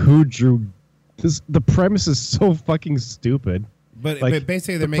 who drew this. The premise is so fucking stupid. But like,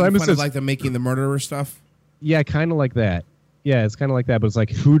 basically, they're making fun of like the Making the Murderer stuff. Yeah, kind of like that. Yeah, it's kind of like that, but it's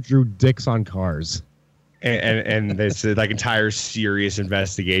like who drew dicks on cars. And there's like entire serious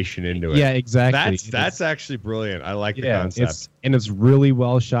investigation into it. Yeah, exactly. That's actually brilliant. I like the concept. It's really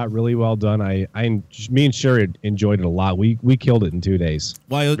well shot, really well done. Me and Sherry enjoyed it a lot. We killed it in 2 days.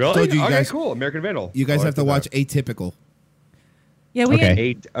 Well, I really? told you Okay, guys, cool. American Vandal. You guys have to watch Atypical. Yeah,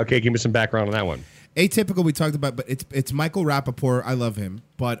 we Okay, give me some background on that one. Atypical we talked about, but it's Michael Rappaport. I love him,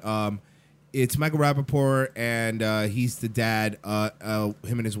 but it's Michael Rappaport, and he's the dad. Him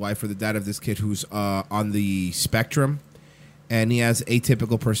and his wife are the dad of this kid who's on the spectrum, and he has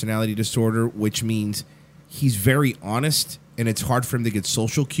atypical personality disorder, which means he's very honest, and it's hard for him to get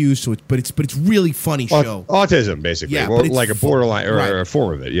social cues. So, it's really funny show. Autism, basically. Yeah, well, but it's like a borderline or a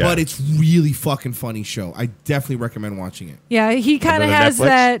form of it. Yeah, but it's really fucking funny show. I definitely recommend watching it. Yeah, he kind of has Netflix?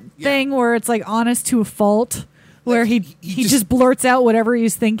 that thing where it's like honest to a fault, where he just blurts out whatever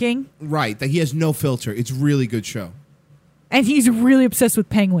he's thinking. Right, that he has no filter. It's a really good show. And he's really obsessed with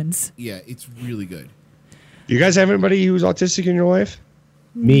penguins. Yeah, it's really good. Do you guys have anybody who's autistic in your life?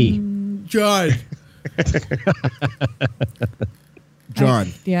 Me. John.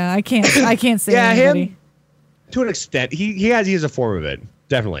 John. I can't say Yeah, anybody. him. To an extent, he has a form of it.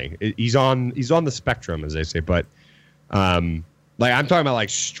 Definitely, he's on the spectrum, as they say. But like I'm talking about like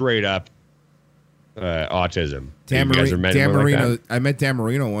straight up autism. Dan You guys are men and women like Marino. I met Dan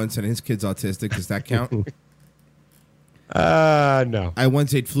Marino once, and his kid's autistic. Does that count? No. I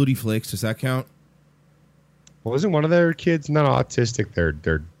once ate Flutie Flakes. Does that count? Well, isn't one of their kids not autistic?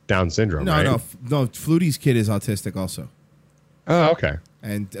 They're Down syndrome. No, right? no. Flutie's kid is autistic also. Oh, okay.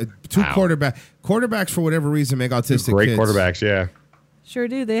 And two quarterbacks for whatever reason make autistic Great kids. quarterbacks, yeah. Sure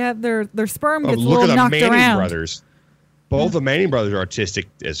do. They have their sperm gets a Look little at the knocked Manning around. brothers. Both the Manning brothers are autistic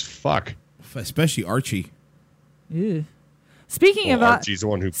as fuck. Especially Archie. Ew. Speaking of Archie's the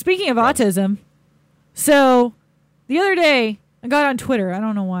one who. Speaking of autism, so the other day I got on Twitter. I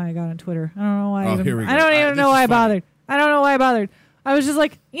don't know why I got on Twitter. I don't know why. Here we go. I don't even know why I funny. bothered. I don't know why I bothered. I was just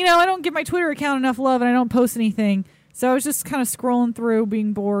like, I don't give my Twitter account enough love, and I don't post anything. So I was just kind of scrolling through,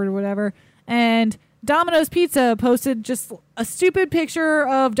 being bored or whatever. And Domino's Pizza posted just a stupid picture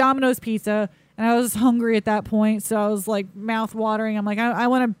of Domino's Pizza, and I was hungry at that point, so I was like mouth watering. I'm like, I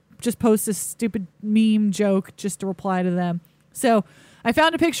want to just post this stupid meme joke just to reply to them. So I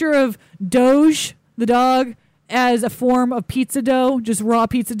found a picture of Doge, the dog, as a form of pizza dough, just raw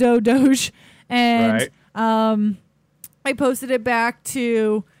pizza dough, Doge. And I posted it back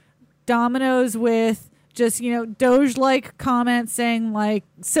to Domino's with just, Doge-like comments saying, like,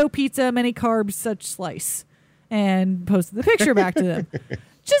 so pizza, many carbs, such slice. And posted the picture back to them.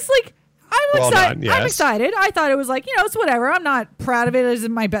 Just like, I'm excited. Yes. I'm excited. I thought it was like, it's whatever. I'm not proud of it as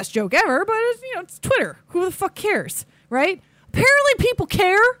my best joke ever, but it's, it's Twitter. Who the fuck cares, right? Apparently people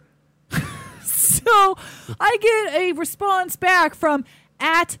care. So I get a response back from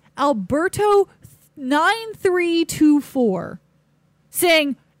 @Alberto9324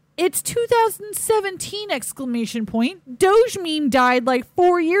 saying, it's 2017 ! Doge meme died like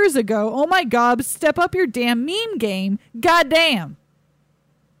 4 years ago. Oh my God, step up your damn meme game. Goddamn.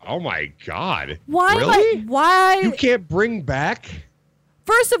 Oh my God! Why? Really? Why? You can't bring back.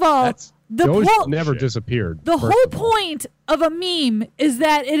 First of all, Doge never disappeared. The whole point of a meme is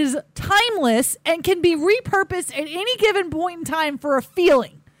that it is timeless and can be repurposed at any given point in time for a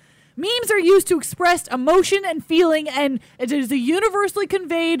feeling. Memes are used to express emotion and feeling, and it is a universally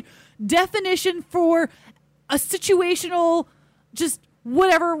conveyed definition for a situational, just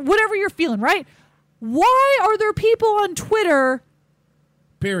whatever you're feeling, right? Why are there people on Twitter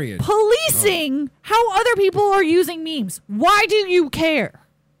policing how other people are using memes? Why do you care?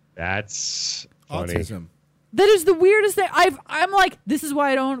 That's funny. Autism. That is the weirdest thing. I'm like, this is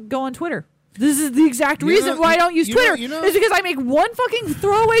why I don't go on Twitter. This is the exact reason why I don't use Twitter. Is because I make one fucking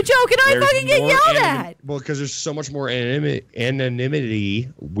throwaway joke and I fucking get yelled at. Well, because there's so much more anonymity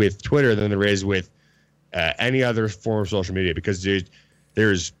with Twitter than there is with any other form of social media. Because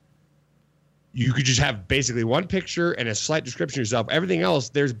there's you could just have basically one picture and a slight description of yourself. Everything else,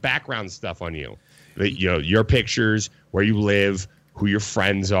 there's background stuff on you. Your pictures, where you live, who your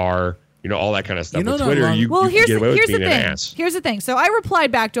friends are. All that kind of stuff. With Twitter, you can get away with being an ass. Here's the thing. So I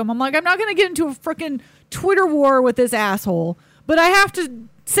replied back to him. I'm like, I'm not going to get into a freaking Twitter war with this asshole, but I have to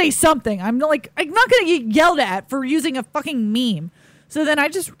say something. I'm not going to get yelled at for using a fucking meme. So then I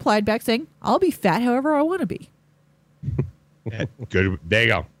just replied back saying, I'll be fat however I want to be. Good. There you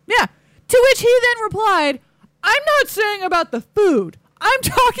go. Yeah. To which he then replied, I'm not saying about the food. I'm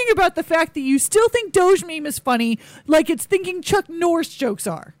talking about the fact that you still think Doge meme is funny, like it's thinking Chuck Norris jokes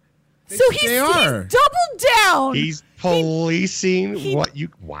are. So he's doubled down. He's policing what you.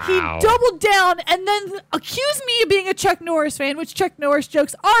 Wow. He doubled down and then accused me of being a Chuck Norris fan, which Chuck Norris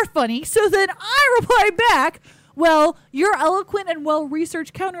jokes are funny. So then I replied back, well, your eloquent and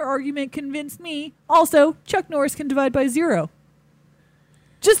well-researched counter-argument convinced me. Also, Chuck Norris can divide by 0.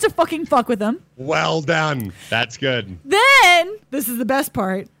 Just to fucking fuck with him. Well done. That's good. Then, this is the best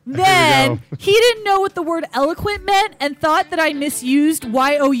part. Then, he didn't know what the word eloquent meant and thought that I misused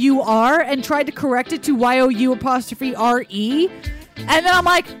Y-O-U-R and tried to correct it to Y-O-U''R-E. And then I'm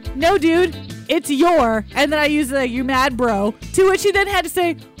like, no, dude, it's your. And then I used the you mad bro. To which he then had to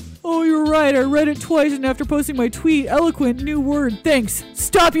say, oh, you're right. I read it twice, and after posting my tweet, eloquent, new word, thanks.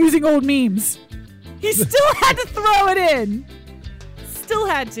 Stop using old memes. He still had to throw it in. Still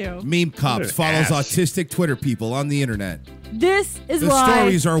had to. Meme Cops follows autistic Twitter people on the internet. This is the why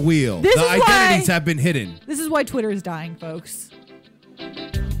stories are real. The identities have been hidden. This is why Twitter is dying, folks.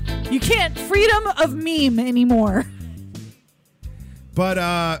 You can't freedom of meme anymore.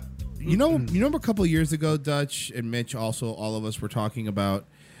 But you know, a couple of years ago, Dutch and Mitch, also all of us were talking about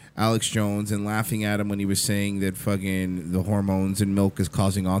Alex Jones and laughing at him when he was saying that fucking the hormones in milk is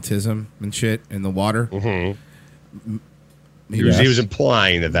causing autism and shit in the water. Mm-hmm. He was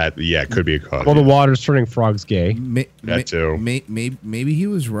implying that could be a cause. Well, the water's turning frogs gay. That too. Maybe he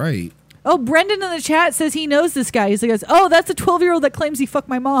was right. Oh, Brendan in the chat says he knows this guy. He goes, "Oh, that's a 12-year-old that claims he fucked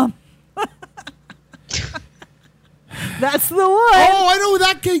my mom." That's the one. Oh, I know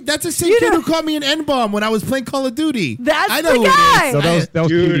that kid. That's the same kid who called me an N-bomb when I was playing Call of Duty. That's the guy. So that was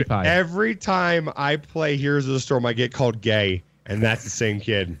Dude, PewDiePie. every time I play Heroes of the Storm, I get called gay, and that's the same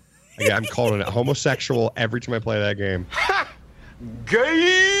kid. I'm called a homosexual every time I play that game.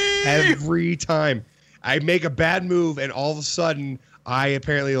 Gay! Every time. I make a bad move, and all of a sudden, I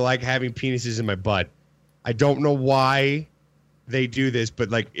apparently like having penises in my butt. I don't know why they do this, but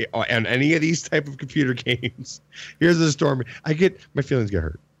like on any of these type of computer games, Here's the Storm. My feelings get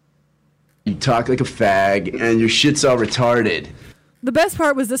hurt. You talk like a fag, and your shit's all retarded. The best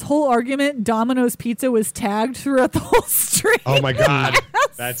part was this whole argument. Domino's Pizza was tagged throughout the whole stream. Oh my god,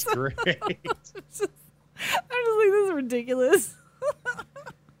 that's great. I'm just like, this is ridiculous.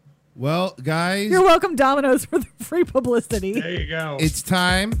 Well, guys, you're welcome, Domino's, for the free publicity. There you go. It's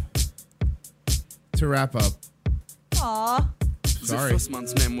time to wrap up. Aw. Sorry. The first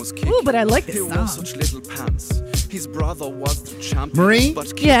man's name was Kiki. Ooh, but I like this He wore song. such little pants. His brother was the champion. Marie? But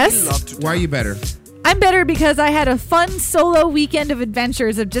Kiki Yes? loved to Why are you better? I'm better because I had a fun solo weekend of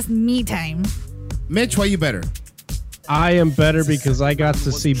adventures of just me time. Mitch, why are you better? I am better because I got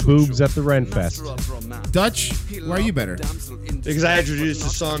to see boobs at the Ren Fest. Dutch, why are you better? Because I introduced the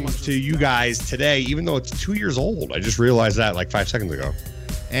song to you guys today, even though it's 2 years old. I just realized that like 5 seconds ago.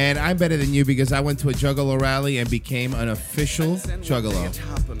 And I'm better than you because I went to a Juggalo rally and became an official Juggalo.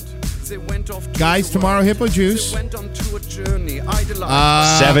 Guys, tomorrow Hippo Juice. 7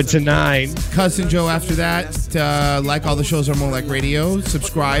 to 9. Cousin Joe after that. Like all the shows on More Like Radio.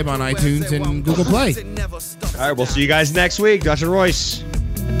 Subscribe on iTunes and Google Play. All right, we'll see you guys next week. Dutch and Royce.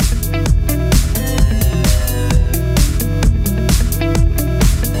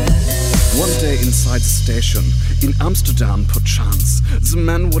 One day inside the station, in Amsterdam perchance, the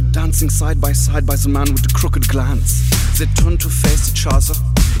men were dancing side by side by the man with the crooked glance. They turned to face each other.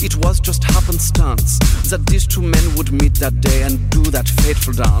 It was just happenstance that these two men would meet that day and do that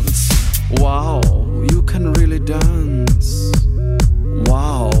fateful dance. Wow, you can really dance.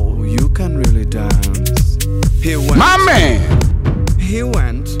 Wow, you can really dance. He went. My man! He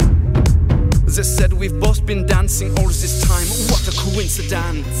went. They said we've both been dancing all this time. What a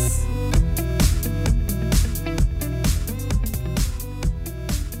coincidence.